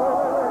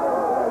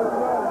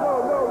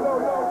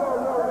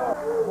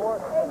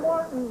 Hey,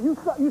 Martin,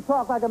 you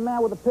talk like a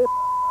man with a pit.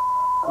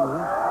 Well,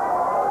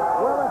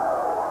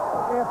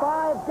 if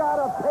I've got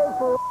to pay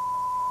for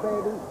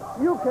baby,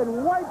 you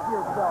can wipe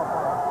yourself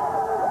off.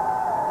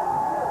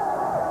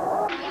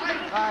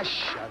 Ah,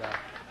 shut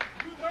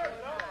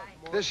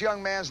up. This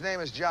young man's name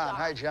is John.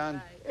 Hi,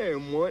 John. Hey,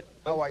 Mort.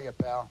 How are you,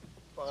 pal?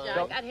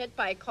 John got hit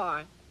by a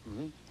car.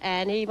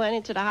 And he went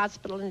into the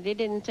hospital, and they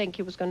didn't think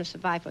he was going to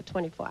survive for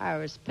 24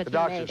 hours. But The he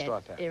doctors made it.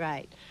 thought that.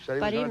 Right. Said he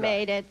but was he gonna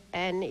made it,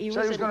 and he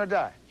Said he was going to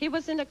die. He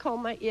was in a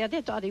coma. Yeah,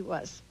 they thought he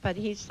was. But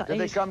he's... Did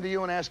they come to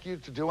you and ask you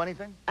to do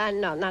anything?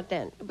 No, not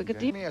then. Because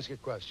Okay, let me ask you a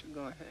question.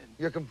 Go ahead.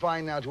 You're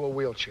confined now to a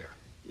wheelchair.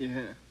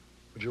 Yeah.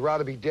 Would you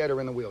rather be dead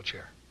or in the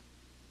wheelchair?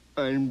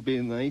 I'd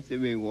be like to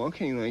be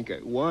walking like I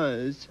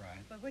was. Right.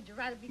 But would you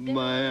rather be dead?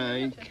 But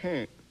I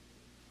can't.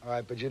 All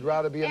right, but you'd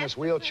rather be in this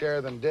wheelchair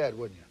than dead,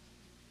 wouldn't you?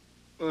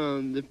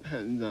 Well,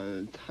 depends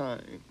on the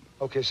time.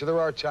 Okay, so there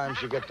are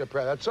times you get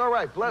depressed. That's all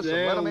right. Bless him.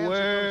 Let him answer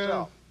for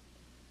himself.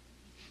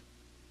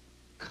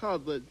 A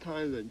couple of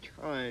times I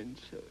tried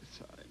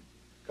suicide.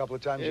 A couple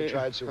of times you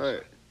tried suicide.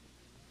 Hurt.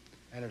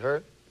 And it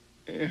hurt?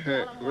 It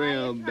hurt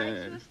real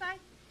bad.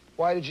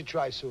 Why did you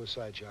try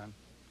suicide, John?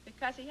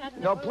 Because he had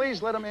No,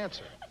 please let him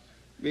answer.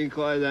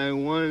 Because I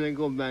wanted to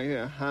go back to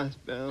the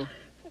hospital.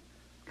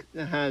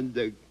 I had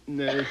the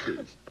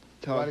nurses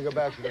talk. Want to go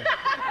back to the...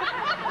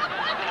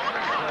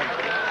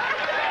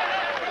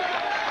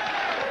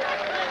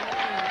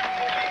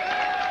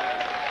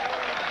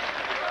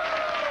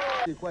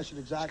 Your question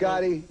exactly.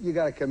 Scotty, you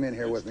got to come in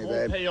here with me,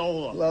 babe.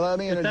 payola. Well, let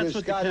me If that's introduce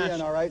what the Scotty catch-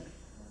 in, all right?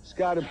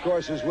 Scott, of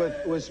course,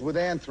 was with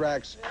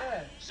Anthrax.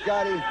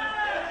 Scotty.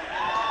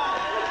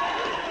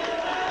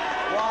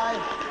 Why?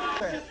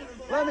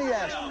 Let me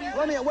ask.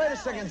 Wait a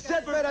second.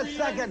 Sit for a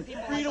second. Sit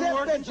it, you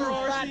fat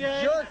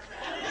jerk.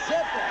 Sit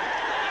it.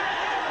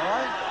 All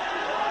right?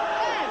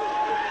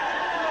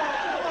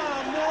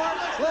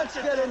 Let's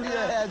get into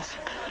your heads.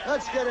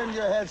 Let's get into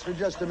your heads for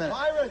just a minute.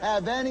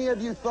 Have any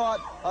of you thought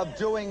of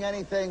doing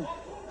anything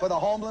for the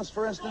homeless,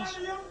 for instance?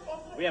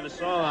 We have a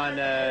song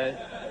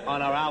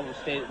on our album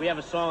State. We have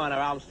a song on our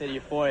album State of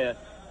Euphoria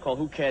called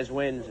 "Who Cares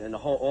Wins," and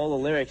all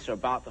the lyrics are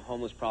about the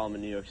homeless problem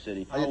in New York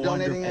City. Are you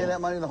donating any of that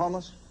money to the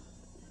homeless?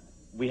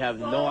 We have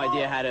no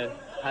idea how to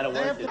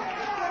work it.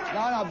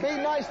 No, be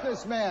nice to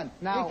this man.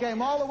 Now- He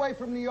came all the way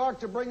from New York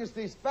to bring us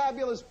these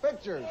fabulous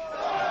pictures.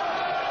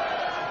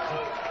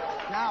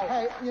 Now,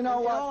 hey, you know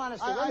in what? all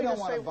honesty, let I me don't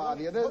just want to say-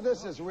 bother you.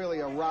 This is really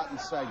a rotten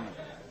segment.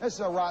 This is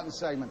a rotten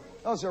segment.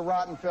 Those are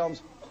rotten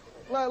films.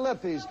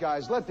 Let these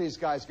guys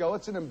go.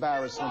 It's an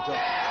embarrassment to...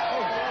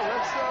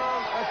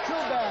 That's too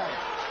bad.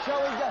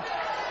 Shall we go?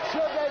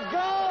 Should they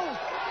go?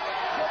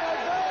 Should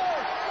they go?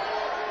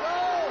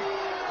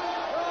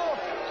 Go.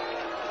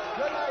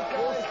 Good night,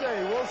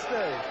 guys. We'll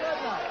stay.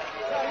 Good night.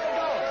 No, you're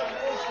going.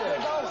 We'll stay.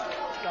 You're going.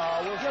 No,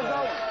 we'll You're stay.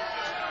 going.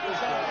 We'll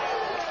stay.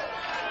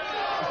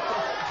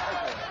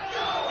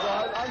 No,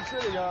 I'm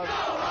sitting on.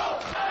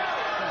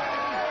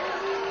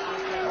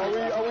 Are we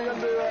going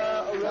to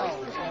arrest?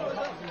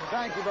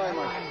 Thank you very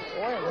much.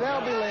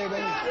 They'll be leaving.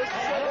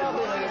 They'll be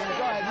leaving.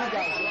 Go ahead, you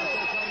guys.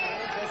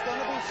 There's going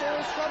to be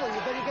serious trouble. You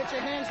better get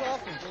your hands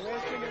off him.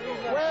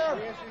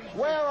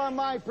 Where are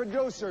my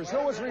producers? Who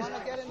was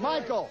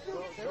Michael?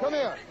 Come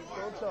here.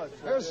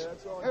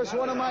 Here's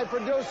one of my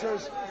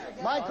producers.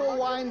 Michael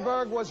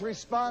Weinberg was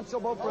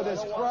responsible for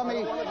this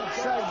crummy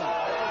segment.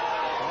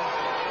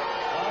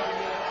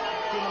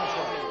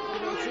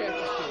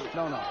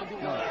 No.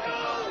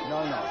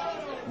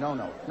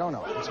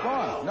 It's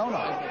gone. No.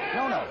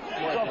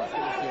 It's over.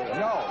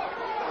 No.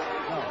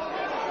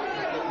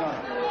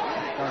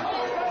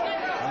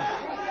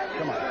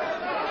 Come on.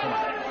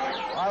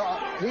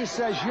 He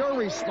says you're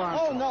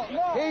responsible.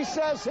 Oh, no. He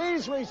says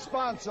he's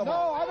responsible.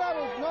 No, I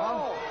don't.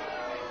 No.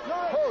 No,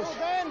 Who's? it's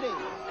Andy.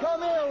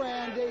 Come here,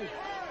 Andy.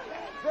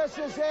 This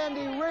is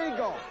Andy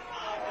Regal.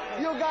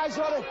 You guys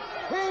ought to...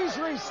 He's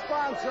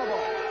responsible.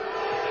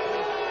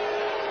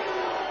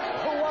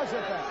 Who was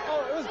it then?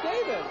 Oh, it was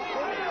David.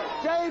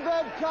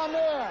 David, come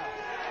here.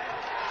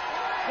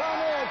 Come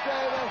here,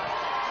 David.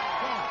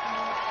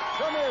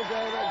 Come here,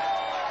 David.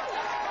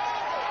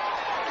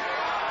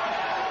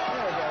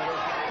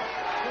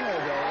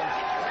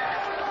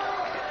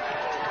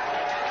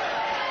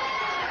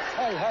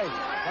 Hey,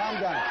 calm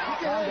down.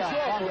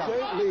 Calm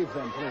down. Leave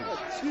them, please.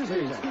 Excuse me.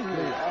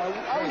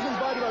 I was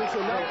invited on the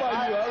show, not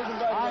by you. I was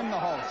invited. I'm the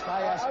host.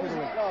 I asked you to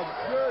leave.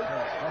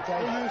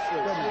 You're useless.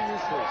 You're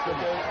useless.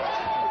 Okay?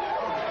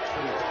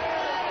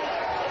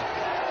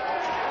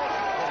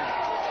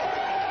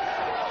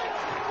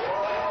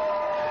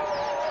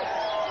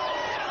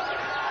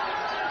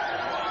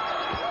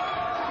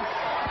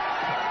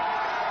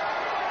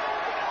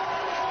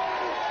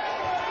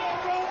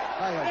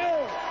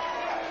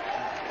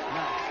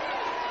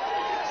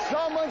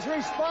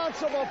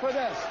 responsible for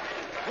this?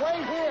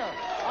 Wait here.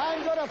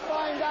 I'm going to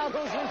find out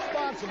who's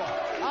responsible.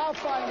 I'll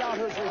find out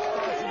who's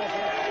responsible for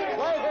this.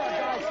 Wait here,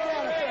 guys.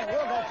 Stand up here.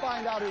 We'll go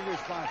find out who's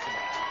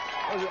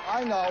responsible.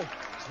 I know.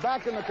 It's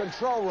back in the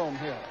control room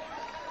here.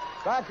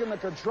 Back in the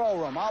control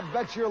room. I'll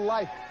bet your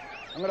life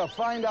I'm going to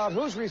find out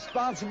who's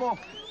responsible.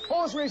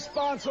 Who's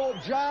responsible?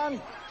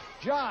 John?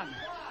 John,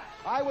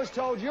 I was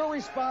told you're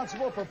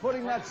responsible for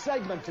putting that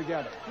segment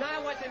together. No,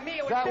 it wasn't me.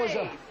 It was That Dave. was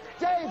a...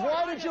 Dave,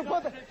 why did you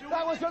put that?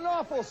 That was an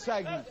awful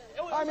segment.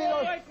 I mean,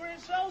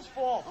 Greencell's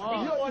fault.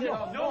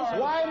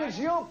 why did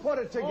you put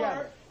it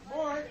together?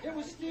 Mort, it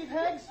was Steve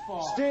Haig's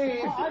fault.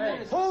 Steve,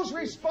 who's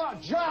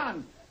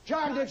responsible?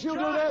 John, did you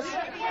do this?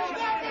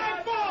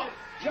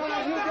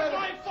 John, you did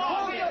it.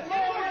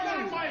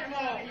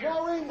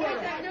 Maureen did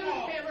it.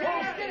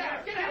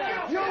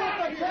 You with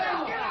the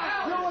camera.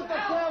 You with the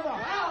camera.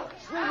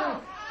 Steve,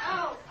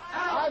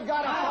 I've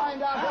got to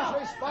find out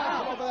who's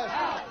responsible for this.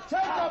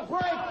 Take a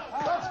break.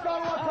 Let's go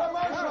to a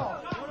commercial.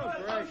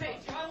 Okay,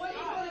 John, what are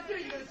you going to do?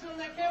 You going to sit on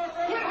that camera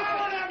for Quit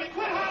hollering at me.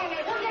 Quit hollering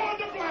at me. We're going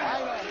to black.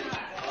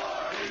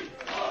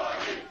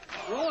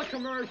 Roll a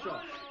commercial.